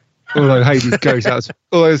 Fair. Although Hades goes out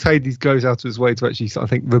of his way to actually, I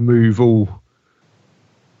think, remove all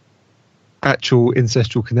actual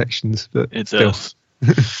incestual connections, but it still. does.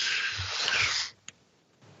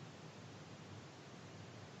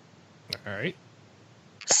 All right.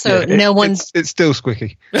 So it's still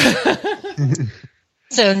squicky.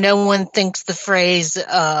 So no one thinks the phrase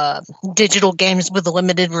digital games with a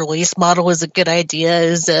limited release model is a good idea,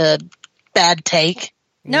 is a bad take?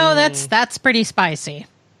 No, that's pretty spicy.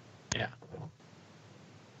 Yeah.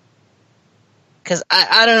 Because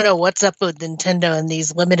I don't know what's up with Nintendo and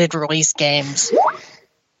these limited release games.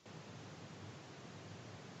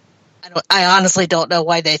 I honestly don't know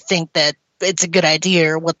why they think that it's a good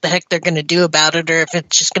idea or what the heck they're going to do about it, or if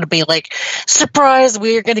it's just going to be like, surprise,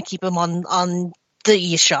 we're going to keep them on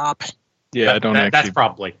the eShop. Yeah, That's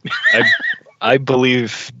probably. I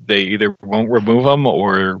believe they either won't remove them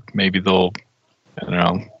or maybe they'll, I don't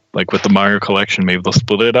know, like with the Mario collection, maybe they'll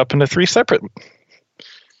split it up into 3 separate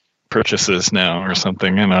purchases now or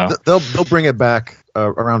something. They'll bring it back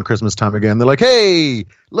around Christmas time again. They're like, hey,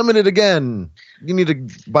 limited again. You need to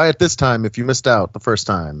buy it this time if you missed out the first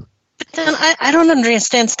time. But then I don't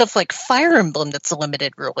understand stuff like Fire Emblem that's a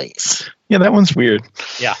limited release. Yeah, that one's weird.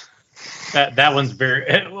 Yeah. That one's very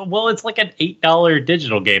well. It's like an $8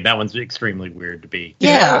 digital game. That one's extremely weird to be.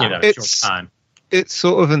 Yeah, short time. It's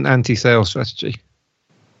sort of an anti-sale strategy.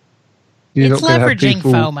 It's leveraging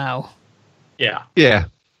FOMO. Yeah. Yeah.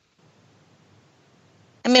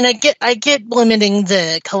 I mean, I get limiting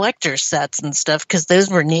the collector sets and stuff because those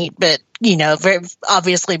were neat, but very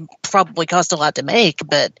obviously probably cost a lot to make.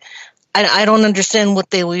 But I don't understand what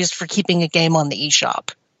they lose for keeping a game on the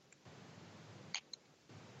eShop.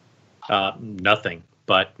 Nothing,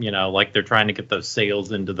 but like they're trying to get those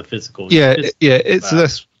sales into the physical. Yeah, it's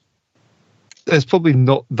less. There's probably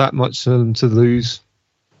not that much for them to lose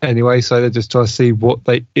anyway, so they're just trying to see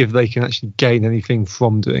if they can actually gain anything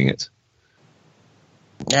from doing it.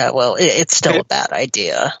 Yeah, well, it's still a bad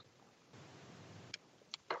idea.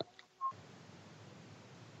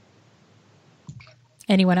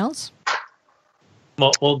 Anyone else?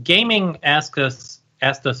 Well, gaming asked us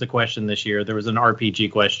a question this year. There was an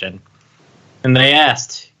RPG question, and they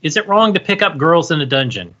asked, "Is it wrong to pick up girls in a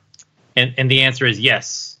dungeon?" And the answer is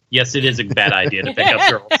yes. Yes, it is a bad idea to pick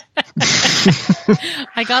up girls.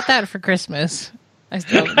 I got that for Christmas. I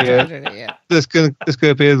still haven't tried it yet. There's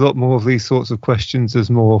gonna be a lot more of these sorts of questions as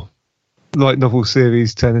more like novel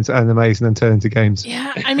series turn into animes and then turn into games.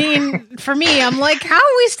 Yeah, I mean, for me, I'm like, how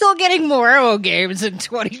are we still getting more Arrow games in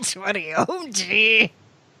 2020? Oh, gee.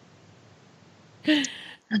 I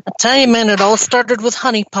tell you, man, it all started with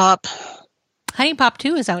Honey Pop. Honey Pop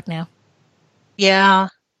 2 is out now. Yeah.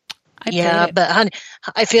 I played But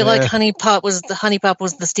I feel like Honey Pop was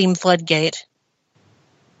the Steam floodgate.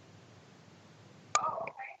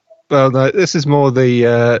 Well, no, this is more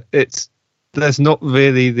the. It's not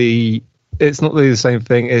really the same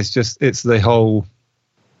thing. It's the whole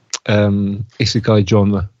isekai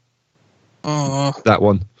genre. That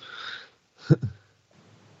one.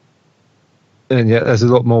 And yeah, there's a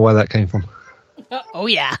lot more where that came from. Oh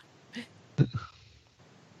yeah.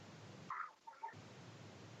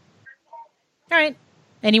 All right.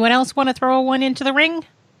 Anyone else want to throw one into the ring?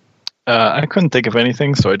 I couldn't think of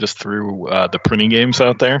anything, so I just threw the printing games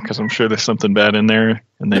out there because I'm sure there's something bad in there,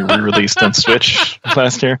 and they re-released on Switch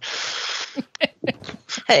last year.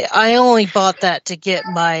 Hey, I only bought that to get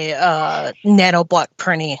my nanoblock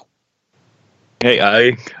printy. Hey,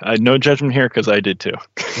 I no judgment here because I did too.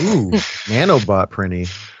 Ooh, nanobot printy.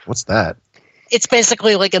 What's that? It's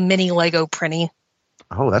basically like a mini Lego printy.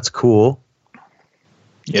 Oh, that's cool.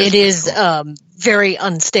 Yes, it is very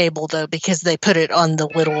unstable, though, because they put it on the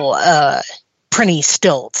little printy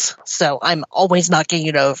stilts. So I'm always knocking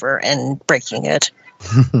it over and breaking it.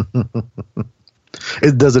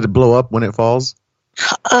 Does it blow up when it falls?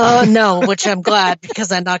 No, which I'm glad,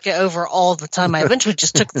 because I knock it over all the time. I eventually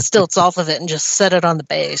just took the stilts off of it and just set it on the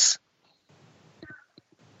base.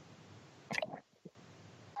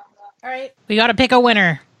 All right. We got to pick a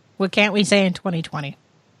winner. What can't we say in 2020?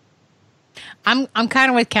 I'm kind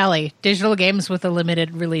of with Kelly. Digital games with a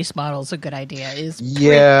limited release model is a good idea. Is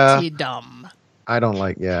pretty dumb. I don't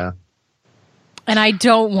like, And I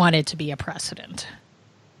don't want it to be a precedent.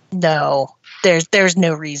 No, there's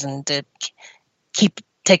no reason to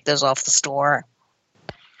take those off the store.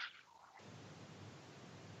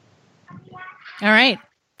 All right,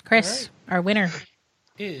 Chris, our winner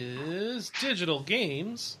is digital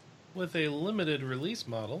games with a limited release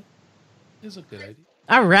model. Is a good idea.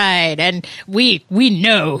 All right, and we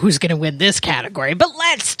know who's going to win this category, but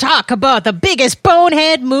let's talk about the biggest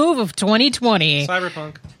bonehead move of 2020.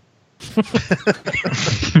 Cyberpunk.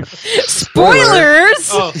 Spoilers!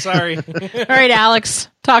 Oh, sorry. All right, Alex,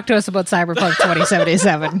 talk to us about Cyberpunk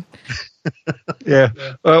 2077. Yeah,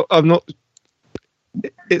 well, I'm not.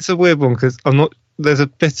 It's a weird one because I'm not. There's a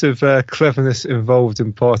bit of cleverness involved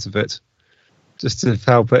in part of it, just to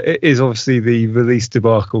help. But it is obviously the release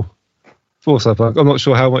debacle for Cyberpunk. I'm not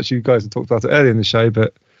sure how much you guys have talked about it earlier in the show,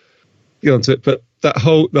 but get onto it. But the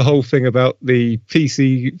whole thing about the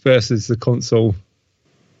PC versus the console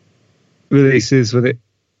releases, when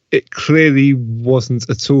it clearly wasn't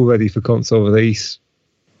at all ready for console release.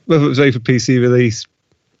 Whether it was ready for PC release,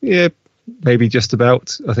 yeah, maybe just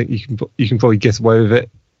about. I think you can probably get away with it,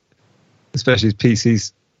 especially as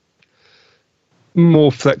PC's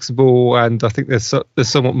more flexible, and I think there's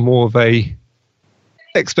somewhat more of a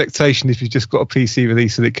expectation if you've just got a PC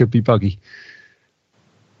release that it could be buggy.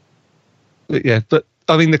 But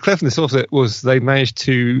I mean, the cleverness of it was they managed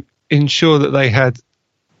to ensure that they had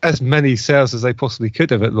as many sales as they possibly could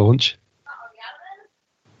have at launch.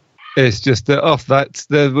 It's just that after that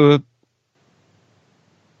there were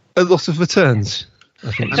a lot of returns,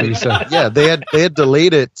 I think. Yeah, they had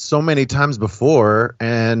delayed it so many times before,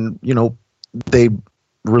 and they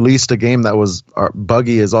released a game that was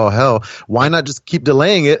buggy as all hell. Why not just keep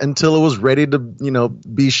delaying it until it was ready to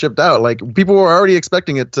be shipped out? Like, people were already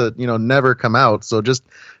expecting it to never come out, so just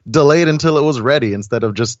delay it until it was ready instead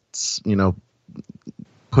of just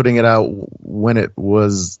putting it out when it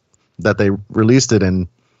was that they released it, and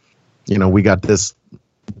we got this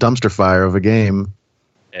dumpster fire of a game.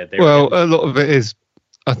 Yeah, well, a lot of it is,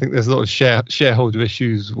 I think there's a lot of shareholder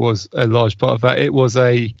issues was a large part of that. It was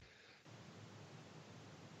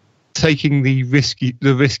taking the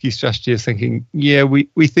risky strategy of thinking, yeah, we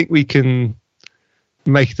think we can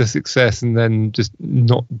make it a success, and then just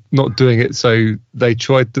not doing it. So they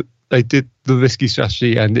did the risky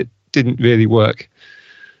strategy, and it didn't really work.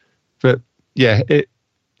 But yeah, it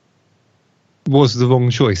was the wrong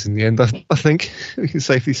choice in the end, I think we can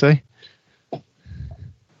safely say. All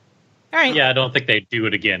right. Yeah, I don't think they'd do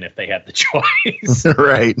it again if they had the choice.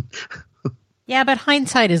 Right. Yeah, but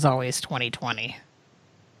hindsight is always 20/20.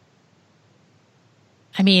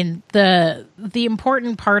 I mean, the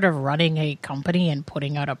important part of running a company and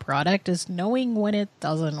putting out a product is knowing when it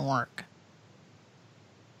doesn't work.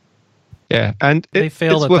 Yeah, and They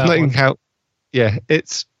failed it's at worth that noting one. how,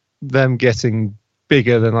 it's them getting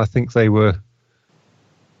bigger than I think they were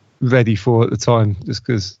ready for at the time, just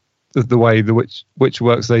because of the way which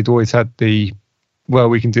works. They'd always had we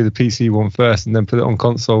can do the PC one first and then put it on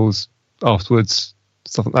consoles afterwards.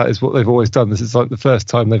 Stuff like that is what they've always done. This is like the first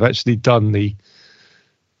time they've actually done the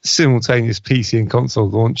simultaneous PC and console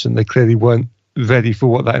launch, and they clearly weren't ready for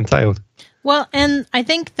what that entailed. Well, and I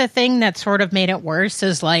think the thing that sort of made it worse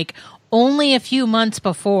is like only a few months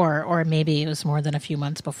before, or maybe it was more than a few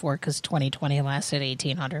months before because 2020 lasted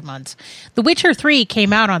 1,800 months, The Witcher 3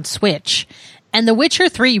 came out on Switch, and The Witcher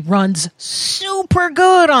 3 runs super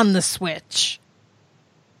good on the Switch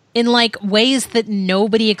in like ways that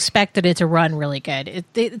nobody expected it to run really good.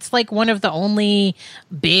 It's like one of the only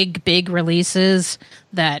big releases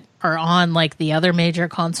that are on like the other major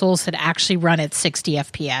consoles that actually run at 60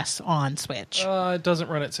 FPS on Switch. It doesn't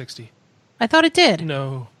run at 60. I thought it did.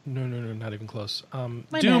 No, not even close. Doom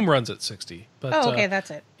bad. runs at 60. But, okay,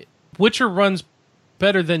 that's it. Witcher runs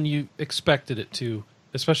better than you expected it to,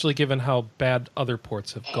 especially given how bad other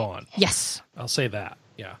ports have gone. Yes. I'll say that,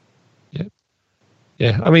 yeah.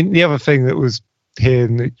 Yeah, I mean, the other thing that was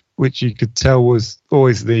here, which you could tell was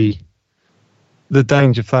always the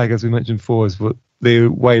danger flag, as we mentioned before, is the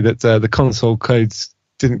way that the console codes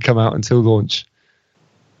didn't come out until launch,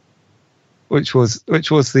 which was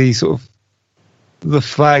the sort of the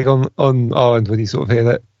flag on our end when you sort of hear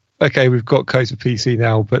that, okay, we've got codes for PC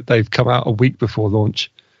now, but they've come out a week before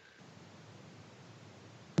launch.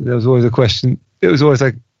 There was always a question. It was always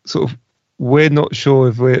like sort of, we're not sure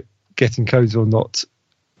if we're getting codes or not.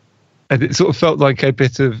 And it sort of felt like a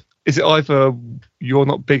bit of, is it either you're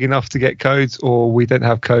not big enough to get codes or we don't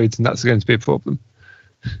have codes and that's going to be a problem?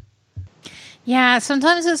 Yeah,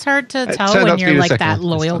 sometimes it's hard to tell when you're like that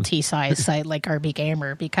loyalty size site like RB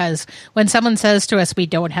Gamer, because when someone says to us we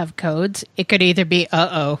don't have codes, it could either be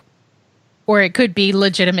or it could be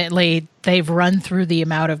legitimately they've run through the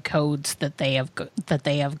amount of codes that they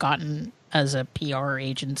have gotten as a PR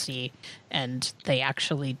agency and they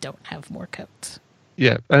actually don't have more codes.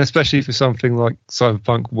 Yeah, and especially for something like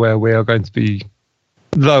Cyberpunk where we are going to be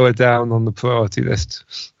lower down on the priority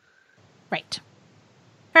list. Right.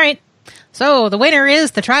 All right. So the winner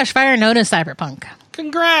is the trash fire known as Cyberpunk.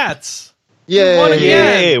 Congrats! Yay! You won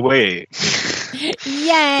again. Yay! Wait.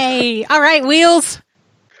 Yay! All right, Wheels.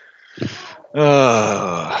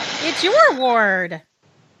 It's your award.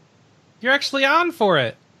 You're actually on for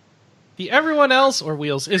it. The Everyone Else, or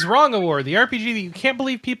Wheels, is Wrong award. The RPG that you can't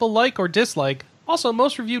believe people like or dislike. Also,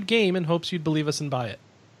 most reviewed game in hopes you'd believe us and buy it.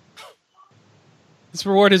 This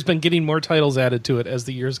reward has been getting more titles added to it as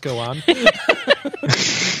the years go on.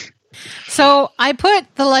 So I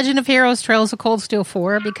put The Legend of Heroes Trails of Cold Steel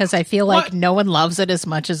 4 because I feel like no one loves it as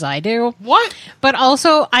much as I do. What? But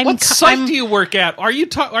also, what site do you work at? Are you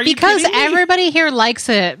because kidding me? Everybody here likes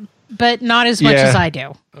it, but not as much as I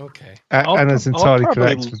do. Okay. And it's entirely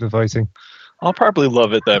correct with the voting. I'll probably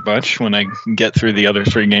love it that much when I get through the other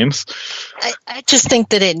three games. I just think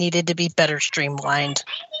that it needed to be better streamlined.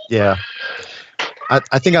 Yeah.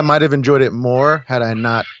 I think I might have enjoyed it more had I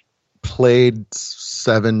not played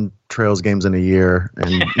 7 Trails games in a year.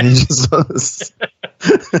 And just,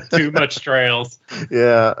 Too much Trails.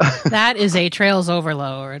 Yeah. That is a Trails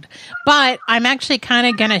overload. But I'm actually kind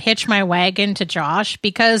of going to hitch my wagon to Josh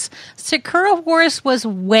because Sakura Wars was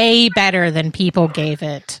way better than people gave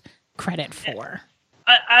it credit for.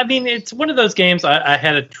 I mean, it's one of those games I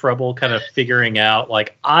had a trouble kind of figuring out.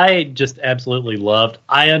 Like, I just absolutely loved.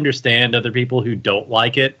 I understand other people who don't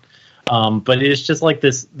like it, but it's just like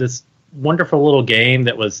this wonderful little game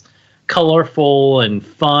that was colorful and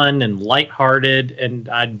fun and lighthearted, and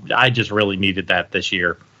I just really needed that this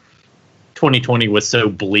year. 2020 was so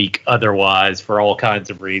bleak otherwise for all kinds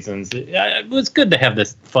of reasons. It was good to have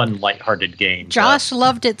this fun, lighthearted game. Josh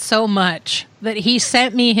loved it so much that he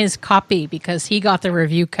sent me his copy because he got the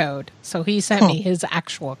review code. So he sent me his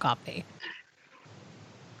actual copy.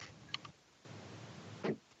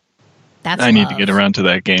 That's I need to get around to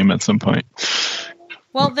that game at some point.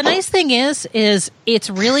 Well, the nice thing is it's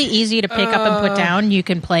really easy to pick up and put down. You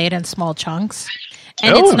can play it in small chunks.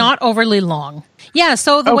 And it's not overly long. Yeah,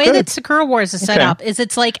 so the way that Sakura Wars is set up is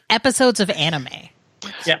it's like episodes of anime.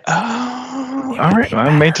 Yeah. Oh, all right.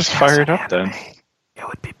 I may just fire it up then. It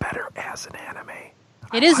would be better as an anime.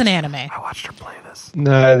 It is an anime. I watched her play this.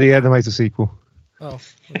 No, the anime's a sequel. Oh,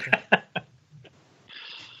 okay.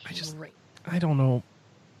 I don't know.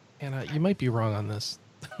 Anna, you might be wrong on this.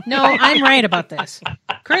 No, I'm right about this.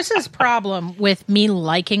 Chris's problem with me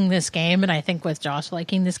liking this game, and I think with Josh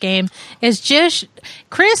liking this game, is just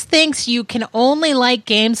Chris thinks you can only like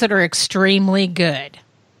games that are extremely good.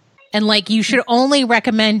 And like you should only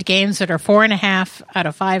recommend games that are 4.5 out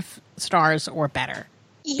of 5 stars or better.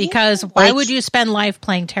 Because why would you spend life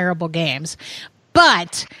playing terrible games?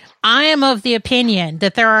 But I am of the opinion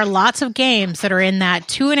that there are lots of games that are in that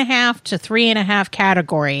 2.5 to 3.5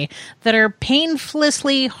 category that are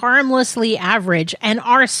painlessly, harmlessly average and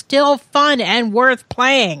are still fun and worth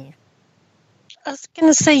playing. I was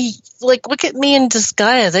gonna say, like, look at me in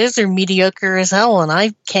Disgaea. Those are mediocre as hell, and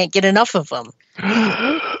I can't get enough of them.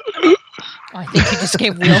 I think you just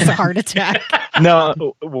gave Wheels a heart attack.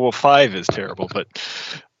 No, well, 5 is terrible, but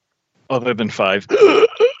other than 5. Well,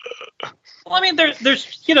 I mean, there's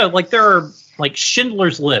there are like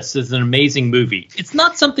Schindler's List is an amazing movie. It's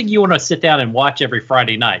not something you want to sit down and watch every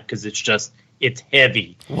Friday night because it's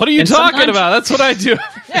heavy. What are you talking about? That's what I do.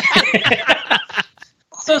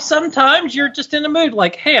 So sometimes you're just in a mood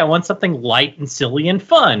like, hey, I want something light and silly and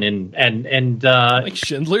fun, and like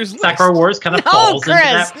Schindler's List. Sakura Wars kind of falls Chris,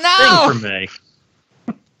 into that thing for me.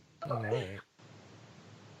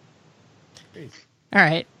 All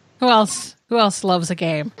right. Who else loves a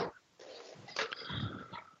game?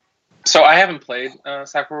 So I haven't played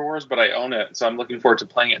Sakura Wars, but I own it, so I'm looking forward to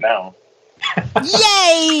playing it now.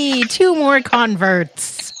 Yay! 2 more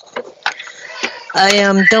converts.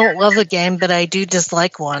 I don't love a game, but I do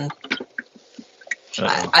dislike one.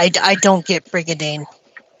 I don't get Brigadine.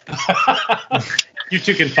 You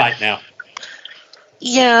two can fight now.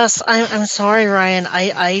 Yes, I'm sorry, Ryan.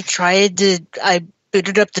 I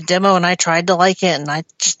booted up the demo and I tried to like it, and I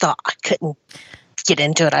just thought I couldn't get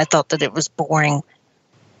into it. I thought that it was boring.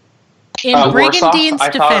 In Brigandine's I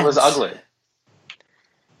defense, thought it was ugly.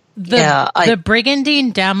 The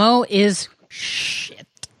Brigandine demo is shit.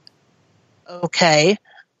 Okay,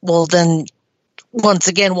 well then, once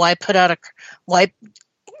again, why do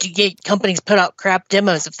you get companies put out crap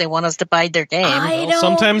demos if they want us to buy their game?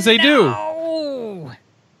 Sometimes they do.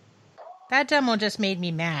 That demo just made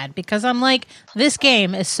me mad because I'm like, this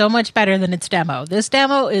game is so much better than its demo. This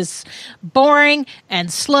demo is boring and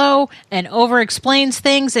slow and over-explains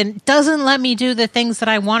things and doesn't let me do the things that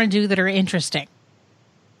I want to do that are interesting.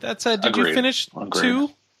 That said, did you finish 2?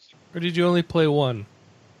 Or did you only play 1?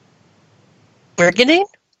 Brigandine?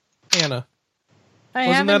 Anna.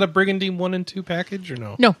 Wasn't that a Brigandine 1 and 2 package or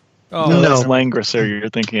no? No. Oh, no, that's Langrisser you're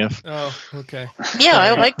thinking of. Oh, okay. Yeah,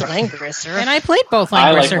 I liked Langrisser. And I played both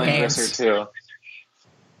Langrisser games. Langrisser too.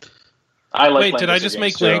 I like Wait, did I just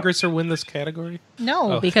make too. Langrisser win this category?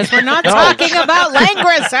 No, because we're not talking about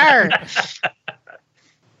Langrisser.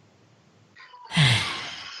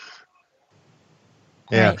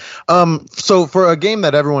 Yeah. So for a game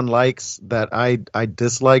that everyone likes that I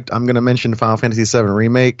disliked, I'm going to mention Final Fantasy VII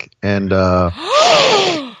Remake and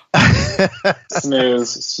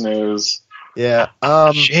snooze. Yeah.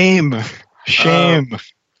 Shame.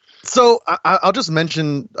 So I'll just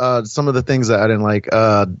mention some of the things that I didn't like.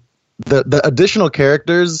 The additional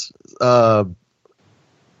characters,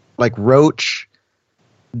 like Roach,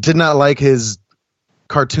 did not like his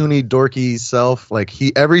cartoony, dorky self. Like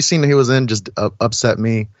every scene he was in just upset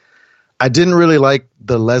me. I didn't really like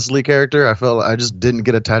the Leslie character. I felt I just didn't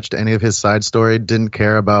get attached to any of his side story. Didn't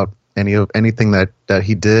care about anything that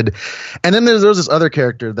he did. And then there was this other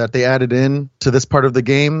character that they added in to this part of the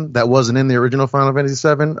game that wasn't in the original Final Fantasy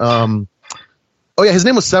VII. Oh yeah, his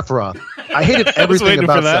name was Sephiroth. I hated everything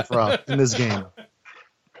about Sephiroth in this game.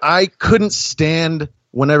 I couldn't stand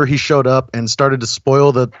whenever he showed up and started to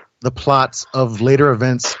spoil the plots of later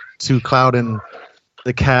events to Cloud and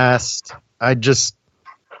the cast.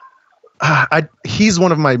 He's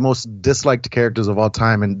one of my most disliked characters of all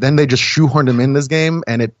time, and then they just shoehorned him in this game,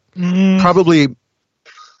 and it probably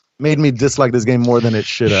made me dislike this game more than it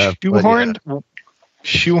should have. Shoehorned?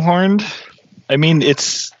 I mean,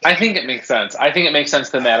 I think it makes sense. I think it makes sense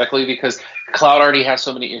thematically because Cloud already has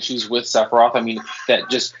so many issues with Sephiroth. I mean, that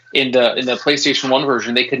just in the PlayStation 1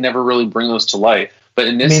 version, they could never really bring those to light. But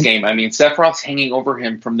in this game, I mean, Sephiroth's hanging over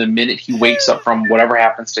him from the minute he wakes up from whatever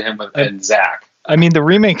happens to him and Zack. I mean, the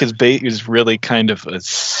remake is really kind of a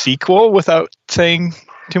sequel without saying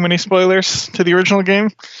too many spoilers to the original game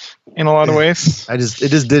in a lot of ways. It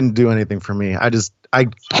just didn't do anything for me. I just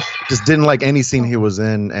didn't like any scene he was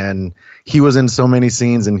in, and he was in so many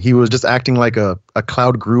scenes, and he was just acting like a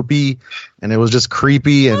Cloud groupie, and it was just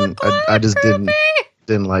creepy, and I just didn't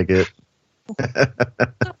like it.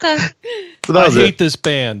 Okay. So that was I hate this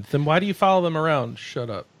band. Then why do you follow them around? Shut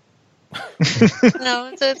up.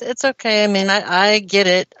 No, it's okay. I mean, I get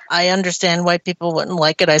it. I understand why people wouldn't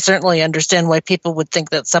like it. I certainly understand why people would think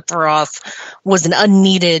that Sephiroth was an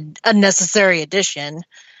unnecessary addition.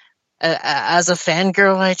 As a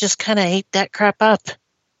fangirl, I just kind of ate that crap up.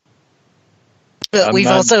 But we've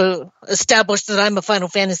also established that I'm a Final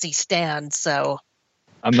Fantasy stan, so...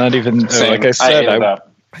 I'm not even... like I said,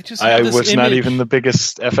 I was not even the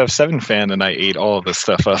biggest FF7 fan, and I ate all of this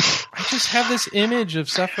stuff up. I just have this image of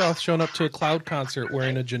Sephiroth showing up to a Cloud concert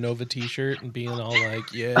wearing a Genova t-shirt and being all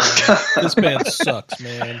like, yeah, this band sucks,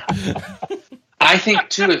 man. I think,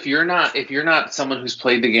 too, if you're not someone who's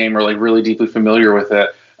played the game or like really deeply familiar with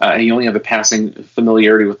it, and you only have a passing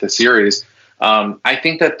familiarity with the series. I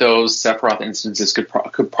think that those Sephiroth instances could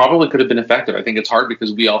have been effective. I think it's hard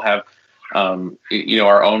because we all have,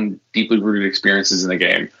 our own deeply rooted experiences in the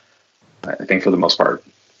game. I think for the most part.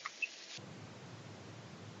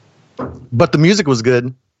 But the music was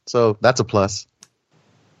good, so that's a plus.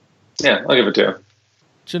 Yeah, I'll give it 2.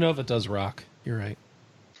 Genova does rock. You're right.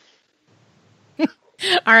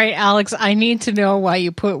 All right, Alex, I need to know why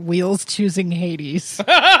you put Wheels choosing Hades.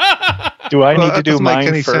 Do I need to do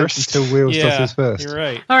mine first? Until Wheels does his first. You're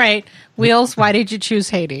right. All right, Wheels, why did you choose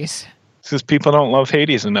Hades? Because people don't love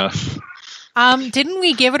Hades enough. Didn't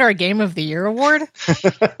we give it our Game of the Year award?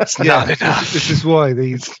 It's not enough. This is why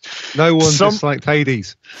no one disliked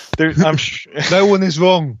Hades. No one is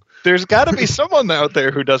wrong. There's got to be someone out there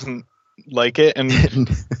who doesn't like it, and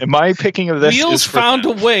my picking of this Wheels is found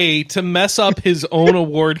a way to mess up his own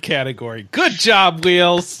award category. Good job,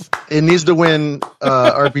 Wheels. It needs to win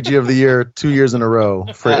RPG of the Year 2 years in a row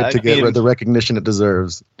for it to get the recognition it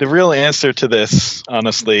deserves. The real answer to this,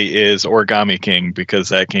 honestly, is Origami King, because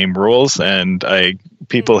that game rules, and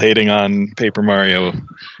people hating on Paper Mario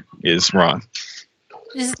is wrong.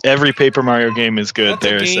 Every Paper Mario game is good.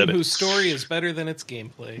 That's a game whose story is better than its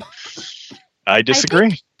gameplay. I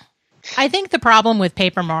disagree. I think the problem with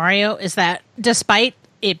Paper Mario is that despite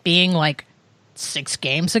it being like 6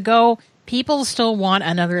 games ago, people still want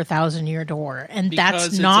another 1,000-year door, and Because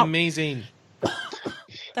that's not amazing.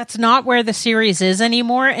 That's not where the series is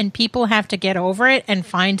anymore, and people have to get over it and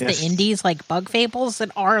find Yes. the indies like Bug Fables that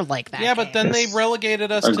are like that. Yeah, but then they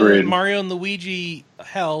relegated us to Agreed. Mario and Luigi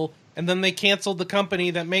hell, and then they canceled the company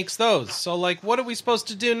that makes those. So, like, what are we supposed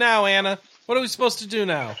to do now, Anna? What are we supposed to do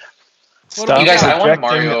now? Stop You guys, I want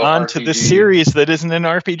projecting Mario onto the RPG. series that isn't an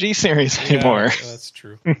RPG series anymore. Yeah, that's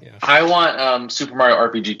true. Yeah. I want Super Mario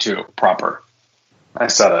RPG 2 proper. I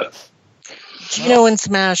said it. Gino and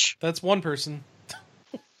Smash. That's one person.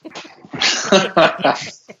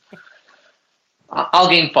 I'll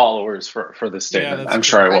gain followers for this statement. that's I'm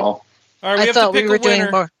true. sure I will. All right, we I have to thought pick we were a doing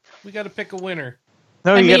winner. more. We got to pick a winner.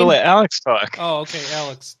 No, you got to let Alex talk. Oh, okay,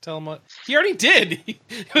 Alex, tell him what he already did.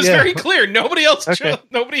 It was Yeah. very clear. Nobody else, Okay.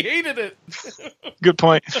 nobody hated it. Good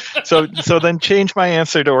point. So then change my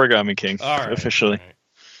answer to Origami King All right, officially. all right.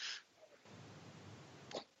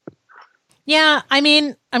 Yeah, I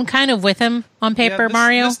mean, I'm kind of with him on Paper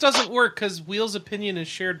Mario. This doesn't work because Wheel's opinion is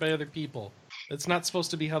shared by other people. It's not supposed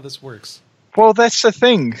to be how this works. Well, that's the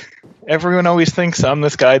thing. Everyone always thinks I'm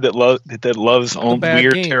this guy that loves all bad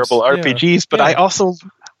weird, games. terrible Yeah. RPGs, but Yeah.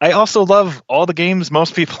 I also love all the games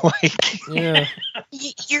most people like. Yeah,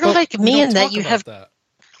 You're like We me don't in that talk you about have that.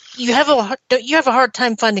 you have a hard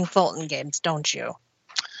time finding fault in games, don't you?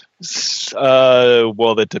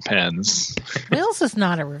 Well, that depends. Wheels is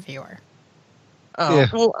not a reviewer. Oh, Yeah.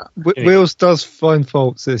 well, Wheels does find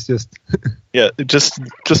faults. It's just Yeah, just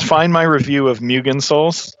find my review of Mugen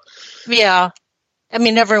Souls yeah. I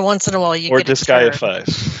mean, every once in a while you or get a Disgaea turn.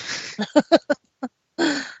 5.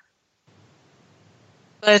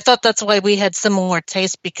 But I thought that's why we had similar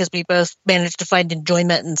tastes, because we both managed to find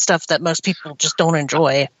enjoyment in stuff that most people just don't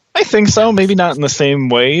enjoy. I think so. Maybe not in the same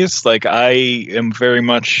ways. Like, I am very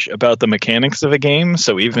much about the mechanics of a game.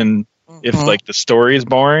 So even if like the story is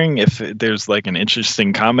boring, if there's like an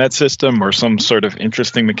interesting combat system or some sort of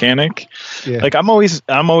interesting mechanic, yeah. like I'm always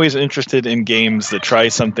interested in games that try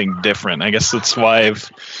something different. I guess that's why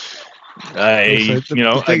Also,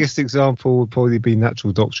 the biggest example would probably be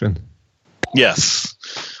Natural Doctrine, yes.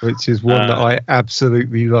 which is one that I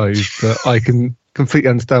absolutely loathe, but I can completely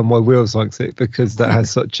understand why Wheels likes it, because that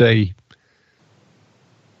has such a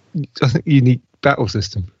unique battle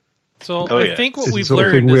system. So Oh, I yeah. think what It's the we've sort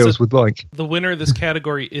of learned thing is Wheels that would like. the winner of this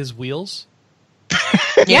category is Wheels.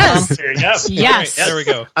 Yes. There you go. Yes. There we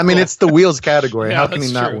go. I mean, Cool. it's the Wheels category. Yeah, How can he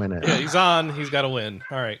that's not true. win it? Yeah, he's on. He's got to win.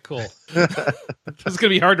 All right, cool. It's going to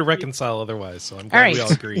be hard to reconcile otherwise, so I'm glad All right. we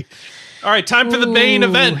all agree. All right, time for the main Ooh.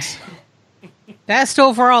 event. Best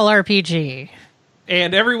overall RPG.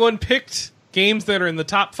 And everyone picked games that are in the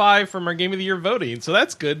top 5 from our Game of the Year voting, so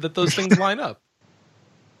that's good that those things line up.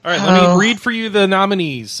 All right, let me read for you the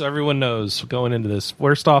nominees so everyone knows going into this.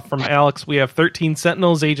 First off, from Alex, we have 13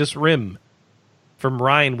 Sentinels, Aegis Rim. From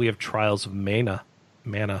Ryan, we have Trials of Mana.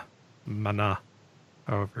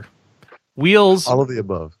 However. Wheels All of the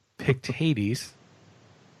above. picked Hades.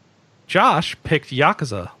 Josh picked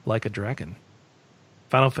Yakuza Like a Dragon.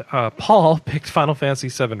 Paul picked Final Fantasy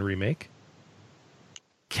VII Remake.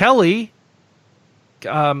 Kelly,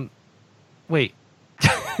 wait.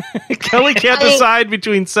 Kelly can't decide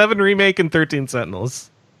between 7 Remake and 13 Sentinels.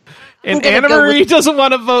 And gonna Anna go Marie with- doesn't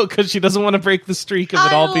want to vote because she doesn't want to break the streak of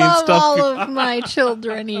it all being stuff. all of my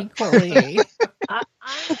children equally.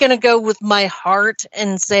 I'm going to go with my heart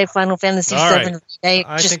and say Final Fantasy All VII right. Remake,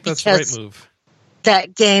 I just think that's the because right move.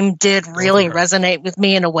 that game did really Okay. resonate with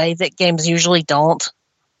me in a way that games usually don't.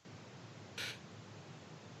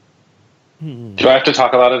 Do I have to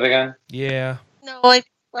talk about it again? Yeah. No, I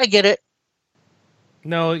get it.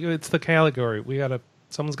 No, it's the category.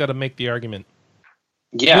 Someone's got to make the argument.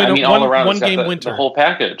 Yeah, Win- I mean, all one- around, one it's got game the winter. whole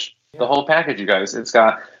package. The whole package, you guys. It's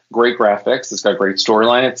got great graphics. It's got great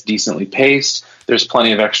storyline. It's decently paced. There's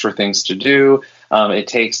plenty of extra things to do. It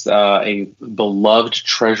takes a beloved,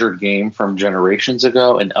 treasured game from generations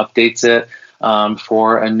ago and updates it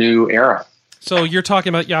for a new era. So you're talking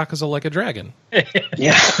about Yakuza Like a Dragon.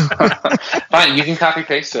 Yeah. Fine, you can copy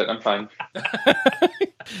paste it. I'm fine.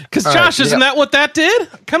 Because All Josh, right, isn't that what that did?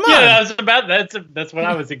 Come on. Yeah, that's what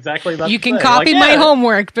I was exactly about You to can say. copy Like, my yeah.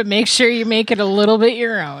 homework, but make sure you make it a little bit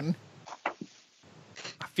your own.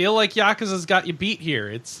 I feel like Yakuza's got you beat here.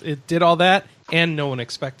 It did all that, and no one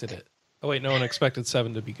expected it. Oh wait, no one expected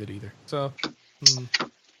 7 to be good either. So,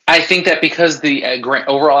 I think that because the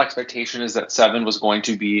overall expectation is that 7 was going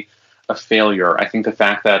to be a failure, I think the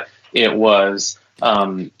fact that it was,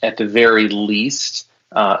 at the very least,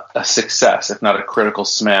 a success, if not a critical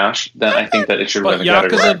smash, then I think that it should but win the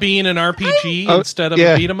category. Yakuza being an RPG instead of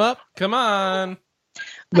a beat 'em up. Come on.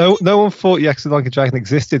 No one thought Yakuza Like a Dragon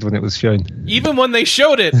existed when it was shown. Even when they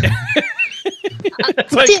showed it,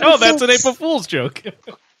 it's like, didn't oh, that's an think- April Fool's joke.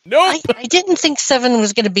 Nope. I didn't think 7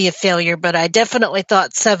 was going to be a failure, but I definitely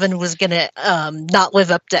thought 7 was going to not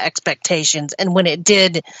live up to expectations. And when it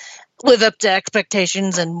did live up to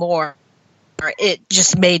expectations and more, it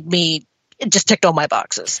just ticked all my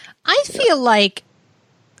boxes. I feel like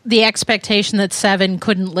the expectation that 7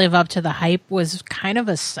 couldn't live up to the hype was kind of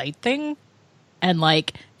a sight thing. And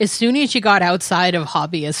like, as soon as you got outside of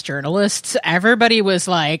hobbyist journalists, everybody was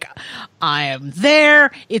like, I am there.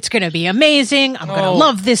 It's going to be amazing. I'm going to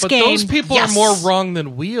love this but game. Those people Yes. are more wrong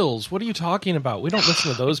than Wheels. What are you talking about? We don't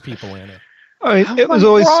listen to those people, Anna. I mean, it was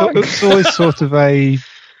always sort of a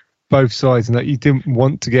both sides, and that you didn't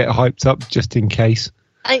want to get hyped up just in case.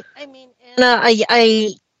 I mean, Anna,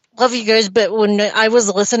 I love you guys, but when I was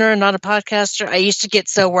a listener and not a podcaster, I used to get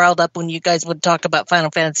so riled up when you guys would talk about Final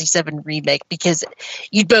Fantasy VII Remake, because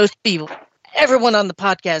you'd both be, everyone on the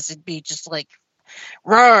podcast would be just like,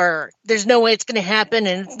 "Rawr, there's no way it's going to happen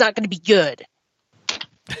and it's not going to be good."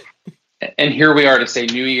 And here we are to say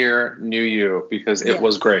new year, new you, because it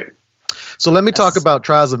was great. So let me talk about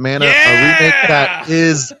Trials of Mana, a remake that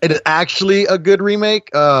is actually a good remake.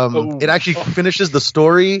 It actually finishes the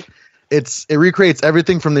story. It recreates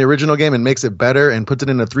everything from the original game and makes it better and puts it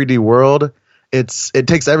in a 3D world. It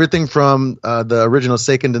takes everything from the original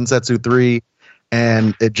Seiken Densetsu 3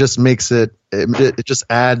 and it just makes it just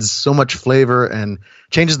adds so much flavor and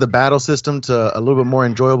changes the battle system to a little bit more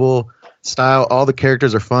enjoyable style. All the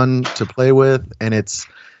characters are fun to play with, and it's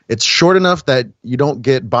short enough that you don't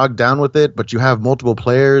get bogged down with it, but you have multiple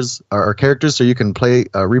players or characters, so you can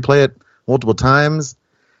replay it multiple times.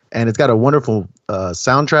 And it's got a wonderful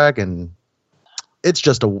soundtrack, and it's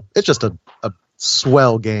just a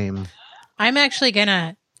swell game. I'm actually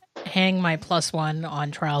gonna hang my +1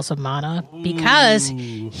 on Trials of Mana because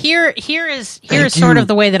here is sort of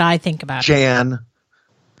the way that I think about it. Jan.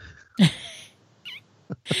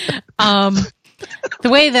 The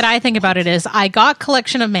way that I think about it is I got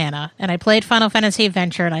Collection of Mana and I played Final Fantasy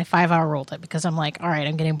Adventure and I 5-hour rolled it because I'm like, all right,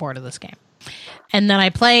 I'm getting bored of this game. And then I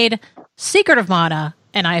played Secret of Mana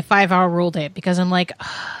and I 5-hour ruled it because I'm like,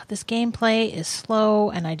 this gameplay is slow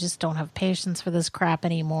and I just don't have patience for this crap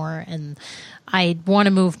anymore. And I want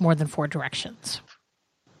to move more than 4 directions.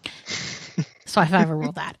 So I 5-hour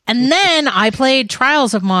ruled that. And then I played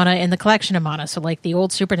Trials of Mana in the Collection of Mana, so like the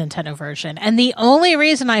old Super Nintendo version. And the only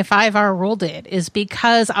reason I 5-hour ruled it is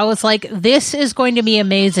because I was like, this is going to be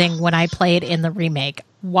amazing when I play it in the remake.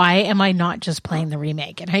 Why am I not just playing the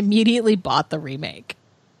remake? And I immediately bought the remake.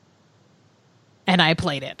 And I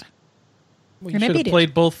played it. Well, you should have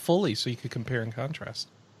played both fully so you could compare and contrast.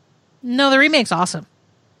 No, the remake's awesome.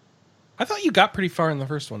 I thought you got pretty far in the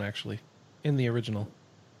first one, actually, in the original.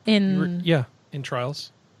 In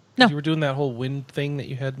Trials. No. You were doing that whole wind thing that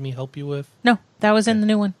you had me help you with. No, that was in the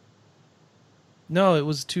new one. No, it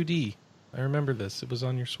was 2D. I remember this. It was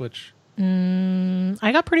on your Switch.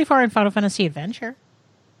 I got pretty far in Final Fantasy Adventure.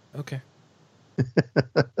 Okay.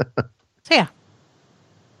 So yeah.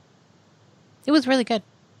 It was really good.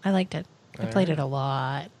 I liked it. I played it a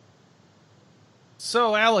lot.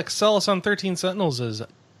 So, Alex, sell us on 13 Sentinels as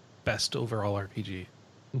best overall RPG.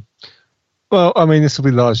 Well, I mean, this will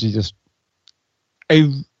be largely just a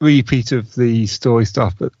repeat of the story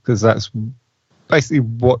stuff, but because that's basically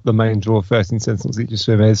what the main draw of 13 Sentinels Legion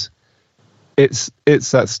Swim is.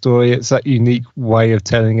 it's that story. It's that unique way of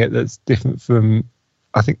telling it that's different from,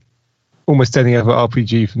 I think, almost any other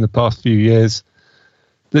RPG from the past few years.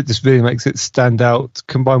 That just really makes it stand out.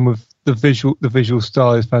 Combined with the visual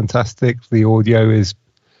style is fantastic. The audio is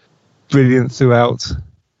brilliant throughout.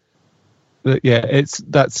 But yeah, it's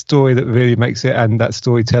that story that really makes it, and that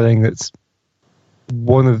storytelling that's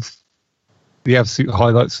one of the absolute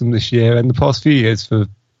highlights from this year and the past few years for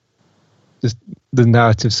just the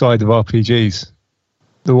narrative side of RPGs.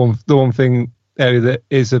 The one thing area that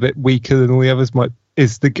is a bit weaker than all the others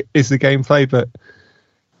is the gameplay, but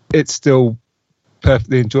it's still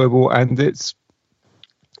perfectly enjoyable, and it's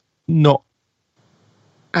not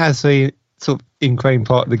as a sort of ingrained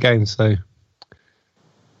part of the game. So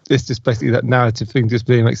it's just basically that narrative thing just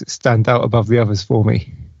really makes it stand out above the others for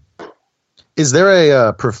me. Is there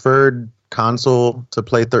a preferred console to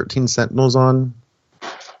play 13 Sentinels on?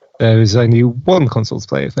 There is only one console to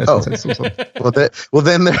play 13 Sentinels on. Well,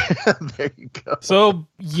 then there you go. So,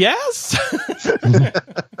 yes.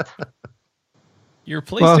 Your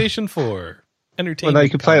PlayStation 4 entertainment well, no, you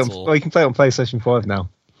can console. play on PlayStation 5 now.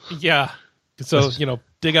 Yeah. So,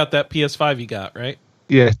 dig out that PS5 you got, right?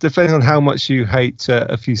 Yeah, depending on how much you hate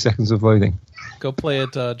a few seconds of loading. Go play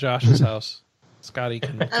at Josh's house. Scotty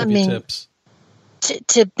can give you tips.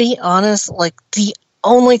 To be honest, like the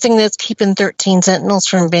only thing that's keeping 13 Sentinels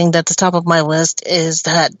from being at the top of my list is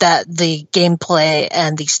that the gameplay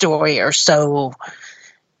and the story are so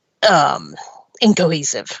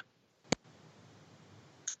incohesive.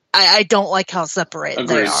 I don't like how separate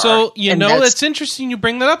they are. So, that's interesting you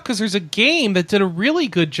bring that up, because there's a game that did a really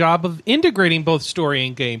good job of integrating both story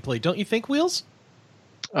and gameplay. Don't you think, Wheels?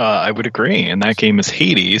 I would agree, and that game is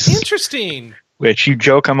Hades. Interesting. Which you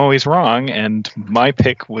joke I'm always wrong, and my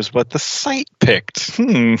pick was what the site picked.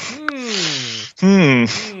 I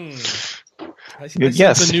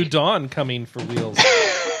Yes. sense a new dawn coming for Wheels.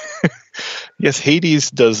 Yes,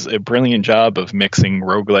 Hades does a brilliant job of mixing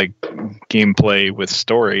roguelike gameplay with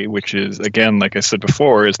story, which is, again, like I said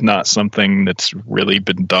before, is not something that's really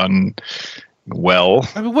been done well.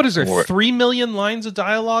 I mean, what is there, 3 million lines of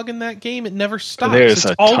dialogue in that game? It never stops. There's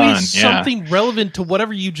it's a always ton, yeah. something relevant to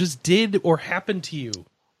whatever you just did or happened to you.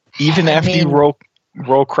 Even after you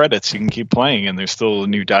roll credits, you can keep playing, and there's still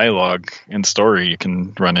new dialogue and story you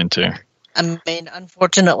can run into. I mean,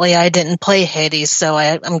 unfortunately, I didn't play Hades, so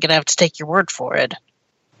I'm going to have to take your word for it.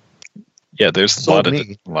 Yeah, there's a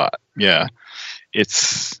lot. Yeah,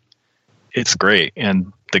 it's great,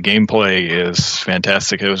 and the gameplay is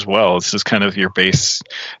fantastic as well. It's just kind of your base.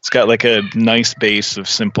 It's got like a nice base of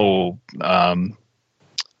simple action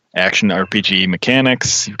RPG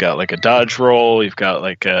mechanics. You've got like a dodge roll. You've got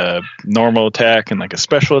like a normal attack and like a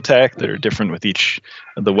special attack that are different with each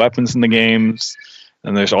of the weapons in the games.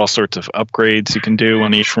 And there's all sorts of upgrades you can do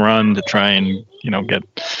on each run to try and, get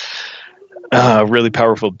a really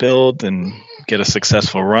powerful build and get a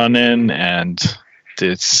successful run in. And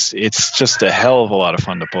it's just a hell of a lot of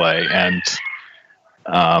fun to play. And,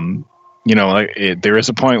 there is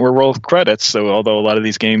a point where roll credits. So although a lot of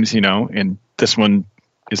these games, and this one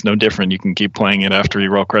is no different, you can keep playing it after you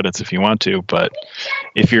roll credits if you want to. But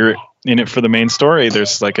if you're in it for the main story,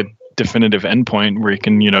 there's like a definitive endpoint where you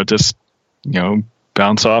can, just,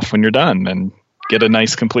 bounce off when you're done and get a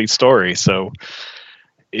nice complete story. So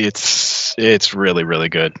it's really, really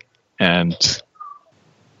good. And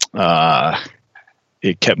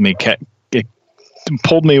it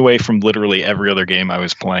pulled me away from literally every other game I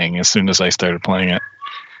was playing as soon as I started playing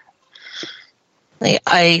it.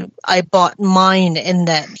 I bought mine in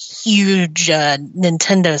that huge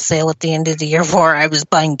Nintendo sale at the end of the year where I was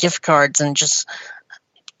buying gift cards and just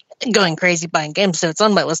going crazy buying games. So it's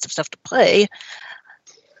on my list of stuff to play.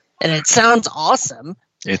 And it sounds awesome.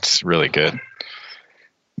 It's really good.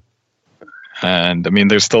 And I mean,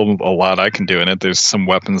 there's still a lot I can do in it. There's some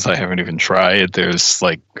weapons I haven't even tried. There's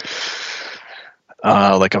like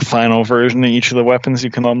a final version of each of the weapons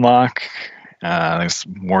you can unlock. There's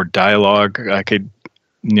more dialogue I could,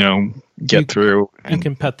 get through. You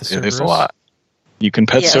can pet the Cerberus. There's a lot. You can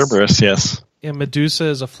pet Cerberus, yes. Yeah, Medusa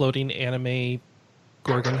is a floating anime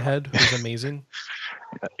Gorgon head who's amazing.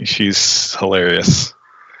 She's hilarious.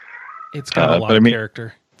 It's got a lot of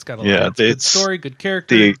character. It's got a lot of good story, good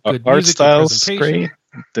character, the good art music, style's good great.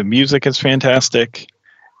 The music is fantastic.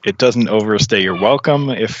 It doesn't overstay your welcome.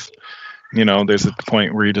 If there's a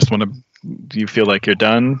point where you just you feel like you're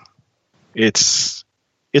done. It's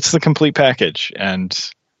the complete package, and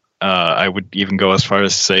I would even go as far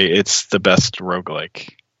as to say it's the best roguelike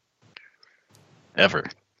ever.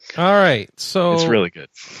 All right, so it's really good.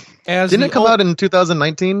 Didn't it come out in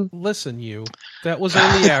 2019? Listen, that was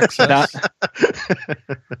early access.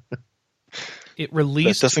 It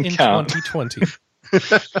released doesn't in count. 2020.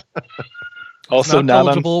 Also not not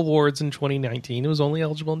eligible awards in 2019. It was only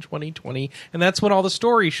eligible in 2020, and that's when all the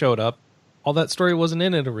story showed up. All that story wasn't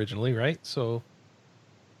in it originally, right? So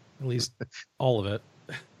at least all of it,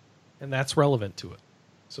 and that's relevant to it.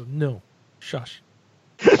 So no, shush.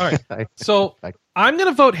 All right. So I'm going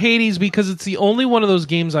to vote Hades because it's the only one of those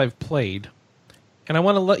games I've played, and I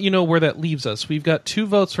want to let you know where that leaves us. We've got 2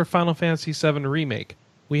 votes for Final Fantasy VII Remake.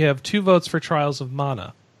 We have 2 votes for Trials of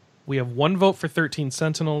Mana. We have 1 vote for 13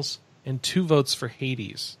 Sentinels and 2 votes for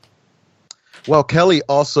Hades. Well, Kelly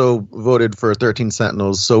also voted for 13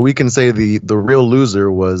 Sentinels, so we can say the real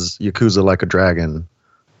loser was Yakuza Like a Dragon.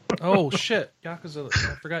 Oh, shit. Yakuza.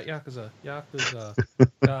 I forgot Yakuza. Yakuza.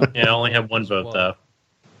 Yeah, I only have 1 vote, though.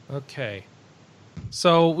 Okay.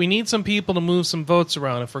 So we need some people to move some votes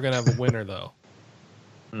around if we're going to have a winner, though.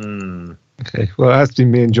 Okay. Well, it has to be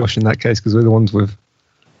me and Josh in that case because we're the ones with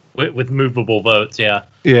movable votes, yeah.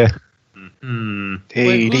 Yeah.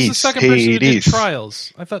 Wait, who's the second person who did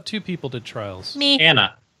Trials? I thought 2 people did Trials. Me.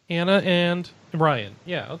 Anna and Ryan.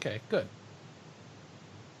 Yeah, okay, good.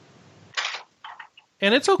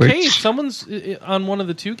 And it's okay if someone's on one of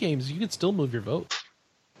the 2 games, you can still move your vote.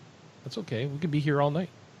 That's okay. We could be here all night.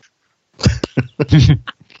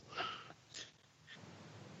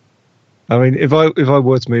 I mean, if I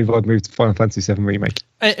were to move, I'd move to Final Fantasy VII Remake.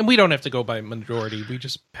 And we don't have to go by majority. We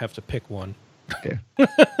just have to pick one. Yeah.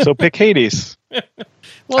 So pick Hades.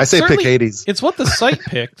 Well, I say pick Hades. It's what the site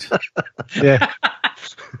picked. Yeah.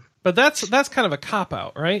 But that's kind of a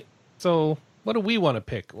cop-out, right? So what do we want to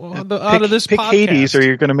pick? Well, out of this pick podcast. Hades, or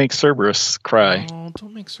you're going to make Cerberus cry. Oh,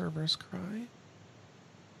 don't make Cerberus cry.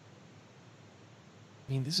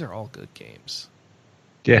 I mean, these are all good games.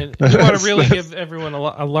 Yeah. And we want to really give everyone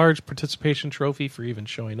a large participation trophy for even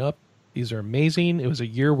showing up. These are amazing. It was a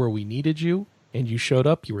year where we needed you, and you showed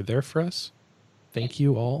up. You were there for us. Thank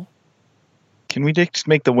you all. Can we just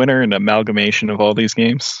make the winner an amalgamation of all these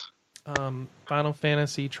games? Final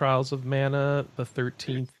Fantasy Trials of Mana, the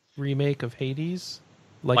 13th remake of Hades.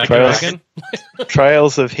 Like a Trials, dragon.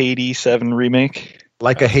 Trials of Hades 7 remake.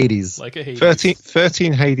 Like a Hades. Like a Hades.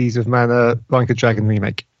 13 Hades of Mana, Like a Dragon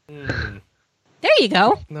Remake. There you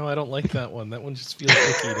go. No, I don't like that one. That one just feels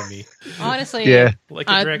icky to me. Honestly, Yeah. Like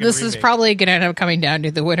a dragon this is remake. probably going to end up coming down to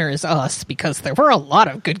the winner is us because there were a lot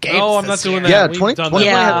of good games. Oh, I'm not this doing year. that. Yeah, We've 2020 done that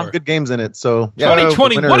Yeah. had before. some good games in it. So yeah,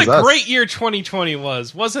 2020, the winner what is a us. great year 2020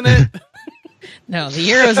 was, wasn't it? No, the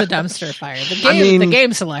year was a dumpster fire. The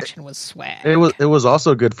game selection was swag. It was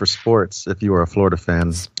also good for sports if you were a Florida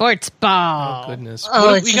fan. Sports ball. Oh, goodness.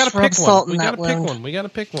 Oh, we it's got just to rub pick salt one. in We got that to pick wound. one. We got to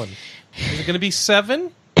pick one. Is it going to be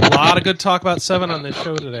 7? A lot of good talk about 7 on this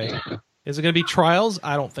show today. Is it going to be Trials?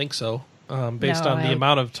 I don't think so, based No, on the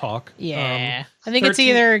amount of talk. Yeah. I think it's 13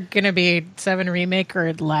 either going to be 7 Remake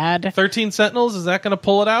or Lad. 13 Sentinels, is that going to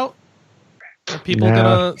pull it out? Are people No.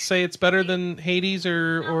 going to say it's better than Hades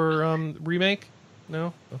or Remake?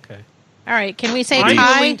 No? Okay. All right, can we say I'm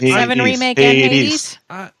tie? willing- 7 Hades. Remake and Hades.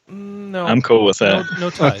 Hades? No. I'm cool with that. No I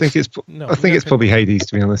ties. think it's No, I we think gotta it's pick probably one. Hades,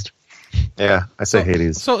 to be honest. Yeah, I say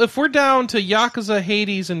Hades. So if we're down to Yakuza,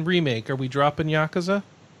 Hades, and Remake, are we dropping Yakuza?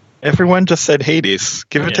 Everyone just said Hades.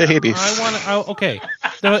 Give it to Hades. I want to. Okay,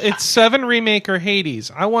 no, it's 7 Remake or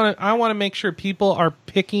Hades. I want to make sure people are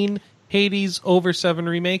picking Hades over 7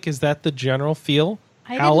 Remake. Is that the general feel?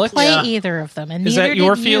 I didn't Alex? play Yeah. either of them. And Is neither that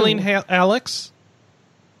your did feeling, you. Alex?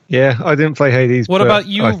 Yeah, I didn't play Hades. What but about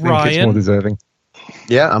you, I think Ryan? It's more deserving.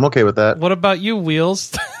 Yeah, I'm okay with that. What about you,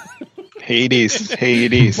 Wheels? Hades.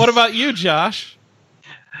 Hades. What about you, Josh?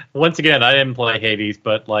 Once again, I didn't play Hades,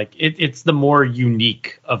 but like it's the more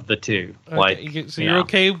unique of the two. Okay, Like, so you're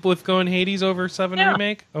okay with going Hades over 7 Yeah.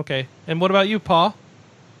 Remake? Okay. And what about you, Paul?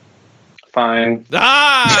 Fine.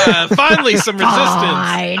 Ah, finally some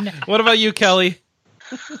resistance. Fine. What about you, Kelly?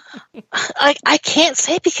 I can't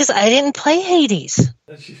say because I didn't play Hades.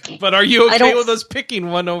 But are you I okay don't- with us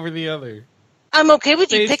picking one over the other? I'm okay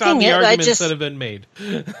with you Based on picking the it. I arguments just, that have been made.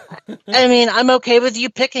 I mean, I'm okay with you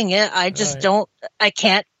picking it. I just All I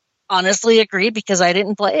can't honestly agree because I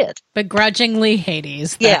didn't play it. Begrudgingly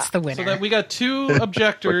Hades. That's Yeah. the winner. So that we got 2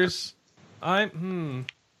 objectors. I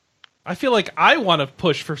feel like I want to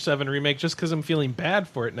push for 7 Remake just because I'm feeling bad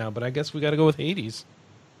for it now, but I guess we got to go with Hades.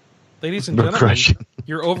 Ladies and No gentlemen, question.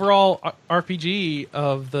 your overall RPG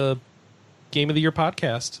of the Game of the Year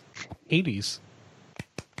podcast, Hades.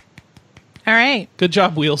 All right. Good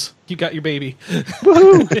job, Wheels. You got your baby.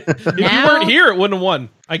 If you Now- weren't here, it wouldn't have won.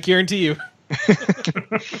 I guarantee you.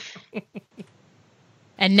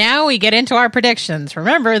 And now we get into our predictions.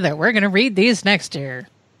 Remember that we're going to read these next year.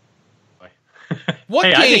 What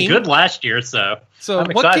Hey, game? I did good last year, so I'm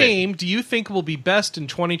what excited. game do you think will be best in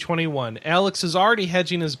 2021? Alex is already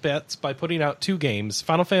hedging his bets by putting out 2 games: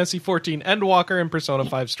 Final Fantasy XIV Endwalker and Persona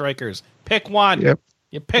 5 Strikers. Pick one. Yep.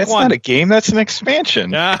 You pick That's one. not a game. That's an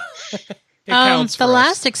expansion. Yeah. It counts the for us.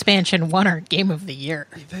 last expansion won our Game of the Year.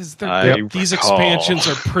 These recall. expansions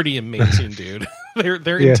are pretty amazing, dude.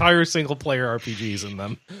 They're Yeah. entire single player RPGs in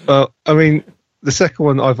them. Well, I mean, the second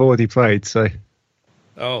one I've already played, so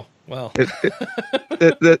Oh, well.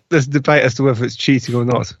 there's a debate as to whether it's cheating or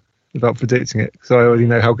not about predicting it, so I already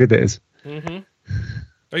know how good it is. Mm-hmm.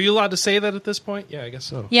 Are you allowed to say that at this point? Yeah, I guess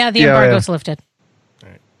so. Yeah, the Yeah, embargo's lifted.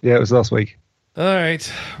 Yeah, it was last week. All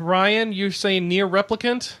right. Ryan, you're saying Nier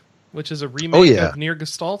Replicant, which is a remake of Nier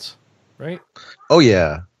Gestalt, right? Oh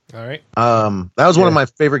yeah. All right. That was one of my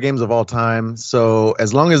favorite games of all time. So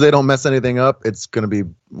as long as they don't mess anything up, it's going to be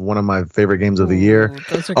one of my favorite games of the year.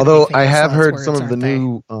 Those are gonna Although be I famous have last heard words, some of the aren't they?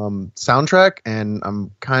 new soundtrack, and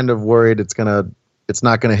I'm kind of worried it's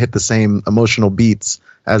not gonna hit the same emotional beats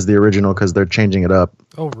as the original because they're changing it up.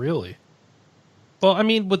 Oh, really? Well, I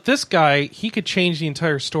mean, with this guy, he could change the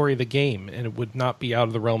entire story of the game, and it would not be out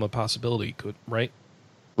of the realm of possibility, right?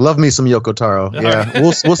 Love me some Yoko Taro. Yeah,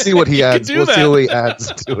 we'll see what he You adds. could do We'll see that. what he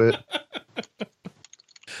adds to it.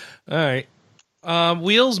 All right.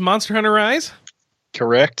 Wheels, Monster Hunter Rise?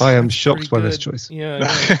 Correct. I am Pretty shocked by this good. choice. Yeah.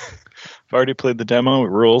 I I've already played the demo. It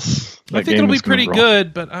rules. I That think game it'll be is gonna pretty roll.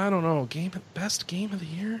 good, but I don't know. Best game of the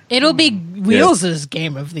year? It'll be Wheels'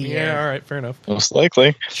 Game of the Year. Yeah, all right, fair enough. Most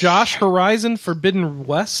likely. Josh, Horizon Forbidden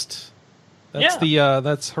West. That's Yeah.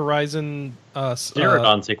 that's Horizon Zero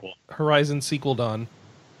Dawn sequel. Horizon sequel Dawn.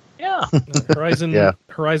 Yeah. Horizon Yeah.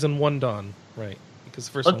 Horizon 1 Dawn, right. Because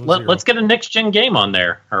the first one was zero. Let's get a next gen game on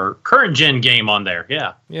there, or current gen game on there.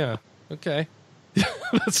 Yeah. Yeah. Okay.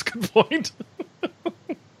 That's a good point.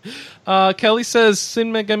 Kelly says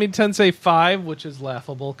Shin Megami Tensei 5, which is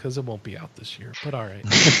laughable because it won't be out this year. But all right.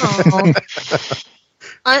 Oh.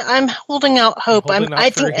 I'm holding out hope. Holding out I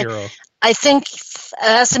for a think hero. I think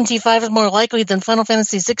SMT5 is more likely than Final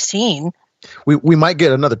Fantasy 16. We might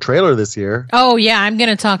get another trailer this year. Oh, yeah, I'm going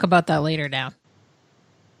to talk about that later now.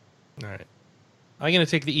 All right. I'm going to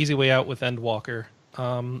take the easy way out with Endwalker.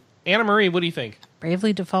 Anna Marie, what do you think?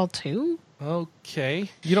 Bravely Default 2? Okay.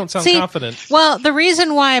 You don't sound See, confident. Well, the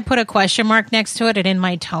reason why I put a question mark next to it and in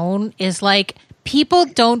my tone is like people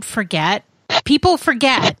forget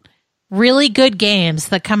really good games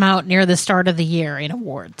that come out near the start of the year in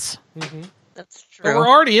awards. That's But true. we're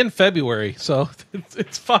already in February, so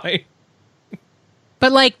it's fine.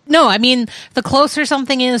 But like, no, I mean, the closer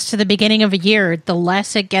something is to the beginning of a year, the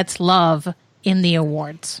less it gets love in the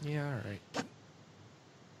awards. Yeah, all right.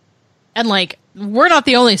 And like, we're not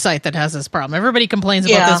the only site that has this problem. Everybody complains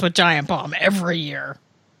about Yeah. this with Giant Bomb every year.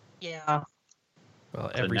 Yeah. Well,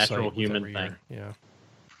 a every natural site with human every thing. year.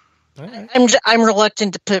 Yeah. All right. I'm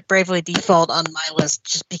reluctant to put Bravely Default on my list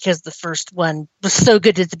just because the first one was so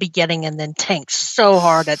good at the beginning and then tanked so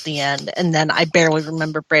hard at the end, and then I barely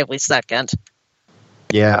remember Bravely second.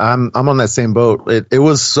 Yeah, I'm on that same boat. It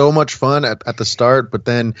was so much fun at the start, but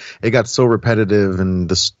then it got so repetitive, and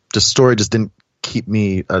the story just didn't keep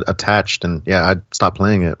me attached. And yeah, I stopped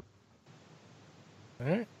playing it. All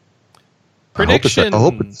right. I hope it's good. I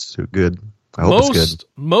hope it's good.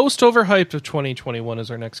 Most overhyped of 2021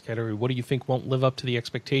 is our next category. What do you think won't live up to the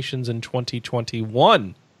expectations in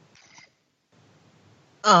 2021?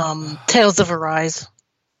 Tales of Arise.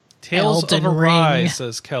 Tales Elden of Ring. Arise,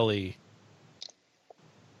 says Kelly.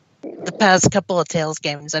 The past couple of Tales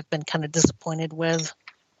games I've been kind of disappointed with.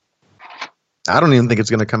 I don't even think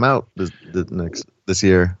it's going to come out this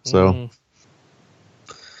year. So Mhm.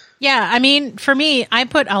 Yeah, I mean, for me, I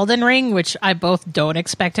put Elden Ring, which I both don't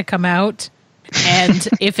expect to come out. And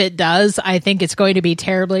if it does, I think it's going to be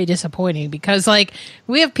terribly disappointing because, like,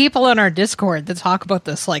 we have people on our Discord that talk about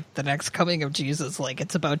this like the next coming of Jesus, like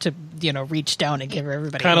it's about to, reach down and give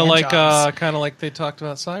everybody Kind of handjobs. like they talked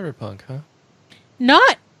about Cyberpunk, huh?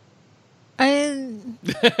 Not.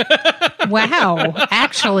 Wow.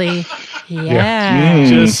 Actually, yeah.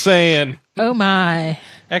 Just saying. Oh my.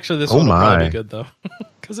 Actually, this Oh one will probably my. be good though,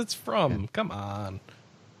 because it's from. Come on.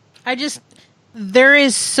 There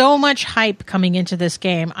is so much hype coming into this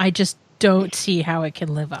game. I just don't see how it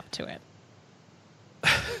can live up to it.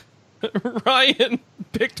 Ryan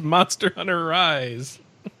picked Monster Hunter Rise.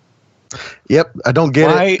 yep, I don't get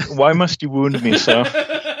it. Why must you wound me so?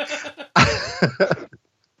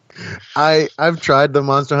 I've tried the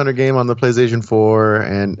Monster Hunter game on the PlayStation 4,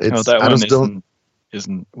 and No, it's that I one just don't.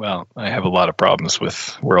 isn't. Well, I have a lot of problems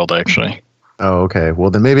with World actually. Oh, okay.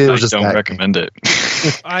 Well, then maybe it I was just don't that. recommend it.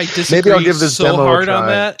 I disagree Maybe I'll give this so demo a hard on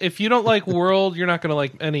try. that. If you don't like World, you're not going to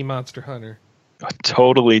like any Monster Hunter.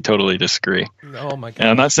 totally disagree. Oh my god! And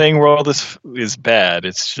I'm not saying World is bad.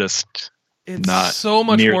 It's just It's not so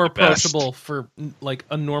much near more the best. approachable for like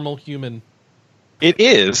a normal human. It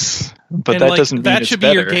is, but And, that like, doesn't mean that it's should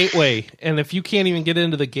better. be your gateway. And if you can't even get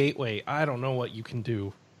into the gateway, I don't know what you can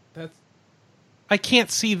do. I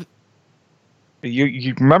can't see.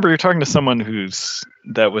 You remember you're talking to someone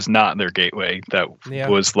that was not their gateway. That Yeah.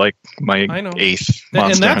 was like my I know. 8th And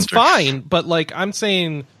Monster that's Hunter. fine, but like I'm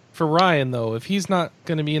saying for Ryan though, if he's not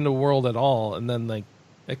going to be into World at all, and then like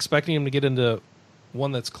expecting him to get into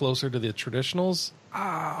one that's closer to the traditionals,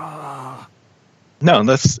 No,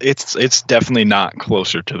 it's definitely not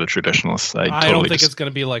closer to the traditionalists. I don't totally think it's going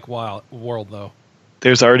to be like World though.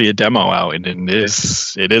 There's already a demo out, and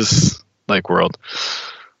it is like World.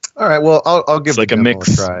 All right, well, I'll give It's like the a demo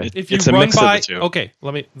mix. try. If you It's a run mix of by, the two. okay,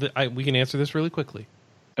 we can answer this really quickly.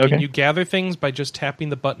 Okay. Can you gather things by just tapping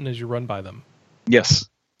the button as you run by them? Yes.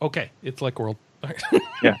 Okay, it's like World.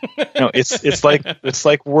 Yeah. No, it's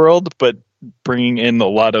like World, but bringing in a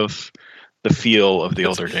lot of the feel of the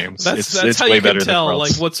older games. That's it's how way you can better than tell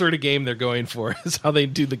Worlds. like what sort of game they're going for is how they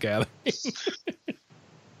do the gathering.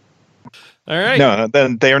 All right. No,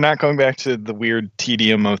 then they are not going back to the weird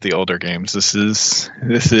tedium of the older games. This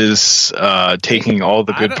is taking all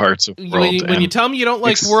the good parts of World. When you tell me you don't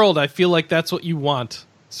like ex- World, I feel like that's what you want.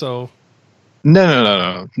 So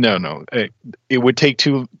No. It would take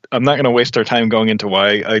too. I'm not going to waste our time going into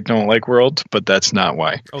why I don't like World, but that's not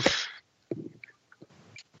why. okay.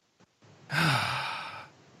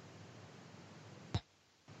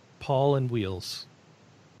 Paul and Wheels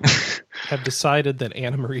have decided that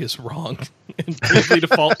Anna Marie is wrong, and Bravely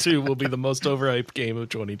Default 2 will be the most overhyped game of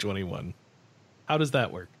 2021. How does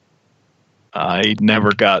that work? I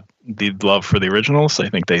never got the love for the originals. I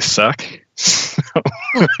think they suck. So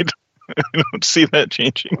I don't see that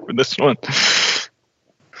changing for this one.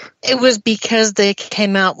 It was because they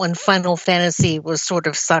came out when Final Fantasy was sort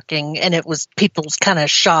of sucking, and it was people's kind of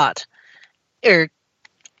shot. Or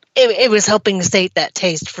it was helping sate that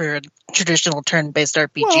taste for a traditional turn-based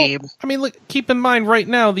RPG. Well, I mean, look, keep in mind right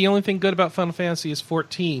now the only thing good about Final Fantasy is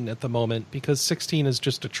 14 at the moment because 16 is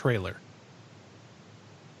just a trailer.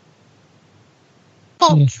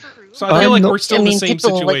 Well, So I feel I'm like not- we're still I in the mean, same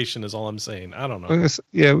people, like- situation is all I'm saying. I don't know.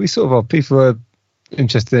 Yeah, we sort of are. People are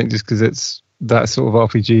interested in it just because it's that sort of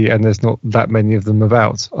RPG and there's not that many of them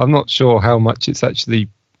about. I'm not sure how much it's actually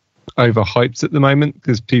overhyped at the moment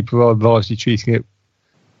because people are largely treating it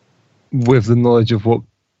with the knowledge of what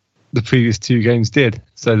the previous two games did.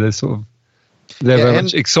 So they're very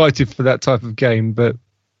much excited for that type of game, but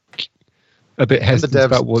a bit hesitant devs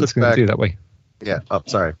about what it's took going back- to do that way. Yeah. Oh,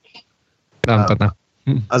 sorry. No, I'm done now.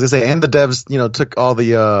 I was gonna say, and the devs, took all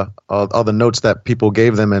the notes that people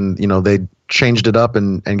gave them, and they changed it up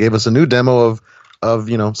and gave us a new demo of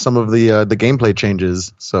some of the gameplay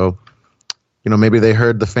changes. So, maybe they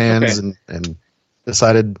heard the fans and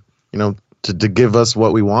decided, to give us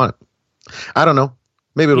what we want. I don't know.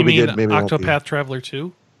 Maybe it'll You be mean good. Maybe it won't be. Octopath Traveler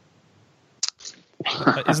 2?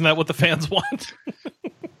 Isn't that what the fans want?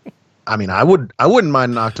 I mean, I wouldn't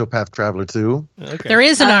mind an Octopath Traveler 2. Okay. There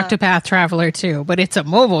is an Octopath Traveler too, but it's a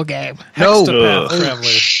mobile game. No. Hextopath Ugh. Traveler.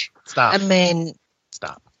 Stop. I mean,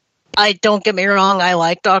 Stop. I don't get me wrong, I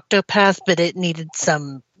liked Octopath, but it needed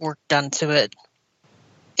some work done to it.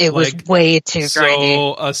 It was Like, way too grindy.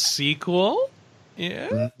 So a sequel?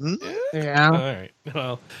 Yeah. Mhm. Yeah. All right.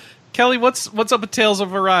 Well, Kelly, what's up with Tales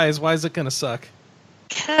of Arise? Why is it going to suck?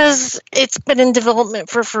 Because it's been in development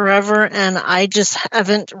for forever, and I just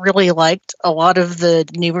haven't really liked a lot of the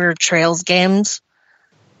newer Trails games.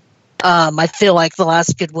 I feel like the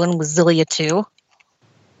last good one was Zillia 2.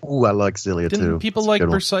 Ooh, I like Zillia Didn't too. people It's a like good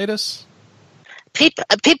one. Bursitis?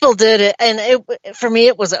 People did it, and for me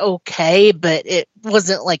it was okay, but it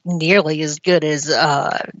wasn't like nearly as good as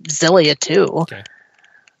Zillia 2. Okay.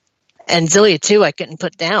 And Zillia 2 I couldn't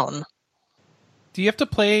put down. Do you have to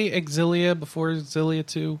play Exilia before Zillia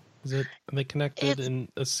 2? Are they connected in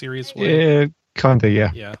a serious way? Yeah, kind of,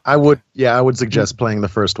 yeah. Yeah. I would suggest playing the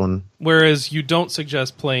first one. Whereas you don't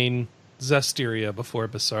suggest playing Zestiria before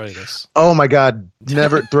Bursitis. Oh my god,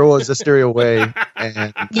 never throw a Zestiria away.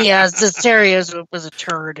 And Yeah, Zestiria was a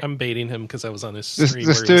turd. I'm baiting him because I was on his The stream.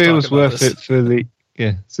 where he Stereo was talking about worth this. it for the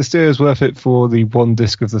Stereo was worth it for the one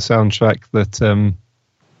disc of the soundtrack that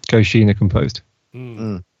Koshina composed.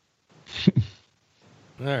 Mm.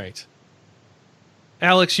 All right.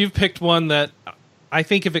 Alex, you've picked one that I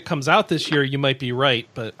think if it comes out this year, you might be right,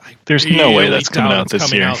 but I There's no way really that's coming doubt out it's this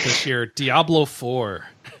coming year. out this year. Diablo 4.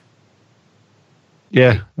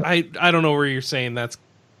 Yeah, I don't know where you're saying that's.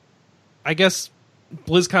 I guess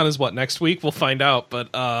BlizzCon is what, next week? We'll find out, but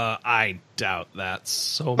I doubt that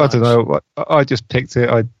so much. I don't know. I just picked it.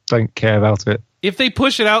 I don't care about it. If they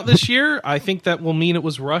push it out this year, I think that will mean it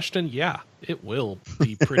was rushed, and yeah, it will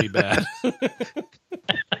be pretty bad.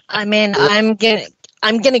 I mean, I'm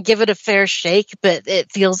gonna give it a fair shake, but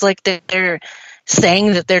it feels like they're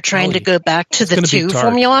saying that they're trying to go back to the 2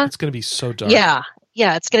 formula. It's going to be so dark.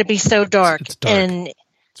 Yeah, it's going to be so dark. It's dark. And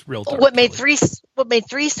it's real dark. What made 3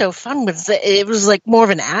 so fun was that it was like more of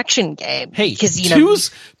an action game. Hey, because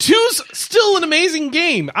two's still an amazing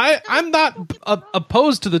game. I'm not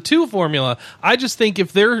opposed to the 2 formula. I just think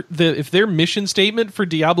if their mission statement for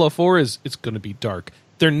Diablo 4 is it's going to be dark,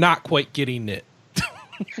 they're not quite getting it.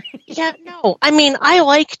 Yeah, no. I mean, I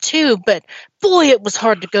like 2, but boy, it was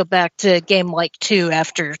hard to go back to a game like 2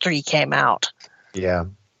 after 3 came out. Yeah.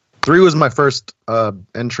 3 was my first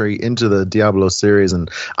entry into the Diablo series, and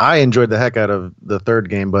I enjoyed the heck out of the 3rd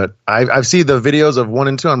game, but I've seen the videos of 1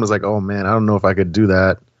 and 2, and I was like, oh man, I don't know if I could do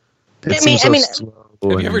that. It seems so slow.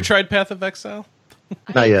 Have you ever tried Path of Exile?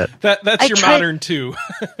 Not yet. That's your modern 2.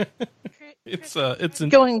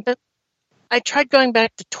 I tried going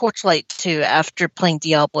back to Torchlight 2 after playing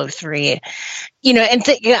Diablo 3. And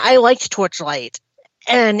I liked Torchlight,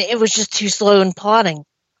 and it was just too slow in plotting.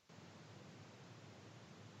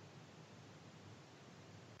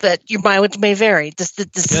 But your mileage may vary. This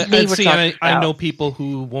is me we're talking about. I know people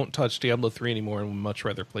who won't touch Diablo 3 anymore and would much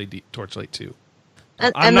rather play Torchlight 2.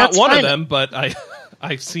 I'm and not one fine. of them, but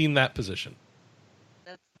I've seen that position.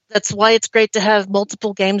 That's why it's great to have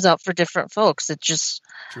multiple games out for different folks. It's just...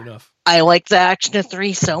 True enough. I like the action of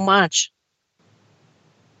 3 so much.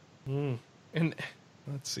 And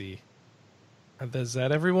let's see. Is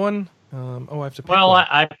that everyone? I have to pick Well, one.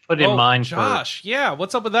 I put in mind Josh, yeah,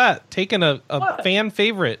 what's up with that? Taking a fan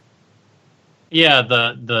favorite. Yeah,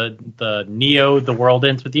 the Neo, The World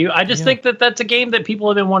Ends With You. I just think that's a game that people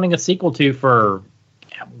have been wanting a sequel to for,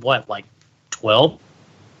 12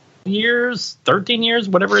 years, 13 years,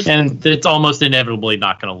 whatever it is. And it's almost inevitably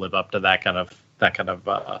not going to live up to that kind of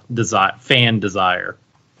fan desire.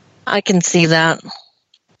 I can see that.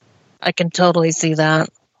 I can totally see that.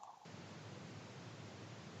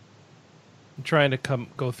 I'm trying to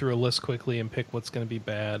go through a list quickly and pick what's going to be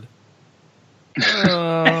bad.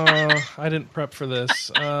 I didn't prep for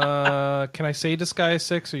this. Can I say Disgaea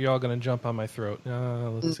 6, or are you all going to jump on my throat?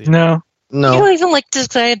 Let's see. No. You don't even like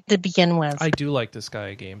Disgaea to begin with. I do like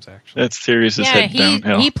Disgaea games, actually. That series is head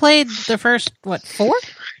downhill. He played the first, 4?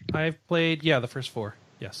 I've played, the first 4.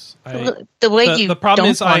 Yes. The problem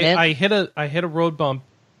is I hit a road bump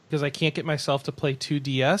because I can't get myself to play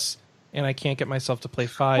 2DS, and I can't get myself to play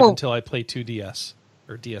 5 until I play 2DS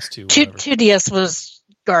or DS2. 2DS was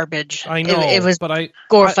garbage. I know, it was but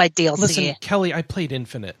glorified DLC. Listen, Kelly, I played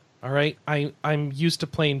Infinite. All right, I'm used to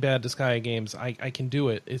playing bad Disgaea games. I can do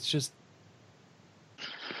it. It's just,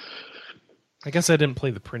 I guess I didn't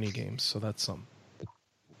play the Prinny games, so that's some.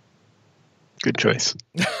 Good choice.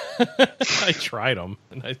 I tried them,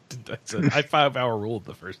 and I said I 5-hour ruled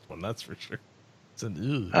the first one. That's for sure. I said,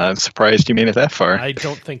 ew. I'm surprised you made it that far. I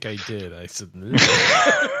don't think I did. I said,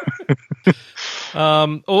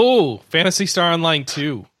 Phantasy Star Online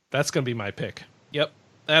 2. That's gonna be my pick. Yep,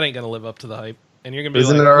 that ain't gonna live up to the hype. And you're gonna be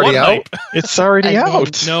Isn't like, it already what out? hype? It's already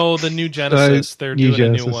out. No, the new Genesis. They're new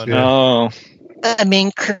doing Genesis, a new one. yeah. Oh, I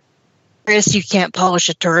mean, Chris, you can't polish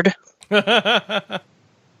a turd.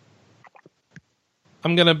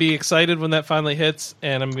 I'm gonna be excited when that finally hits,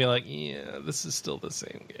 and I'm gonna be like, yeah, this is still the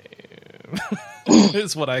same game.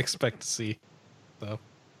 Is what I expect to see. So,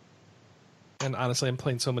 and honestly, I'm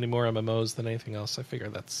playing so many more MMOs than anything else. I figure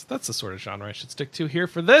that's the sort of genre I should stick to here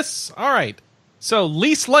for this. All right. So,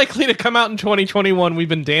 least likely to come out in 2021. We've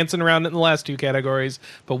been dancing around it in the last 2 categories,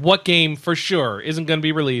 but what game for sure isn't going to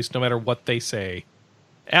be released no matter what they say?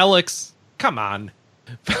 Alex, come on.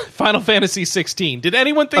 Final Fantasy 16. Did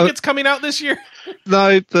anyone think it's coming out this year?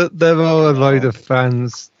 No, but there are a load of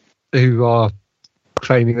fans who are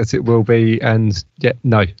claiming that it will be, and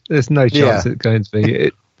no, there's no chance it's going to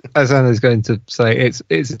be. As Anna's going to say, it's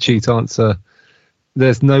a cheat answer.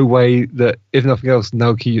 There's no way that, if nothing else,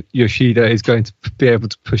 Naoki Yoshida is going to be able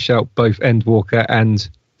to push out both Endwalker and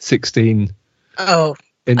 16 in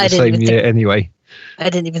the same year anyway. I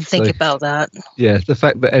didn't even think about that. Yeah, the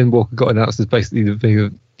fact that Endwalker got announced is basically the thing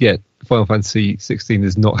of, Final Fantasy 16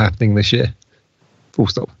 is not happening this year. Full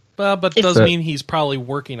stop. Well, but it does mean he's probably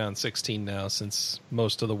working on 16 now, since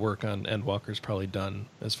most of the work on Endwalker is probably done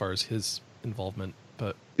as far as his involvement.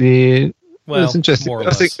 But it's interesting.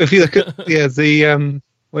 I think if you look at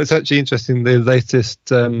it's actually interesting. The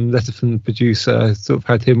latest letter from the producer sort of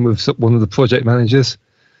had him with one of the project managers,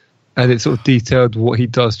 and it sort of detailed what he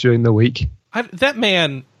does during the week. That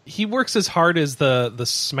man, he works as hard as the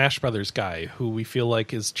Smash Brothers guy, who we feel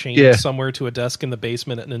like is chained somewhere to a desk in the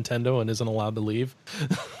basement at Nintendo and isn't allowed to leave.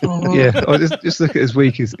 Yeah, just look at his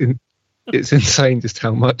week. It's insane just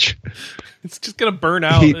how much. It's just going to burn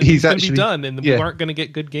out. He's going to be done, and we aren't going to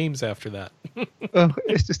get good games after that.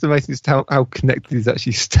 It's just amazing just how connected he's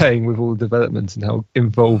actually staying with all the development and how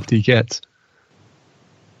involved he gets.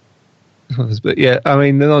 But yeah, I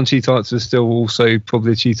mean, the non-cheat answer is still also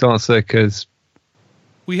probably a cheat answer because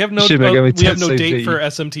we have no date for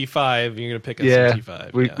SMT5. You're going to pick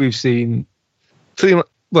SMT5. We've seen pretty much,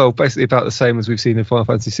 basically about the same as we've seen in Final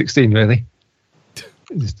Fantasy 16, really.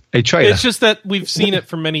 Just a trailer. It's just that we've seen it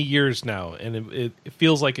for many years now, and it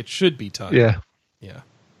feels like it should be time. Yeah.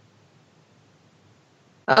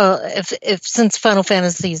 If since Final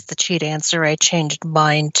Fantasy is the cheat answer, I changed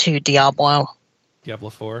mine to Diablo. Diablo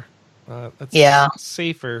 4. That's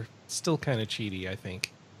safer. Still kind of cheaty, I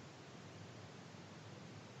think.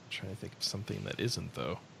 I'm trying to think of something that isn't,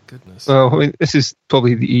 though. Goodness. Well, I mean, this is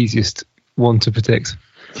probably the easiest one to predict.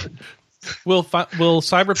 Will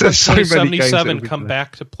Cyberpunk 2077 come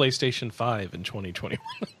back to PlayStation 5 in 2021?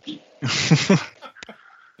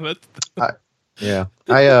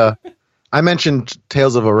 I mentioned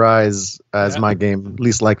Tales of Arise as my game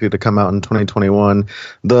least likely to come out in 2021.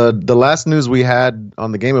 The last news we had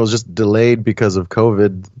on the game, it was just delayed because of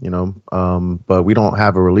COVID, but we don't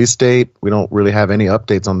have a release date. We don't really have any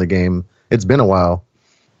updates on the game. It's been a while.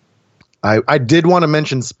 I did want to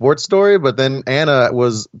mention Sports Story, but then Anna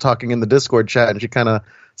was talking in the Discord chat, and she kind of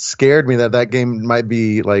scared me that game might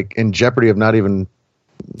be like in jeopardy of not even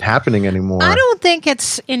happening anymore. I don't think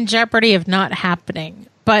it's in jeopardy of not happening,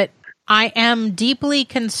 but I am deeply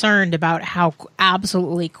concerned about how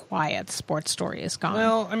absolutely quiet Sports Story has gone.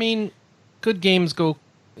 Well, I mean, good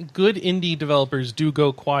indie developers do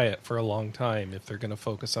go quiet for a long time if they're going to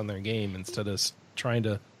focus on their game instead of trying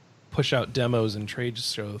to push out demos and trade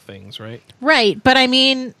show things, right? Right, but I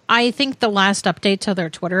mean, I think the last update to their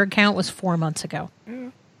Twitter account was 4 months ago.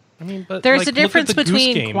 Yeah. I mean, but there's a difference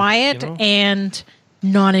between quiet and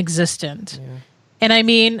non-existent. Yeah. And I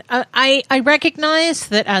mean, I recognize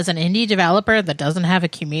that as an indie developer that doesn't have a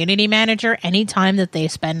community manager, any time that they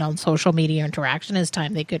spend on social media interaction is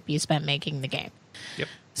time they could be spent making the game. Yep.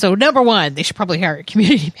 So number one, they should probably hire a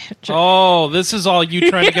community manager. Oh, this is all you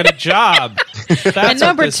trying to get a job. That's and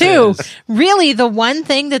number two, really the one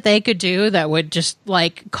thing that they could do that would just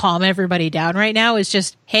like calm everybody down right now is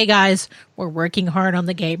just, hey guys, we're working hard on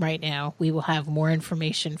the game right now. We will have more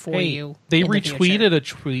information for you. They retweeted a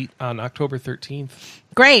tweet on October 13th.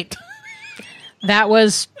 Great. That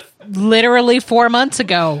was literally 4 months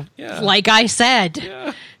ago. Yeah. Like I said.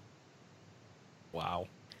 Yeah. Wow.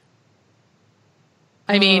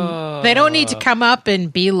 I mean, they don't need to come up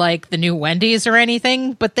and be like the new Wendy's or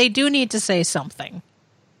anything, but they do need to say something.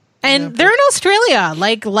 And they're in Australia.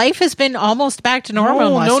 Like, life has been almost back to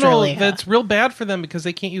normal in Australia. No, that's real bad for them because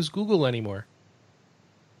they can't use Google anymore.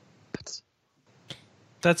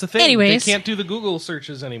 That's the thing. Anyways. They can't do the Google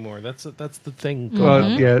searches anymore. That's the thing.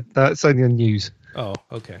 Well, yeah, that's only on news. Oh,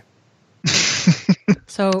 okay.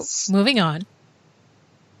 So, moving on.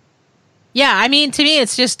 Yeah, I mean, to me,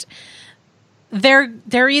 it's just...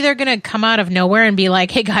 They're either going to come out of nowhere and be like,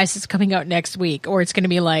 hey, guys, it's coming out next week. Or it's going to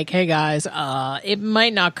be like, hey, guys, it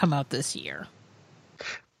might not come out this year.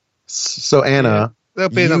 So, Anna... There'll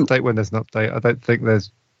be an update when there's an update. I don't think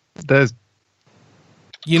there's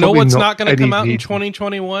you know what's not going to come out in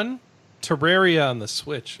 2021? Terraria on the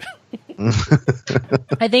Switch.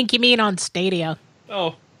 I think you mean on Stadia.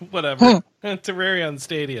 Oh, whatever. Terraria on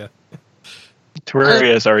Stadia.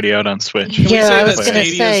 Terraria is already out on Switch. I was going to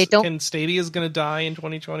say, Stadia's going to die in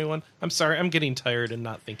 2021? I'm sorry, I'm getting tired and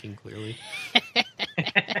not thinking clearly.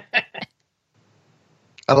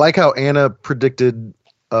 I like how Anna predicted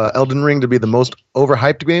Elden Ring to be the most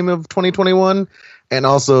overhyped game of 2021, and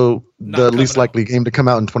also the least likely game to come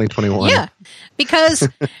out in 2021. Yeah, because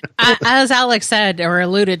as Alex said or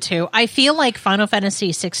alluded to, I feel like Final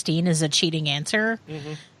Fantasy 16 is a cheating answer.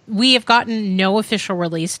 Mm-hmm. We have gotten no official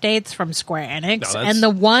release dates from Square Enix, and the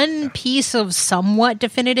one piece of somewhat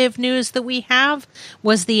definitive news that we have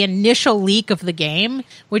was the initial leak of the game,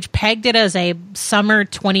 which pegged it as a summer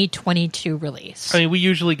 2022 release. I mean, we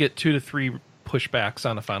usually get 2 to 3 pushbacks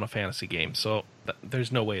on a Final Fantasy game, so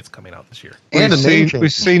there's no way it's coming out this year. And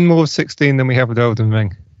we've seen more of 16 than we have with Elden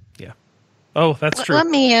Ring. Yeah. Oh, that's true. Let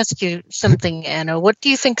me ask you something, Anna. What do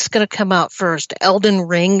you think is going to come out first, Elden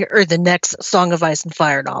Ring or the next Song of Ice and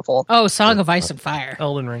Fire novel? Oh, Song of Ice and Fire.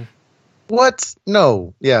 Elden Ring. What?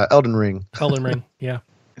 No. Yeah, Elden Ring. Elden Ring, yeah.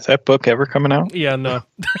 Is that book ever coming out? Yeah, no.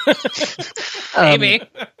 Maybe.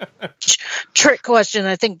 Trick question.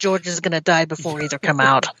 I think George is going to die before either come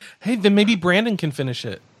out. Hey, then maybe Brandon can finish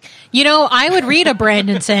it. You know, I would read a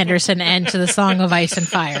Brandon Sanderson end to the Song of Ice and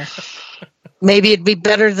Fire. Maybe it'd be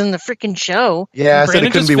better than the freaking show. Yeah, I said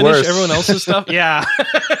it Brandon couldn't just be finished worse. everyone else's stuff. Yeah.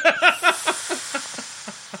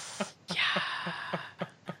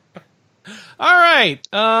 All right.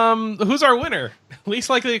 Who's our winner?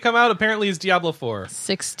 Least likely to come out apparently is Diablo 4.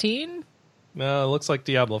 16? No, it looks like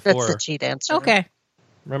Diablo 4. That's the cheat answer. Okay.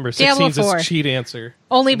 Remember, Diablo 16 is 4. a cheat answer.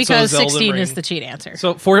 Only And so because is Elden 16 is Ring. the cheat answer.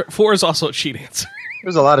 So 4 is also a cheat answer.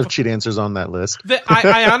 There's a lot of cheat answers on that list.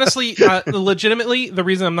 I honestly, legitimately, the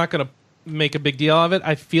reason I'm not going to make a big deal of it,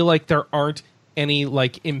 I feel like there aren't any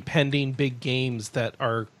like impending big games that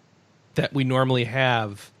we normally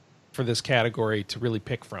have for this category to really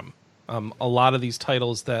pick from. A lot of these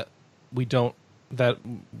titles that we don't have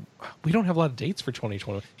a lot of dates for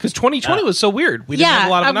 2020 because 2020 was so weird. We didn't have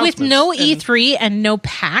a lot of announcements. With no E3 and no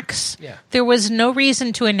PAX, there was no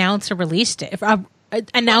reason to announce a release date,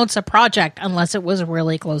 announce a project unless it was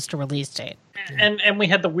really close to release date. And we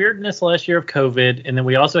had the weirdness last year of COVID, and then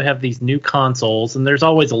we also have these new consoles, and there's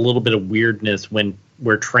always a little bit of weirdness when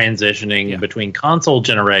we're transitioning between console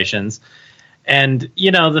generations. And,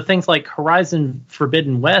 you know, the things like Horizon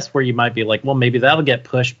Forbidden West, where you might be like, well, maybe that'll get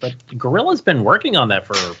pushed, but Guerrilla's been working on that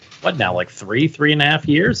for, what now, like 3.5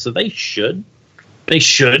 years? So they should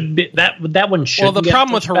be, that one should. Well, the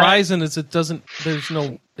problem with Horizon is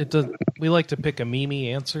we like to pick a meme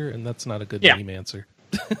answer, and that's not a good meme answer.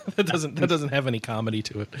 that doesn't have any comedy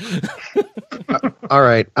to it. All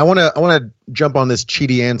right, I want to jump on this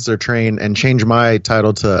cheaty answer train and change my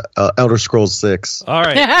title to Elder Scrolls 6. All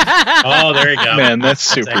right. Oh, there you go. Man, that's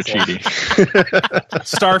super cheaty.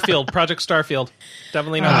 Starfield, Project Starfield.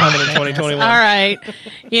 Definitely not coming in 2021. All right.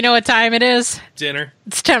 You know what time it is? Dinner.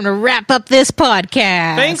 It's time to wrap up this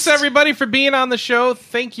podcast. Thanks, everybody, for being on the show.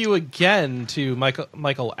 Thank you again to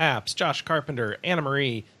Michael Apps, Josh Carpenter, Anna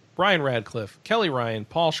Marie, Brian Radcliffe, Kelly Ryan,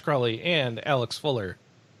 Paul Shkreli, and Alex Fuller.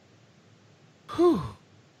 Whew.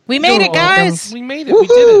 We made it, guys. We made it. We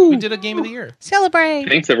did it. We did a game of the year. Celebrate.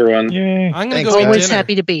 Thanks, everyone. Yay. I'm going to Thanks, go eat Always dinner.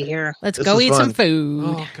 happy to be here. Let's This go was eat fun. some food.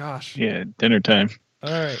 Oh, gosh. Yeah, dinner time.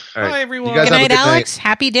 All right. All right. Bye, everyone. You guys Good have a night, good Alex.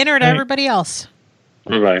 Happy dinner to Night. everybody else.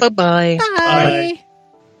 Bye-bye. Bye.